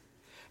spirit.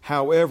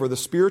 However, the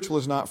spiritual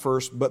is not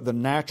first, but the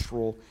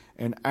natural,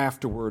 and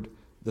afterward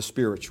the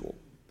spiritual."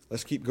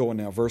 Let's keep going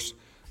now. Verse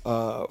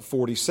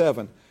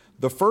 47.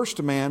 "The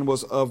first man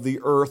was of the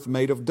earth,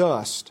 made of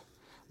dust.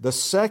 The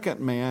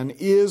second man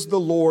is the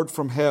Lord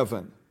from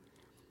heaven.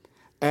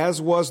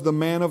 As was the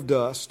man of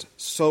dust,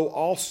 so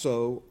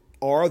also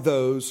are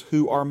those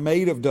who are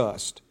made of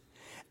dust.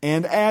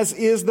 And as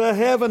is the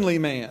heavenly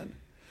man,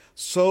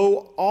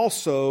 so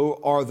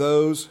also are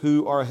those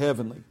who are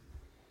heavenly."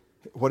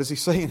 What is he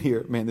saying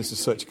here? Man, this is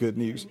such good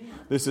news.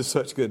 This is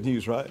such good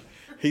news, right?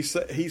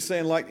 He's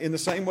saying, like, in the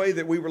same way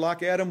that we were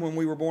like Adam when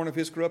we were born of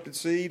his corrupted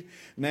seed,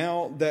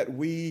 now that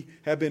we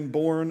have been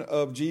born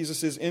of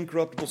Jesus'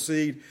 incorruptible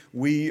seed,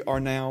 we are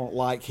now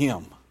like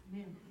him.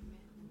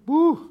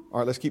 Woo! All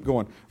right, let's keep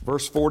going.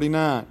 Verse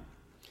 49.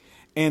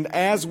 And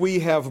as we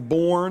have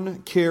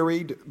borne,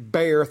 carried,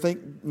 bear,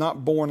 think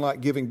not born like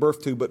giving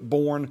birth to, but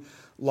born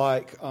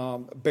like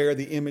bear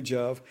the image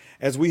of.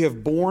 As we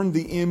have borne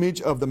the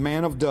image of the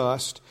man of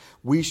dust,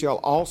 we shall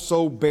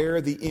also bear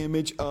the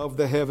image of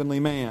the heavenly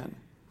man.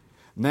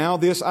 Now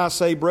this I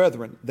say,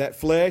 brethren, that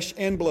flesh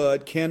and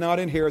blood cannot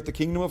inherit the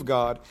kingdom of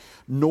God,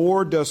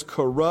 nor does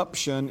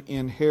corruption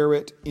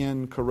inherit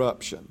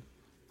incorruption.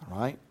 All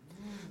right?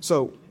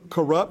 So,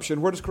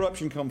 corruption, where does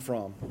corruption come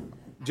from?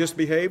 Just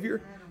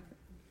behavior?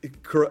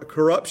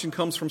 Corruption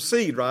comes from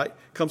seed, right?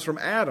 Comes from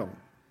Adam.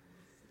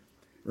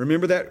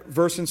 Remember that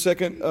verse in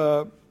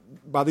 2,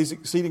 by these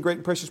exceeding great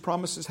and precious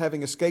promises,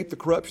 having escaped the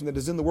corruption that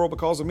is in the world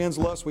because of men's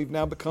lust, we've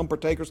now become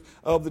partakers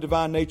of the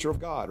divine nature of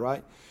God,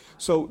 right?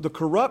 So the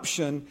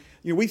corruption,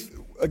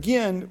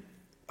 again,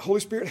 Holy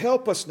Spirit,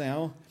 help us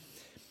now.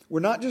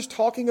 We're not just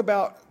talking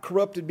about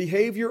corrupted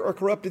behavior or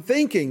corrupted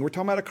thinking. We're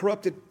talking about a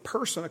corrupted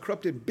person, a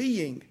corrupted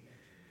being,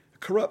 a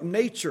corrupt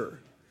nature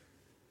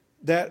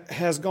that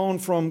has gone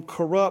from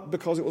corrupt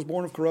because it was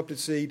born of corrupted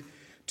seed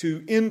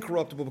to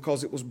incorruptible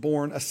because it was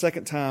born a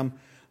second time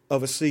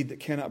of a seed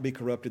that cannot be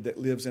corrupted, that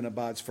lives and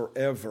abides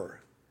forever.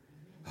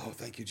 Oh,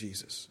 thank you,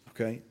 Jesus.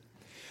 Okay?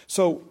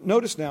 So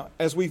notice now,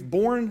 as we've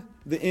borne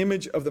the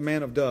image of the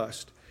man of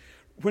dust,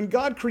 when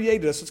God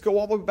created us, let's go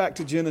all the way back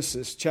to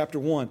Genesis chapter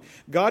 1.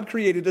 God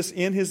created us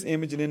in his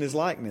image and in his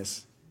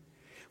likeness.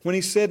 When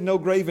he said no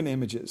graven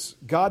images,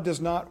 God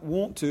does not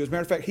want to. As a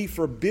matter of fact, he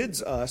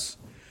forbids us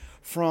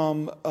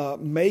from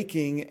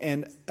making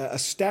a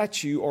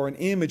statue or an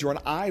image or an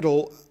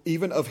idol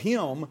even of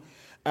him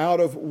out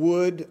of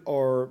wood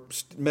or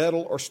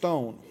metal or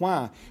stone.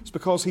 Why? It's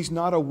because he's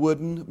not a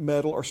wooden,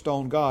 metal, or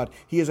stone God.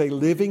 He is a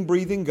living,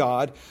 breathing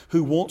God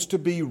who wants to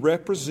be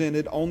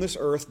represented on this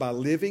earth by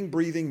living,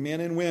 breathing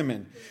men and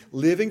women,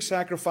 living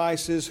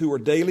sacrifices who are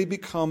daily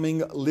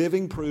becoming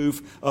living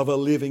proof of a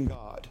living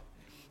God.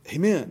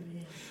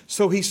 Amen.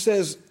 So he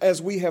says,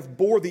 as we have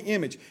bore the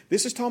image,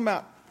 this is talking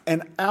about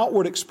an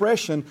outward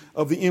expression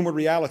of the inward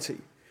reality.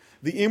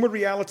 The inward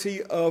reality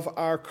of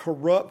our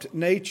corrupt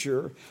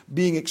nature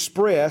being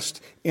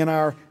expressed in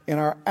our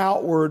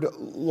outward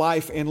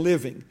life and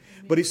living.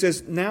 But he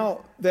says,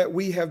 now that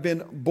we have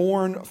been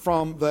born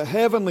from the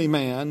heavenly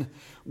man,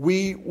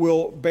 we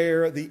will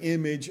bear the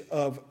image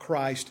of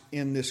Christ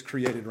in this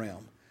created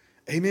realm.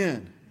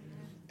 Amen.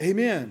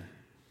 Amen.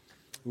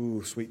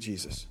 Ooh, sweet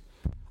Jesus.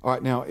 All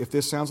right, now, if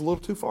this sounds a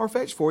little too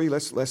far-fetched for you,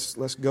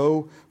 let's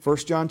go 1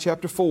 John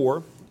chapter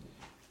 4.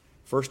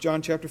 1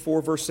 John chapter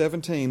 4, verse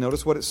 17.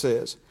 Notice what it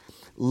says.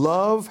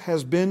 Love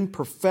has been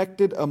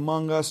perfected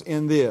among us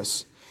in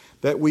this,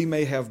 that we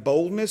may have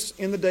boldness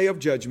in the day of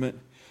judgment,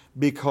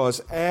 because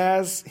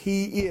as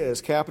he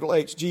is, capital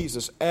H,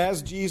 Jesus,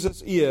 as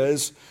Jesus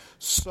is,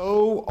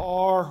 so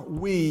are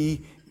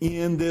we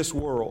in this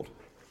world.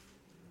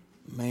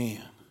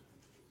 Man.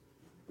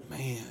 Let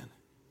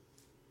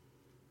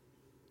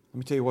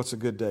me tell you what's a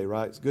good day,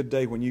 right? It's a good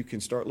day when you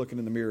can start looking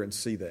in the mirror and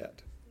see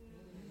that.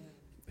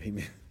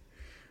 Amen.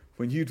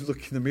 When you look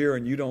in the mirror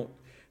and you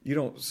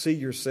don't see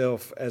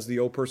yourself as the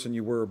old person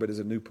you were, but as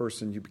a new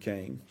person you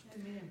became.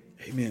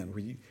 Amen.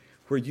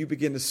 Where you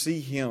begin to see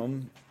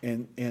him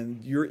and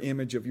your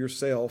image of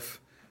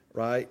yourself,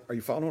 right? Are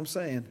you following what I'm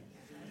saying?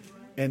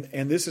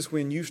 And this is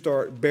when you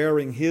start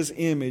bearing his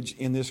image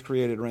in this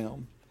created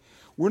realm.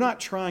 We're not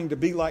trying to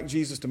be like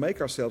Jesus to make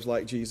ourselves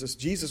like Jesus.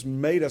 Jesus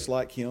made us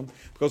like him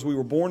because we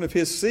were born of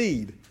his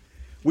seed.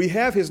 We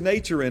have his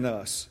nature in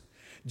us.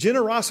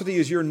 Generosity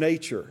is your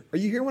nature. Are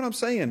you hearing what I'm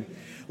saying?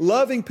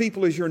 Loving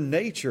people is your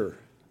nature.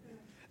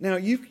 Now,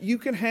 you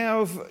can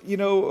have,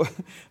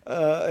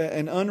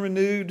 an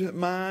unrenewed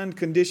mind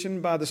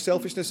conditioned by the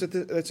selfishness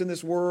that's in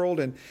this world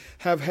and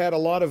have had a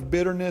lot of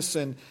bitterness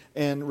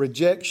and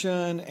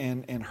rejection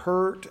and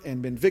hurt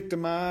and been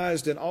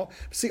victimized and all.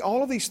 See,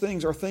 all of these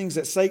things are things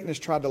that Satan has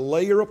tried to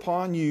layer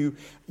upon you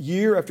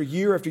year after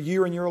year after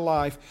year in your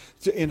life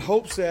in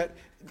hopes that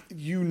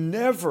you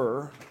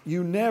never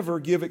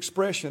give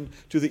expression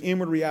to the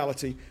inward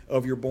reality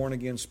of your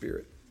born-again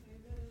spirit.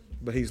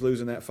 But he's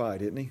losing that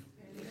fight, isn't he?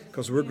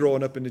 Because we're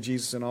growing up into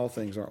Jesus in all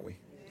things, aren't we?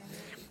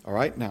 All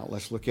right, now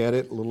let's look at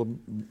it a little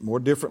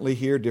more differently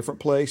here, different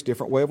place,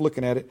 different way of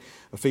looking at it.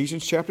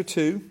 Ephesians chapter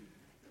 2,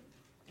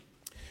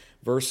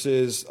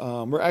 verses,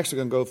 we're actually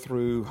going to go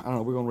through,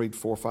 we're going to read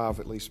 4 or 5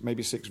 at least,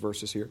 maybe 6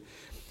 verses here.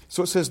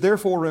 So it says,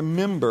 therefore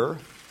remember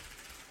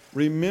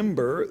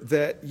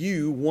that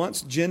you,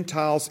 once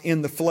Gentiles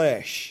in the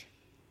flesh.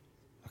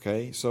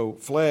 Okay, so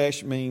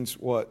flesh means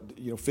what?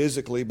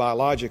 Physically,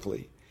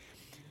 biologically.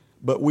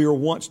 But we were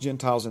once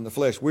Gentiles in the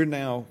flesh. We're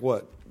now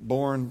what?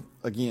 Born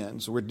again.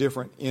 So we're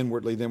different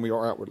inwardly than we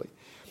are outwardly.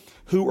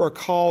 Who are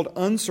called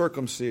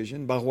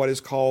uncircumcision by what is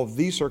called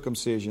the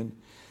circumcision,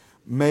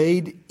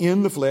 made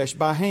in the flesh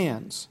by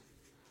hands.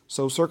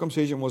 So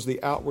circumcision was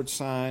the outward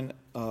sign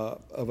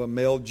of a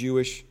male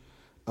Jewish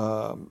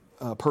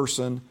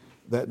person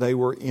that they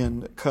were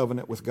in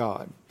covenant with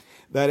God.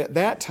 That at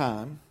that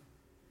time,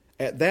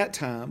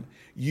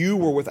 you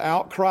were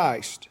without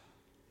Christ,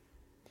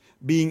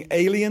 being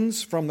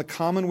aliens from the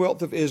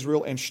commonwealth of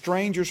Israel and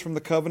strangers from the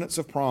covenants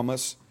of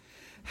promise,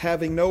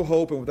 having no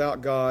hope and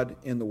without God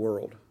in the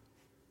world.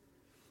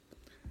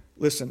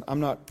 Listen,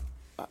 I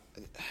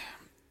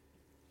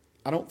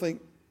don't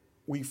think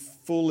we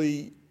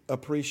fully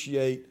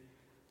appreciate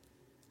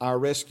our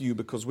rescue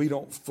because we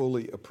don't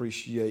fully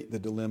appreciate the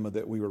dilemma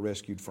that we were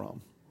rescued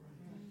from.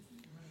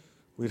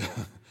 We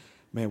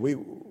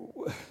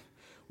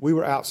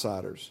were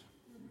outsiders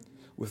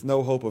with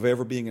no hope of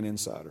ever being an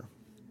insider.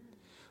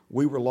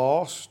 We were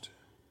lost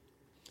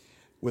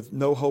with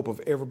no hope of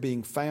ever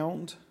being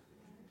found.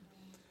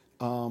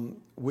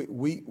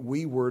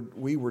 We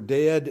were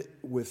dead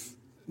with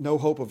no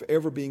hope of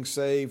ever being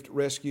saved,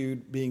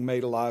 rescued, being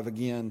made alive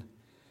again.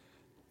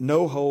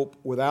 No hope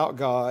without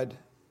God.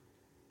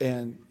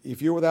 And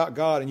if you're without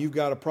God and you've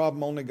got a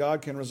problem only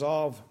God can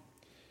resolve,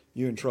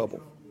 you're in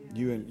trouble.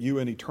 You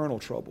in eternal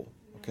trouble.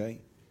 Okay?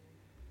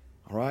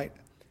 All right?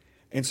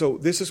 And so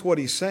this is what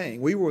he's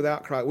saying. We were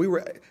without Christ. We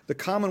were the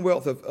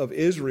commonwealth of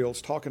Israel's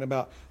talking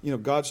about,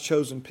 God's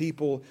chosen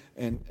people,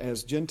 and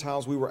as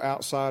Gentiles we were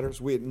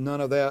outsiders. We had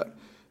none of that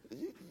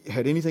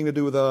had anything to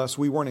do with us.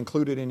 We weren't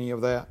included in any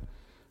of that.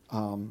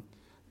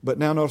 But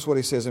now notice what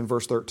he says in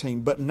verse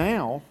 13. But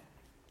now,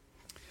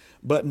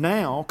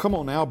 come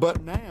on now,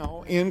 but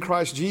now in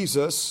Christ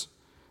Jesus,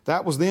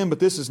 that was then, but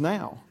this is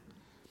now.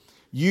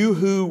 You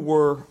who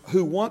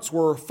once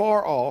were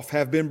far off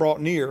have been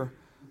brought near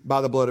by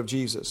the blood of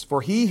Jesus.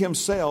 For he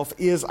himself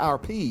is our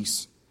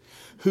peace,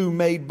 who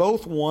made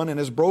both one and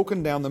has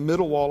broken down the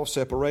middle wall of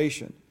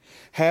separation,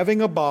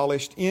 having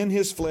abolished in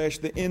his flesh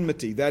the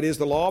enmity, that is,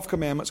 the law of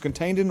commandments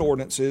contained in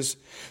ordinances,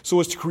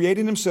 so as to create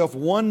in himself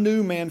one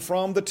new man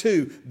from the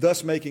two,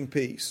 thus making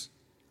peace.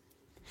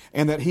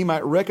 And that he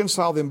might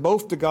reconcile them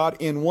both to God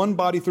in one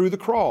body through the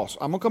cross.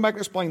 I'm going to come back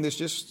and explain this,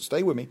 just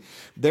stay with me.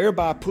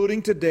 Thereby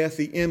putting to death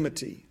the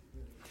enmity.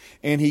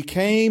 And he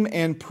came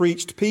and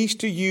preached peace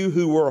to you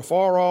who were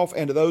afar off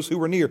and to those who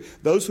were near.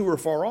 Those who were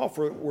far off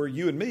were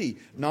you and me,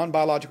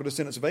 non-biological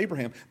descendants of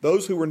Abraham.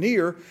 Those who were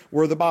near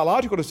were the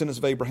biological descendants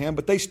of Abraham,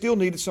 but they still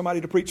needed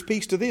somebody to preach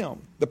peace to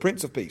them, the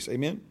Prince of Peace.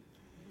 Amen?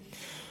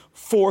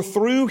 For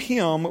through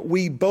him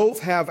we both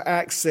have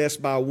access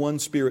by one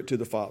Spirit to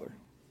the Father.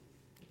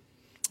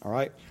 All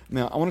right?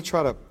 Now, I want to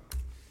try to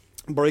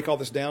break all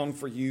this down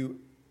for you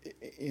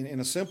in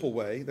a simple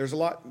way. There's a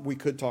lot we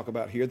could talk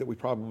about here that we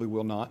probably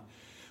will not.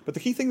 But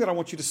the key thing that I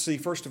want you to see,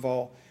 first of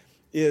all,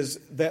 is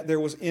that there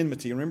was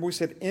enmity. Remember we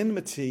said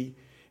enmity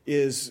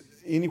is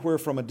anywhere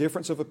from a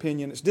difference of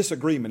opinion. It's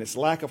disagreement. It's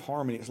lack of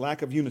harmony. It's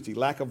lack of unity,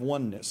 lack of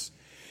oneness.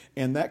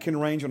 And that can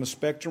range on a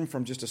spectrum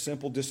from just a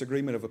simple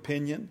disagreement of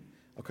opinion,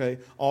 okay,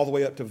 all the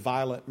way up to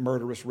violent,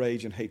 murderous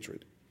rage and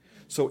hatred.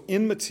 So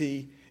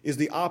enmity is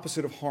the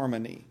opposite of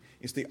harmony.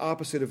 It's the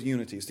opposite of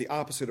unity. It's the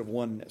opposite of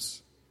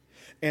oneness.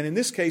 And in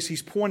this case,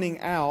 he's pointing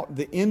out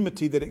the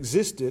enmity that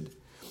existed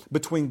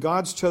between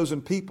God's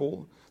chosen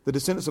people, the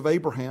descendants of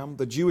Abraham,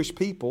 the Jewish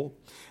people,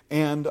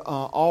 and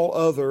all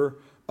other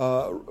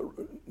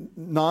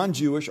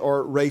non-Jewish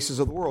or races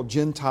of the world,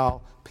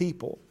 Gentile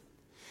people.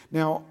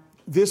 Now,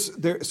 there's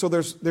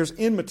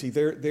enmity.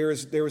 There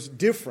is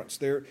difference.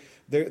 There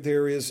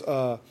is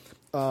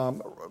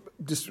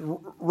just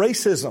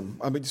racism.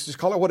 I mean, just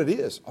call it what it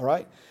is. All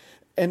right.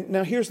 And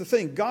now here's the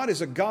thing: God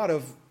is a God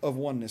of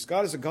oneness.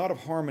 God is a God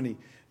of harmony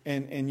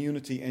and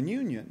unity and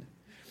union.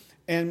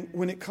 And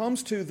when it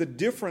comes to the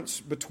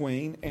difference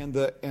between and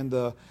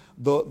the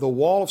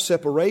wall of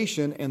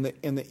separation and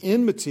the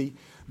enmity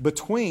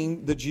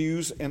between the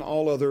Jews and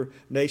all other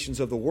nations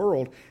of the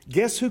world,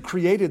 guess who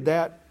created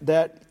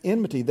that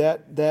enmity,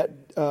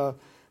 that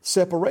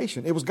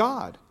separation? It was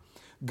God.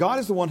 God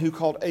is the one who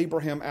called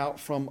Abraham out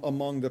from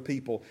among the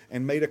people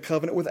and made a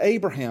covenant with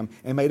Abraham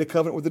and made a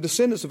covenant with the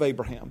descendants of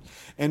Abraham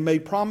and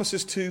made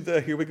promises to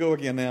here we go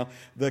again now,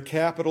 the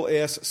capital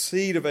S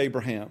seed of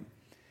Abraham.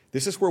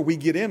 This is where we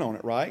get in on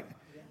it, right?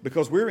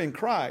 Because we're in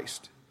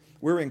Christ.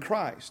 We're in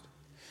Christ.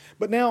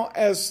 But now,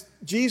 as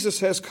Jesus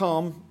has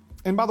come,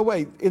 and by the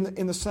way,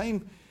 in the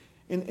same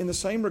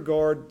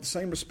regard, the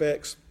same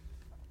respects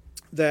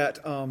that,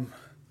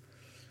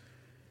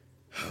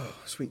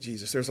 sweet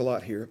Jesus, there's a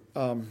lot here.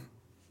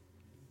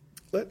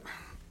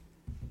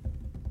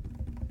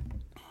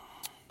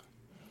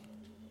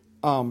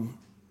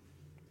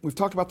 We've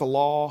talked about the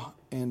law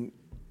and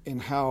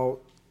how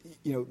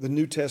the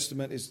New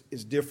Testament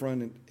is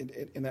different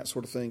and that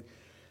sort of thing.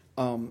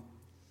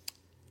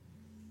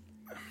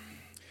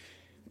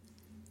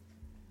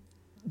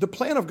 The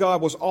plan of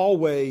God was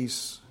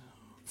always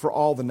for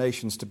all the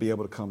nations to be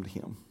able to come to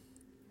Him.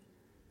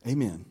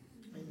 Amen.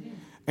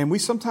 Amen. And we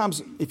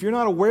sometimes, if you're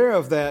not aware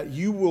of that,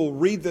 you will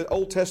read the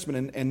Old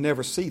Testament and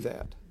never see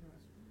that.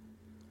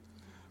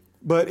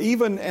 But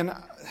even, and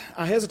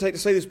I hesitate to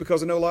say this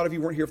because I know a lot of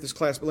you weren't here for this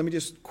class, but let me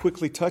just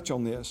quickly touch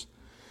on this.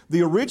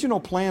 The original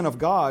plan of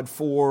God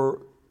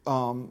for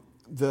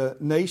the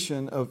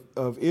nation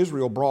of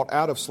Israel brought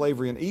out of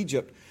slavery in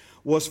Egypt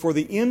was for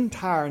the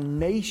entire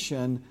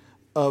nation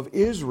of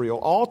Israel,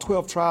 all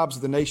 12 tribes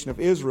of the nation of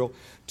Israel,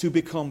 to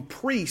become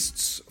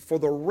priests for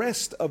the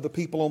rest of the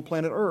people on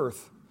planet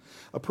Earth.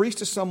 A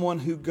priest is someone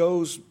who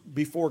goes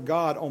before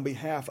God on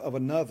behalf of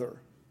another,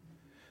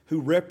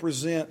 who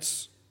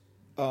represents,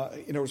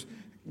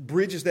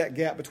 bridges that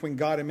gap between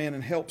God and man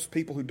and helps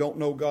people who don't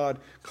know God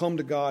come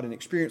to God and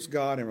experience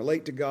God and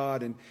relate to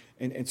God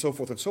and so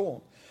forth and so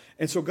on.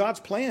 And so God's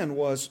plan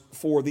was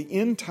for the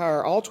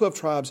entire, all 12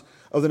 tribes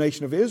of the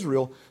nation of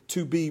Israel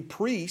to be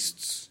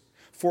priests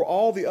for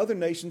all the other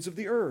nations of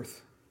the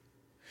earth.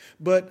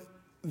 But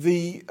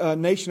the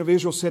nation of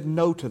Israel said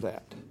no to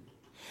that.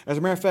 As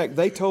a matter of fact,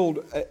 they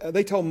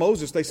told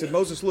Moses, they said,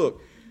 Moses,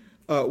 look,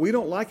 we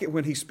don't like it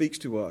when he speaks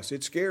to us.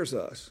 It scares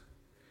us.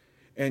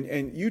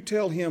 And you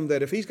tell him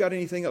that if he's got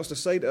anything else to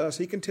say to us,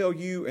 he can tell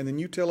you, and then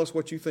you tell us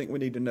what you think we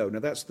need to know. Now,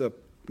 that's the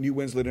New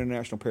Winslet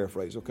International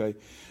paraphrase, okay?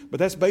 But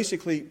that's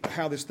basically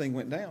how this thing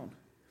went down.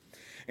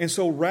 And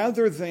so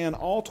rather than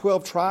all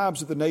 12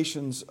 tribes of the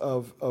nations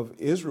of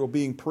Israel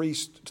being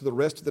priests to the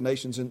rest of the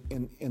nations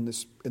in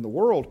the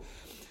world,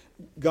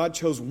 God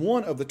chose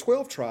one of the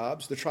 12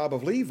 tribes, the tribe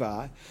of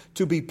Levi,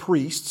 to be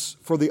priests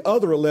for the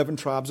other 11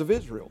 tribes of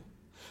Israel.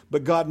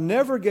 But God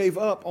never gave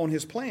up on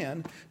his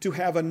plan to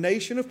have a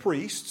nation of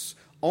priests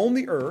on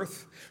the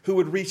earth who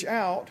would reach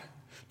out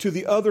to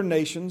the other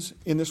nations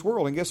in this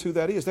world. And guess who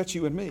that is? That's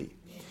you and me.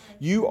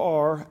 You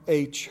are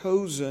a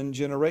chosen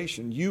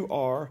generation. You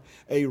are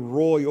a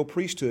royal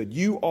priesthood.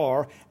 You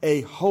are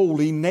a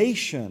holy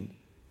nation,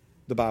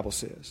 the Bible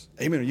says.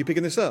 Amen. Are you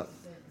picking this up?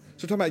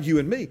 So we're talking about you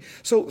and me.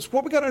 So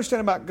what we got to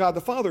understand about God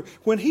the Father,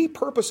 when he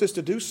purposes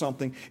to do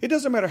something, it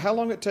doesn't matter how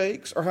long it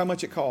takes or how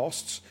much it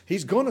costs.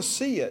 He's going to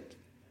see it.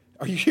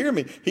 Are you hearing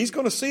me? He's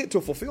going to see it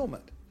to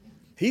fulfillment.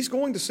 He's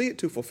going to see it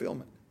to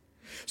fulfillment.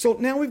 So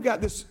now we've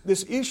got this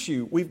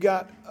issue. We've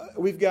got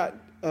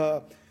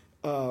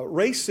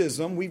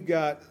racism. We've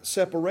got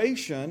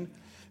separation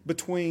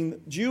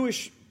between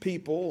Jewish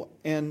people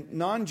and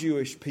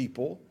non-Jewish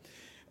people.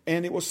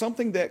 And it was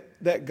something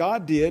that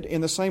God did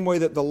in the same way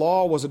that the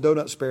law was a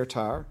donut spare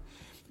tire.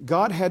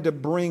 God had to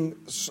bring...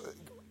 There's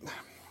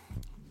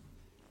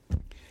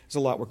a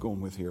lot we're going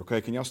with here,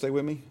 okay? Can y'all stay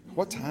with me?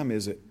 What time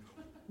is it?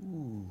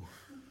 Ooh.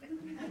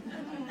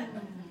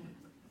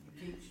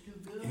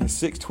 It's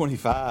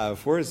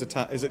 6:25. Where is the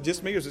time? Is it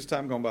just me or is this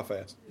time going by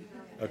fast?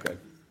 Okay.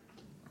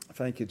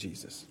 Thank you,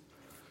 Jesus.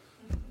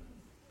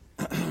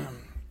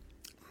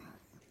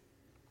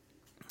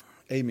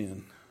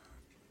 Amen.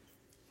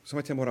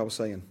 Somebody tell me what I was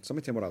saying.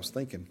 Somebody tell me what I was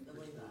thinking.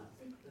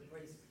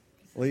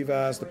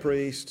 Levi's the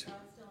priest.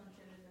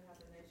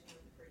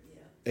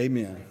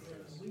 Amen.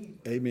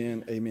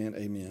 Amen, amen,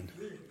 amen.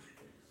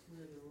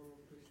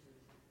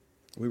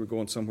 We were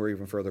going somewhere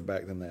even further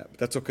back than that, but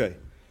that's okay.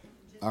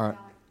 All right.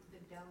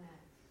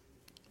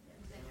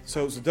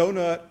 So it's a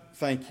donut.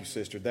 Thank you,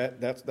 sister.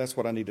 That's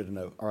what I needed to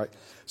know. All right.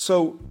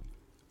 So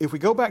if we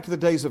go back to the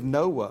days of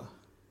Noah,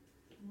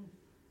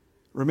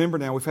 remember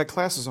now, we've had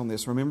classes on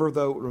this.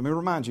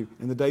 Remind you,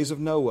 in the days of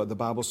Noah, the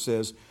Bible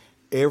says,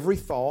 every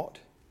thought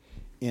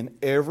in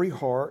every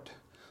heart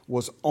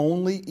was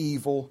only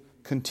evil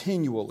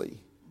continually.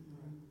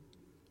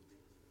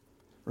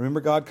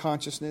 Remember God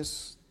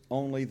consciousness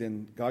only,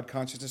 then God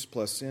consciousness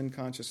plus sin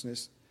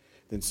consciousness,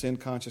 then sin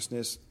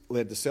consciousness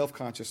led to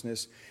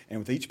self-consciousness, and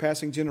with each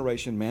passing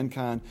generation,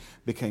 mankind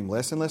became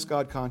less and less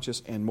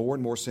God-conscious and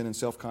more sin and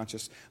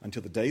self-conscious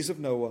until the days of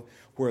Noah,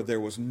 where there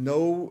was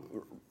no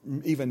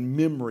even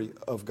memory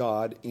of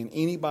God in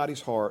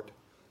anybody's heart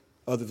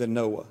other than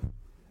Noah.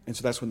 And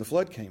so that's when the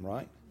flood came,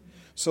 right?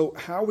 So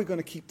how are we going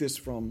to keep this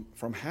from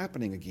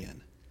happening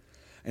again?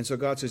 And so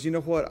God says, you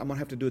know what? I'm going to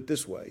have to do it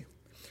this way.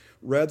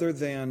 Rather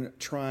than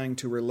trying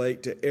to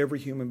relate to every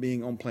human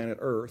being on planet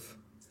Earth,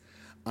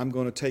 I'm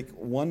going to take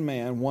one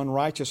man, one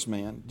righteous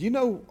man. Do you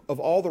know of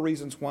all the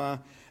reasons why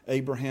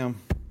Abraham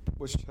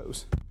was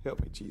chosen?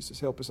 Help me, Jesus.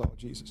 Help us all,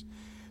 Jesus.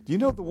 Do you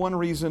know the one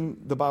reason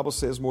the Bible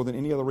says more than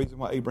any other reason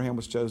why Abraham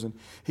was chosen?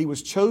 He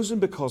was chosen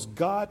because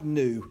God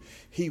knew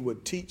he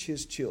would teach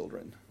his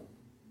children.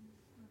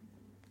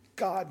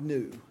 God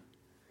knew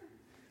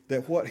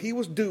that what he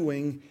was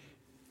doing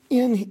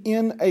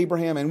in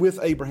Abraham and with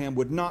Abraham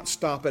would not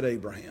stop at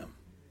Abraham.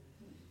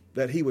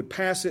 That he would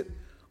pass it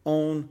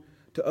on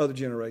to other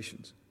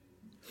generations.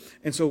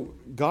 And so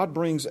God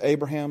brings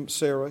Abraham,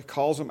 Sarah,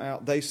 calls them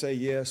out. They say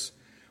yes.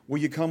 Will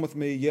you come with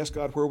me? Yes,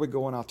 God, where are we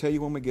going? I'll tell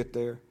you when we get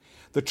there.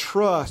 The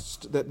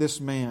trust that this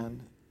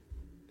man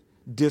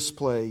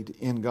displayed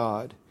in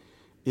God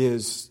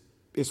is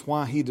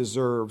why he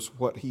deserves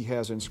what he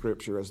has in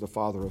Scripture as the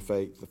father of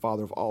faith, the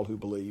father of all who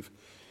believe.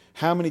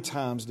 How many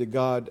times did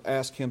God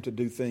ask him to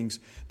do things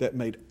that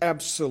made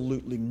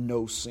absolutely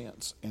no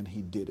sense? And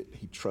he did it.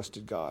 He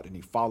trusted God and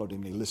he followed him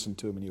and he listened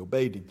to him and he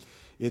obeyed him.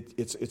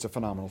 It's a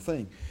phenomenal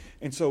thing.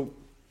 And so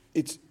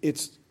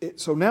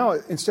so now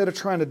instead of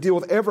trying to deal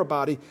with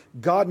everybody,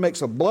 God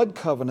makes a blood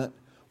covenant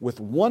with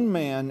one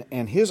man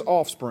and his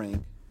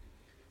offspring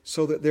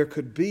so that there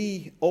could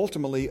be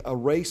ultimately a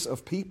race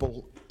of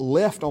people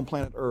left on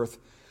planet Earth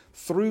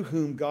through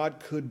whom God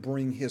could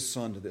bring His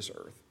Son to this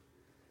earth.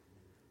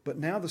 But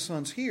now the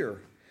Son's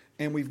here,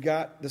 and we've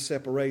got the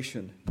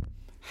separation.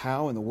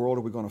 How in the world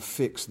are we going to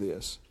fix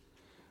this?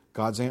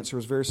 God's answer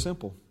is very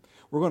simple.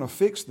 We're going to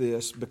fix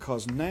this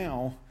because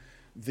now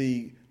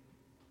the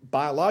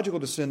biological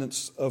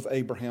descendants of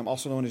Abraham,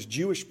 also known as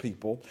Jewish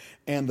people,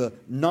 and the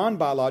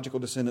non-biological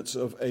descendants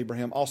of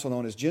Abraham, also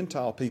known as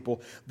Gentile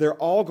people, they're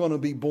all going to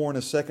be born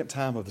a second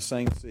time of the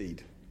same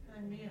seed.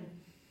 Amen.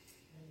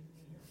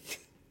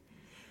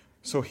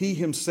 So He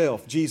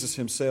Himself, Jesus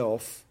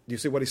Himself, do you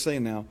see what He's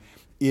saying now,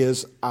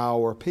 is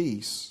our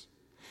peace.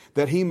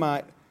 That He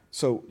might,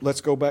 so let's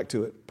go back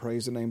to it.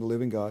 Praise the name of the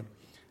living God.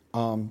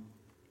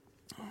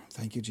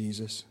 Thank you,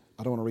 Jesus.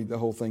 I don't want to read the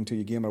whole thing to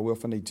you again, but I will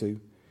if I need to.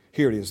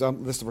 Here it is.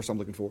 This is the verse I'm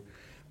looking for.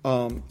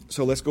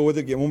 So let's go with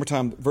it again. One more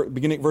time.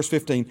 Beginning at verse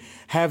 15.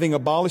 Having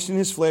abolished in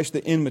His flesh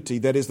the enmity,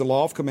 that is the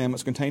law of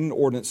commandments contained in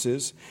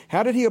ordinances.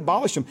 How did He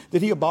abolish them?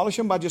 Did He abolish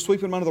them by just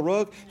sweeping them under the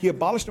rug? He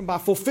abolished them by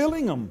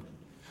fulfilling them.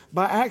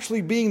 By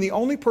actually being the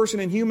only person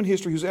in human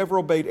history who's ever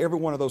obeyed every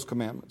one of those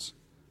commandments.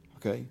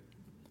 Okay?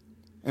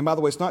 And by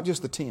the way, it's not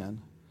just the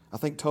 10. I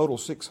think total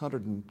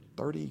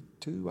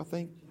 632, I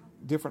think,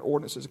 different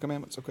ordinances and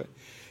commandments. Okay.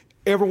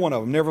 Every one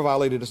of them, never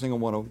violated a single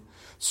one of them.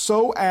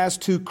 So as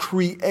to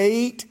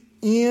create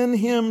in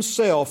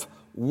Himself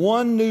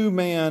one new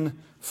man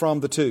from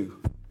the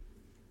two.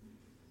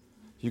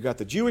 You got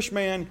the Jewish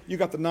man, you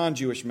got the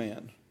non-Jewish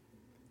man.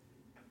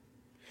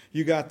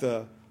 You got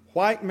the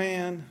white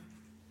man,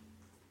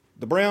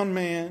 the brown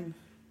man,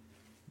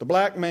 the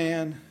black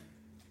man,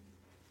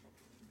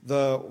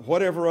 the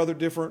whatever other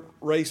different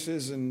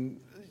races and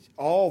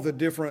all the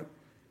different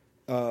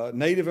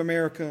Native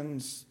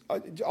Americans,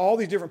 all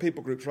these different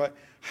people groups, right?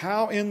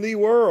 How in the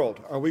world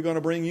are we going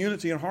to bring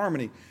unity and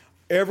harmony?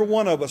 Every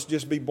one of us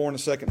just be born a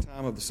second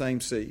time of the same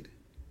seed.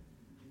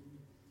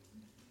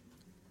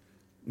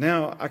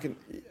 Now,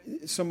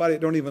 somebody that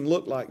don't even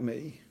look like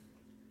me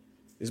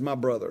is my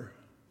brother.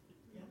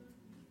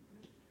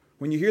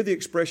 When you hear the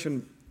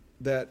expression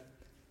that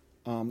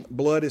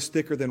blood is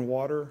thicker than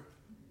water,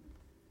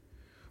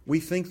 we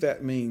think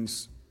that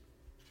means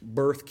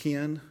birth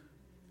kin.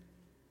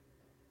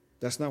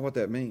 That's not what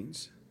that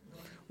means.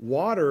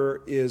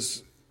 Water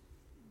is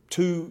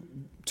two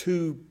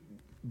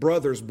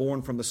brothers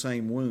born from the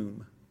same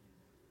womb.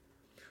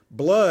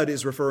 Blood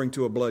is referring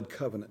to a blood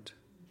covenant.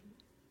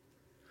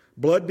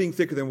 Blood being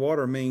thicker than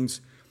water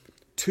means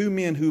two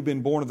men who've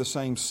been born of the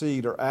same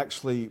seed are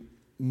actually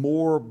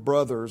more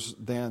brothers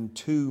than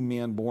two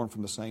men born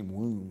from the same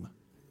womb.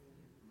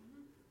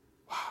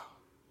 Wow.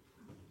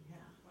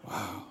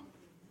 Wow.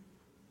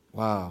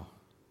 Wow.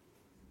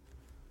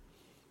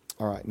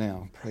 All right,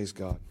 now, praise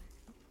God.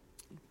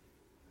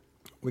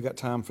 We got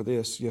time for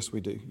this? Yes, we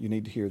do. You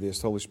need to hear this.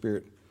 The Holy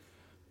Spirit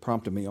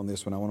prompted me on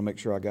this one. I want to make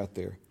sure I got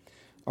there.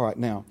 All right,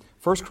 now,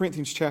 1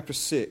 Corinthians chapter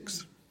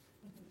 6.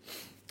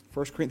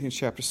 1 Corinthians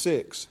chapter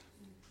 6.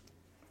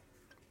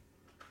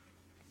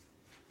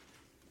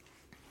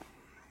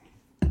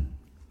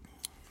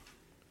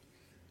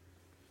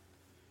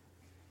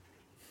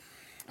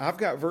 I've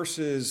got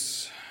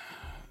verses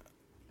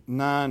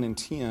 9 and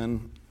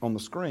 10 on the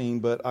screen,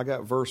 but I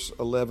got verse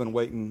 11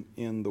 waiting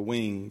in the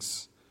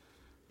wings.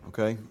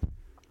 Okay?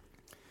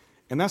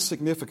 And that's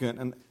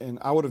significant, and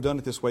I would have done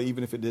it this way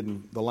even if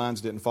the lines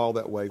didn't fall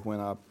that way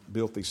when I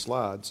built these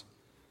slides.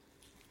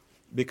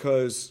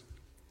 Because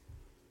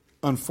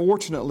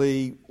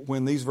unfortunately,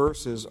 when these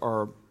verses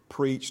are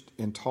preached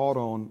and taught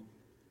on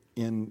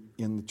in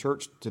the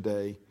church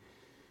today,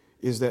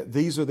 is that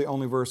these are the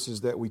only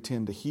verses that we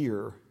tend to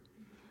hear.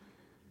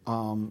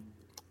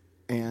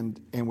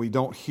 And we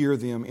don't hear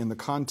them in the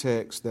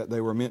context that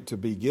they were meant to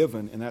be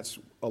given, and that's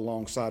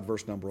alongside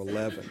verse number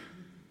 11.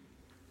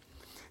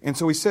 And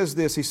so he says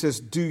this, he says,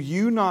 "Do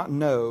you not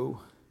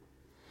know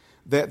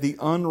that the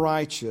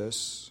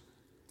unrighteous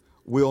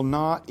will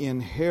not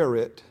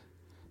inherit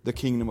the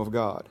kingdom of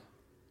God?"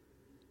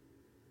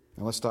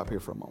 Now let's stop here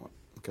for a moment,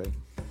 okay?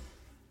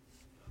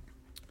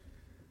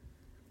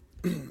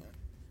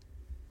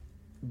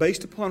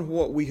 Based upon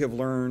what we have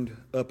learned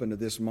up into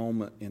this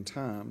moment in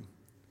time,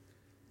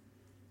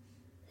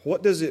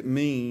 what does it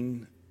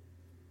mean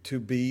to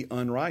be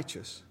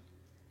unrighteous?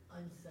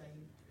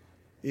 Unsaved.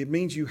 It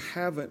means you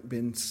haven't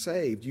been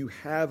saved. You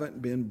haven't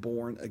been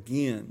born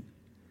again.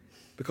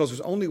 Because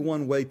there's only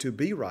one way to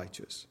be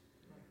righteous.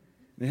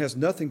 And it has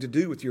nothing to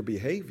do with your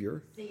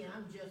behavior. See,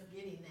 I'm just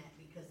getting that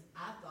because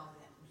I thought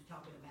that was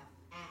talking about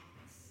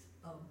acts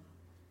of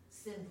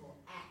sinful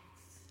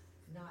acts,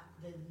 not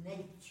the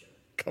nature.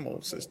 Come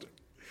on, sister.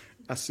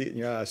 I see it in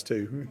your eyes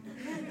too.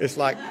 It's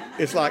like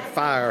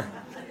fire.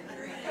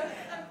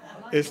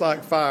 It's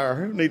like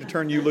fire. I need to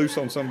turn you loose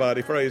on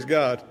somebody. Praise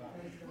God.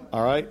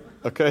 All right?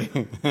 Okay.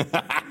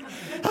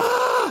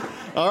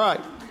 All right.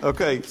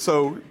 Okay.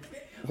 So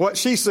what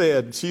she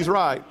said, she's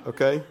right.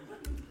 Okay.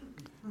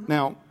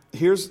 Now,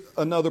 here's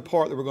another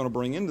part that we're going to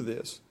bring into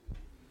this.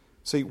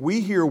 See,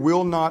 we here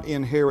will not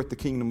inherit the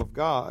kingdom of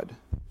God.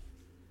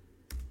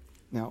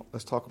 Now,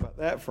 let's talk about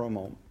that for a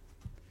moment.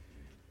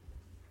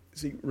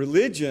 See,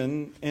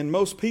 religion and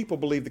most people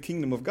believe the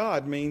kingdom of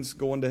God means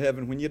going to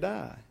heaven when you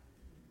die.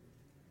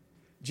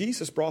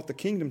 Jesus brought the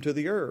kingdom to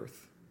the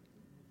earth.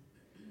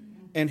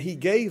 And He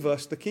gave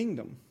us the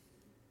kingdom.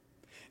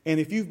 And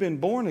if you've been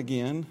born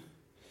again,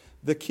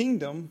 the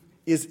kingdom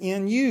is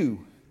in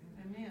you.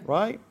 Amen.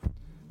 Right?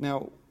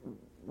 Now,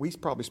 we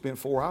probably spent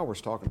 4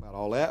 hours talking about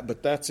all that,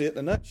 but that's it in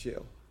a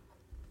nutshell.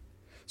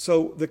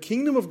 So the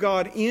kingdom of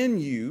God in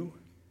you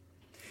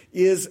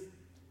is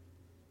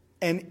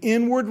an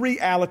inward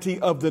reality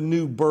of the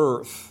new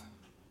birth.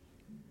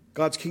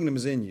 God's kingdom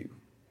is in you.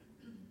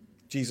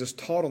 Jesus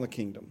taught on the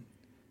kingdom.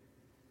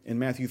 In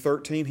Matthew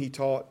 13, He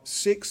taught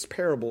 6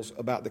 parables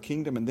about the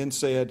kingdom and then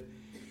said,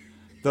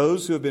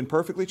 those who have been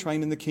perfectly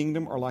trained in the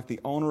kingdom are like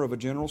the owner of a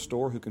general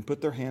store who can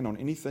put their hand on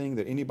anything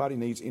that anybody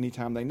needs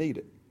anytime they need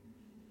it.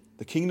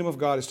 The kingdom of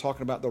God is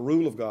talking about the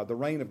rule of God, the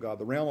reign of God,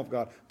 the realm of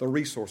God, the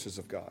resources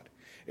of God.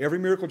 Every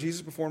miracle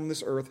Jesus performed on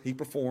this earth, He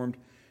performed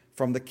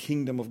from the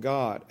kingdom of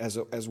God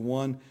as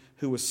one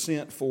who was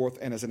sent forth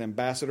and as an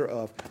ambassador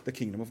of the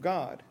kingdom of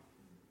God.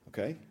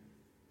 Okay?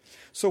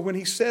 So when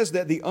He says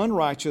that the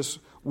unrighteous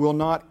will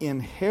not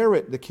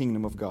inherit the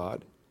kingdom of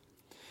God,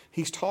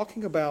 He's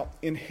talking about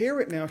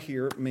inherit now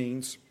here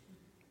means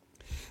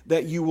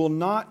that you will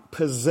not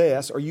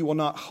possess or you will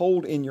not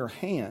hold in your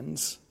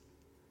hands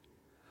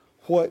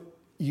what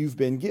you've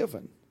been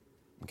given.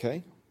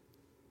 Okay?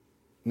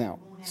 Now,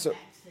 so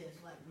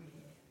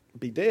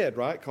be dead,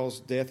 right? Because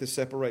death is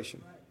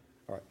separation.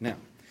 All right. Now,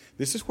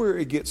 this is where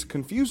it gets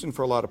confusing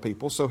for a lot of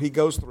people. So he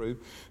goes through,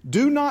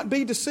 do not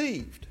be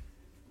deceived.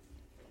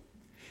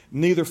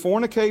 Neither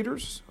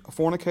fornicators. A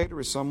fornicator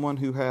is someone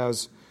who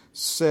has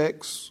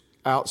sex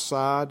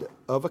outside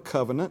of a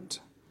covenant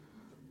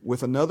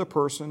with another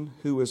person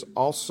who is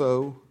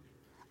also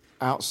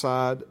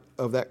outside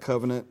of that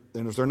covenant.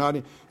 And if they're not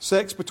in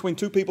sex between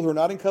two people who are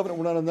not in covenant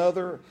with one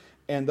another,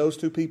 and those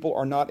two people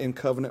are not in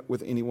covenant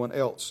with anyone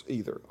else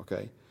either,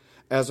 okay?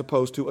 As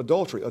opposed to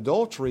adultery.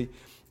 Adultery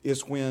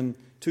is when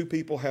two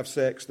people have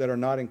sex that are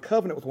not in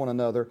covenant with one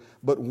another,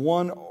 but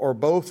one or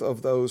both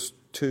of those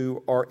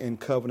two are in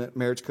covenant,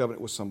 marriage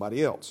covenant with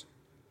somebody else.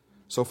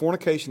 So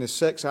fornication is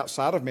sex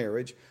outside of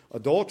marriage.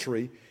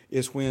 Adultery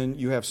is when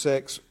you have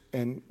sex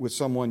and with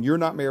someone you're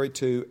not married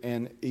to,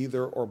 and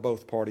either or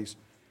both parties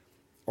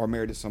are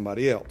married to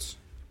somebody else.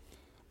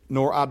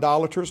 Nor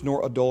idolaters,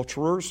 nor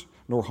adulterers,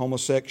 nor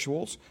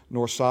homosexuals,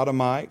 nor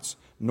sodomites,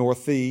 nor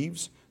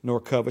thieves, nor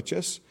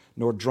covetous,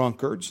 nor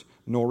drunkards,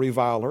 nor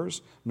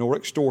revilers, nor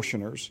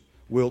extortioners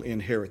will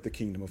inherit the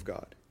kingdom of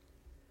God.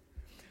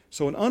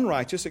 So an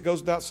unrighteous, it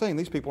goes without saying,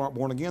 these people aren't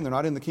born again. They're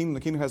not in the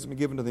kingdom hasn't been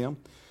given to them.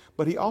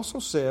 But he also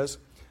says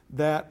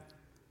that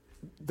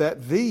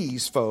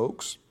these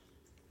folks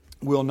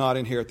will not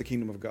inherit the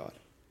kingdom of God.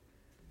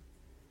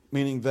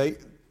 Meaning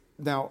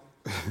now,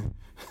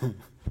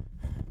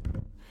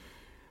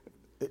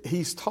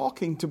 he's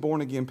talking to born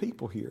again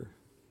people here.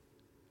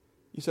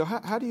 You say,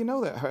 how do you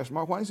know that, Pastor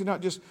Mark? Why is he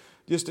not just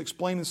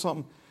explaining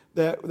something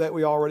that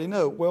we already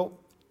know? Well,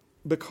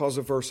 because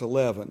of verse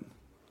 11.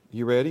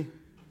 You ready?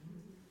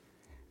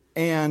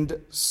 And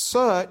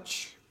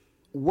such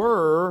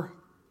were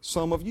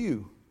some of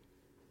you.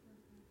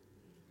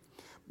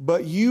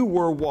 But you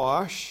were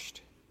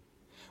washed,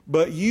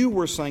 but you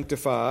were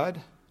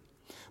sanctified,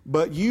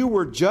 but you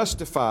were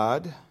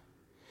justified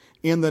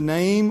in the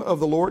name of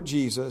the Lord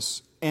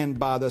Jesus and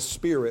by the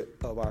Spirit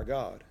of our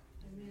God.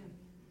 Amen.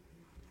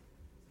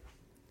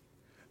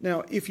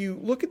 Now, if you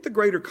look at the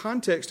greater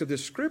context of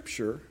this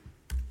scripture,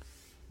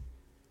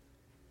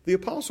 the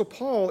Apostle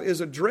Paul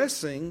is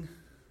addressing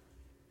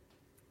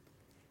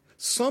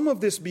some of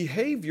this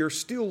behavior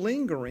still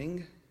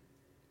lingering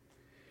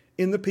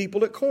in the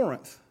people at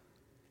Corinth.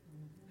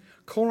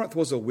 Corinth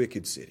was a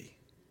wicked city.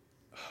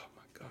 Oh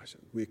my gosh, a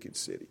wicked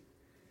city.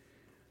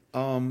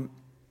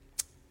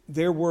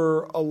 There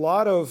were a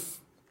lot of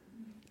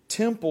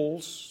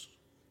temples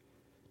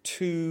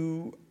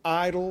to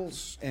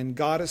idols and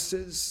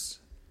goddesses.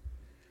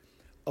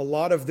 A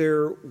lot of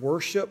their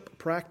worship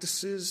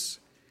practices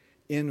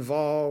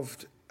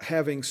involved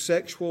having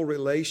sexual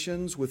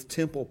relations with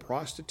temple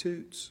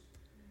prostitutes.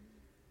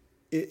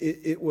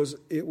 It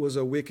was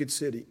a wicked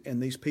city,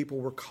 and these people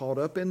were caught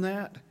up in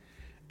that,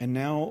 and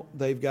now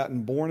they've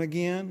gotten born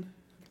again.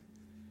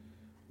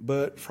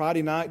 But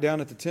Friday night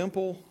down at the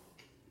temple,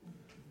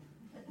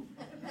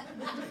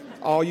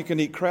 all you can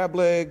eat crab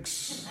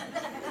legs.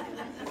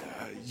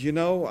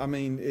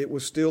 It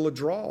was still a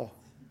draw.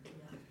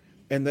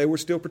 And they were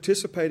still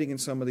participating in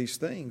some of these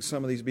things,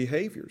 some of these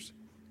behaviors.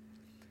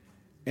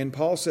 And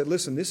Paul said,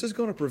 listen, this is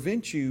going to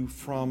prevent you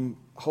from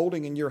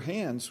holding in your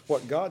hands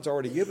what God's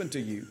already given to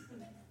you.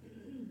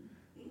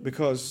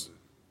 Because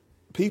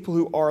people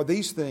who are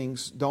these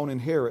things don't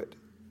inherit.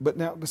 But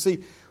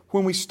see,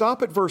 when we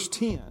stop at verse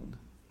 10,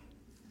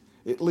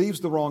 it leaves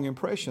the wrong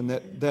impression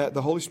that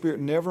the Holy Spirit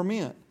never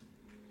meant.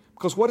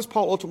 Because what is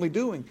Paul ultimately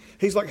doing?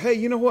 He's like, hey,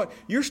 you know what?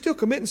 You're still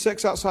committing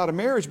sex outside of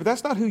marriage, but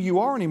that's not who you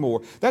are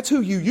anymore. That's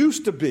who you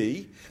used to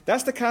be.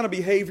 That's the kind of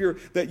behavior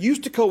that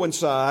used to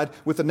coincide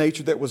with the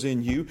nature that was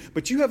in you.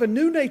 But you have a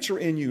new nature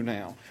in you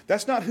now.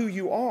 That's not who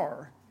you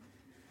are.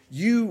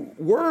 You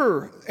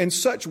were, and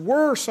such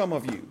were some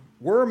of you.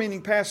 Were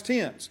meaning past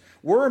tense.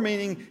 Were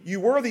meaning you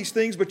were these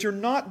things, but you're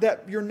not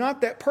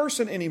that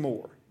person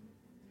anymore.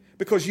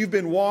 Because you've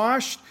been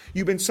washed,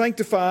 you've been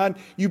sanctified,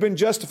 you've been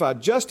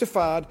justified.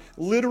 Justified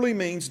literally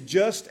means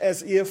just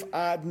as if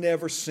I'd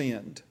never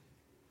sinned.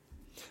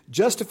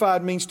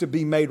 Justified means to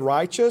be made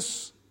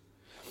righteous.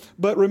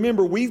 But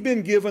remember, we've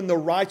been given the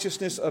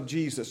righteousness of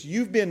Jesus.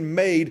 You've been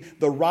made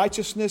the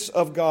righteousness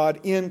of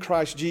God in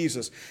Christ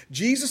Jesus.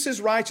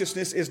 Jesus'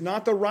 righteousness is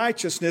not the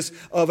righteousness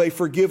of a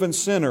forgiven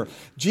sinner.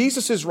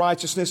 Jesus'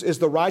 righteousness is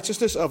the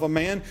righteousness of a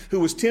man who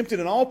was tempted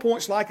in all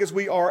points like as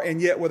we are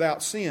and yet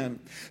without sin.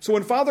 So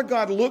when Father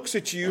God looks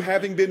at you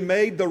having been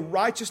made the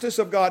righteousness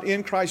of God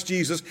in Christ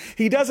Jesus,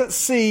 He doesn't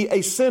see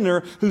a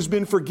sinner who's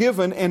been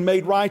forgiven and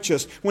made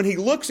righteous. When He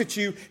looks at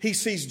you, He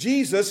sees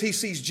Jesus. He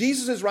sees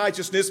Jesus'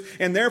 righteousness,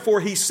 and therefore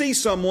He sees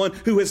someone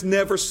who has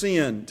never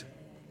sinned.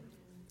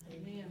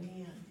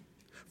 Amen.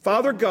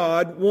 Father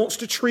God wants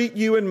to treat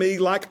you and me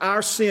like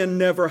our sin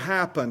never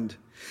happened.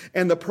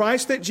 And the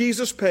price that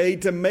Jesus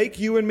paid to make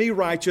you and me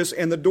righteous,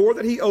 and the door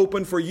that He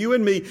opened for you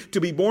and me to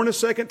be born a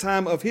second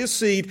time of His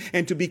seed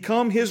and to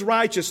become His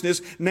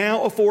righteousness,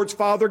 now affords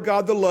Father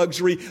God the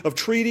luxury of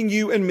treating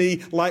you and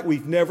me like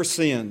we've never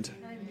sinned.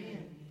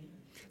 Amen.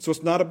 So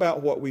it's not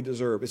about what we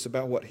deserve. It's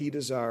about what He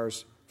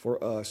desires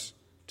for us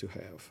to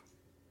have.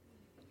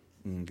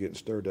 I'm getting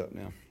stirred up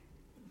now.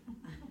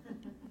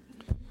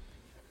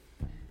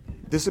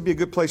 This would be a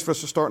good place for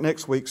us to start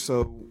next week,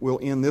 so we'll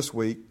end this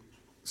week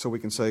so we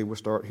can say we'll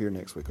start here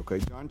next week, okay?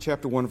 John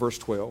chapter 1, verse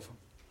 12.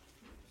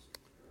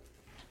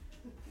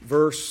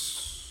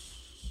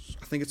 Verse,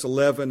 I think it's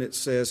 11, it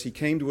says, He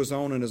came to His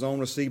own, and His own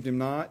received Him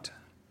not.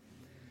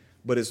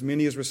 But as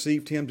many as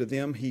received Him, to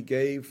them He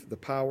gave the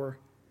power.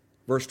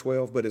 Verse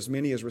 12, but as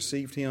many as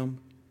received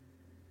Him,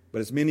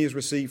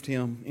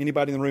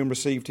 anybody in the room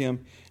received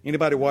Him?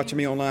 Anybody watching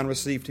me online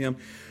received Him?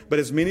 But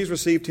as many as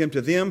received Him,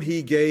 to them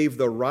He gave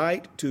the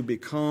right to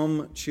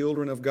become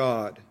children of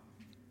God,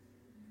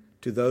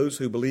 to those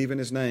who believe in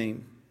His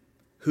name,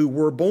 who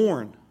were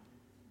born.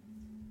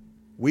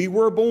 We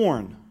were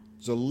born.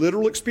 It's a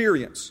literal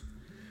experience.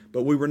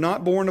 But we were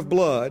not born of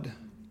blood,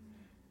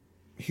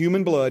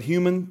 human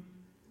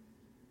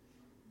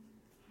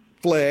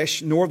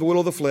flesh, nor the will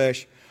of the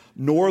flesh,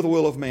 nor the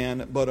will of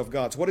man, but of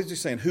God. So what is He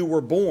saying? Who were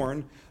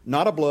born,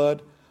 not of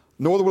blood,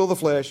 nor the will of the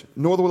flesh,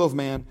 nor the will of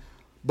man,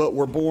 but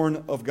were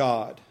born of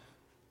God.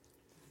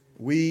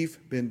 We've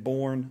been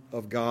born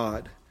of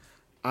God.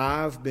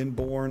 I've been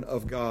born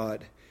of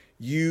God.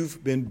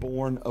 You've been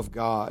born of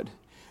God.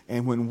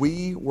 And when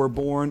we were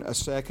born a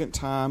second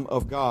time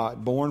of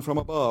God, born from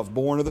above,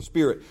 born of the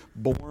Spirit,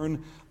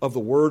 born of the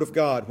Word of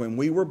God, when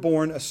we were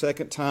born a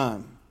second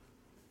time,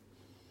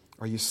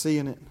 are you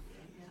seeing it?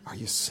 Are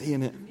you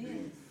seeing it?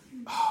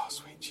 Oh,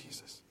 sweet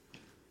Jesus.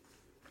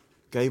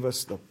 Gave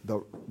us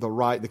the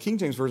right. The King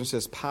James Version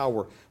says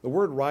power. The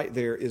word right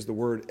there is the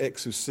word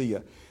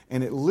exousia.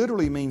 And it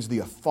literally means the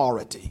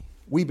authority.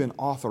 We've been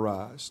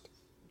authorized.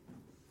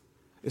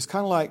 It's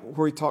kind of like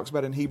where he talks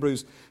about in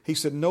Hebrews. He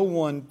said, no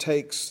one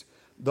takes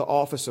the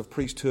office of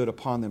priesthood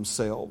upon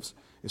themselves.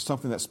 It's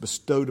something that's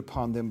bestowed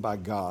upon them by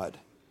God.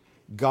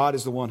 God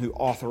is the one who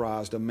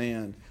authorized a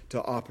man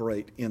to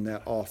operate in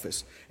that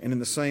office. And in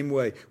the same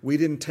way, we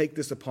didn't take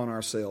this upon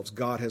ourselves.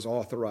 God has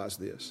authorized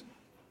this.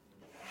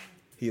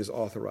 He has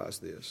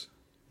authorized this.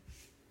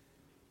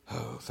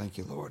 Oh, thank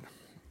you, Lord.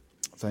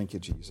 Thank you,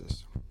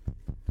 Jesus.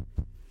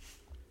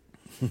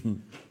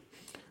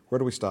 Where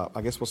do we stop?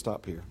 I guess we'll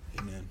stop here.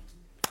 Amen.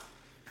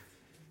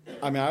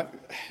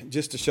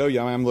 Just to show you,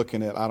 I'm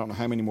looking at, I don't know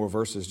how many more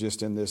verses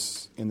just in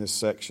this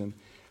section.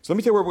 So let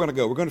me tell you where we're going to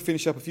go. We're going to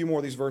finish up a few more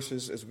of these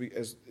verses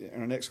as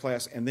in our next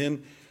class, and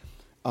then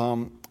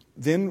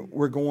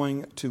we're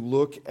going to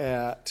look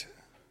at,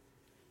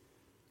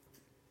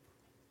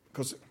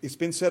 because it's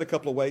been said a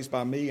couple of ways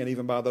by me and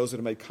even by those that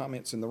have made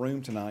comments in the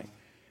room tonight,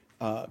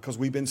 because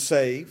we've been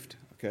saved,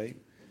 okay?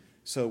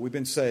 So we've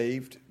been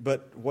saved,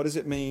 but what does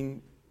it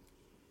mean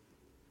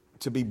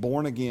to be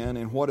born again,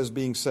 and what does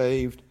being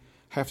saved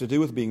have to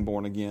do with being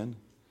born again?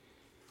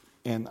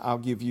 And I'll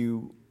give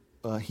you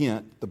a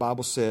hint. The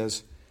Bible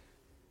says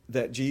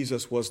that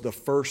Jesus was the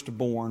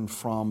firstborn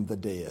from the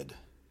dead.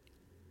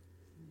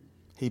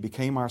 He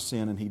became our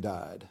sin and He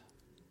died.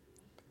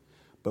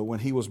 But when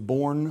He was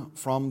born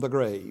from the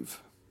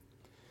grave,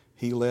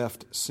 He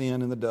left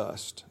sin in the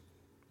dust.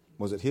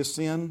 Was it His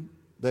sin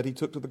that He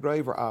took to the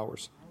grave or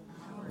ours?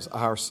 It was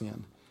our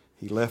sin.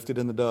 He left it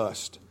in the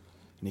dust,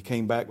 and He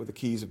came back with the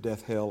keys of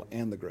death, hell,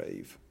 and the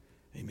grave.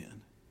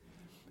 Amen.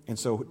 And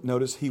so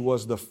notice He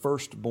was the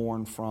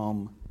firstborn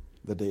from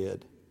the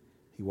dead.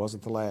 He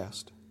wasn't the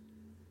last.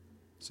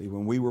 See,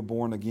 when we were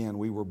born again,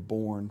 we were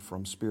born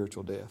from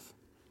spiritual death.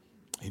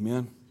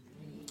 Amen?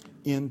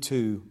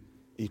 Into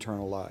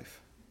eternal life.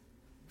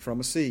 from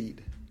a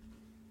seed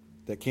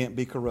that can't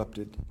be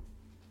corrupted,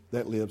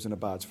 that lives and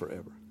abides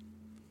forever.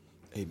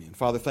 Amen.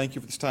 Father, thank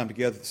you for this time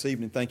together this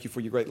evening. Thank you for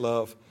your great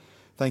love.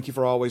 Thank you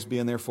for always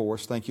being there for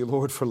us. Thank you,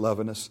 Lord, for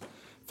loving us.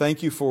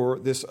 Thank you for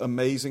this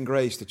amazing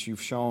grace that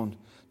you've shown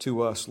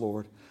to us,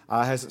 Lord.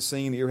 Eye hasn't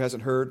seen, ear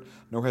hasn't heard,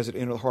 nor has it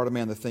entered the heart of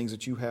man the things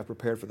that you have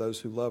prepared for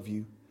those who love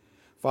you.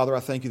 Father,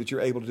 I thank you that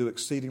you're able to do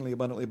exceedingly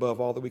abundantly above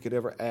all that we could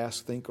ever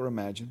ask, think, or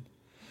imagine.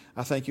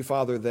 I thank you,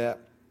 Father,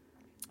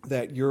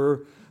 that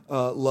your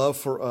love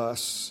for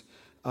us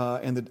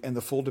and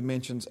the full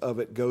dimensions of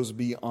it goes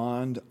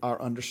beyond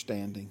our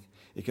understanding.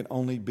 It can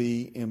only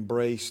be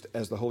embraced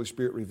as the Holy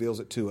Spirit reveals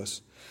it to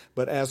us.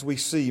 But as we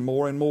see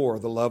more and more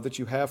the love that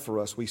you have for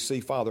us, we see,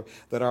 Father,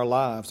 that our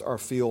lives are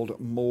filled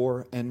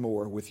more and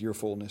more with your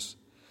fullness.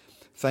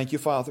 Thank you,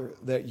 Father,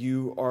 that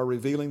you are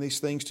revealing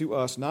these things to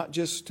us, not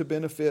just to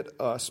benefit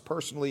us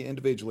personally,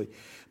 individually,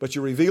 but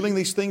you're revealing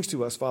these things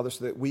to us, Father,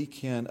 so that we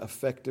can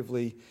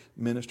effectively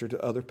minister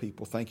to other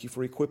people. Thank you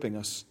for equipping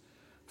us,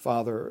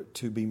 Father,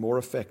 to be more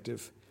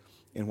effective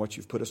in what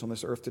you've put us on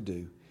this earth to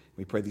do.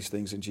 We pray these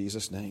things in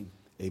Jesus' name.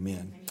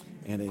 Amen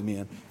and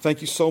amen.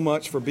 Thank you so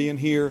much for being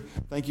here.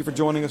 Thank you for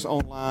joining us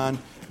online.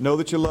 Know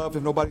that you're loved.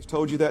 If nobody's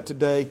told you that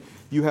today,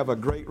 you have a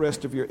great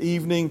rest of your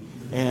evening.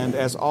 And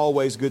as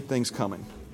always, good things coming.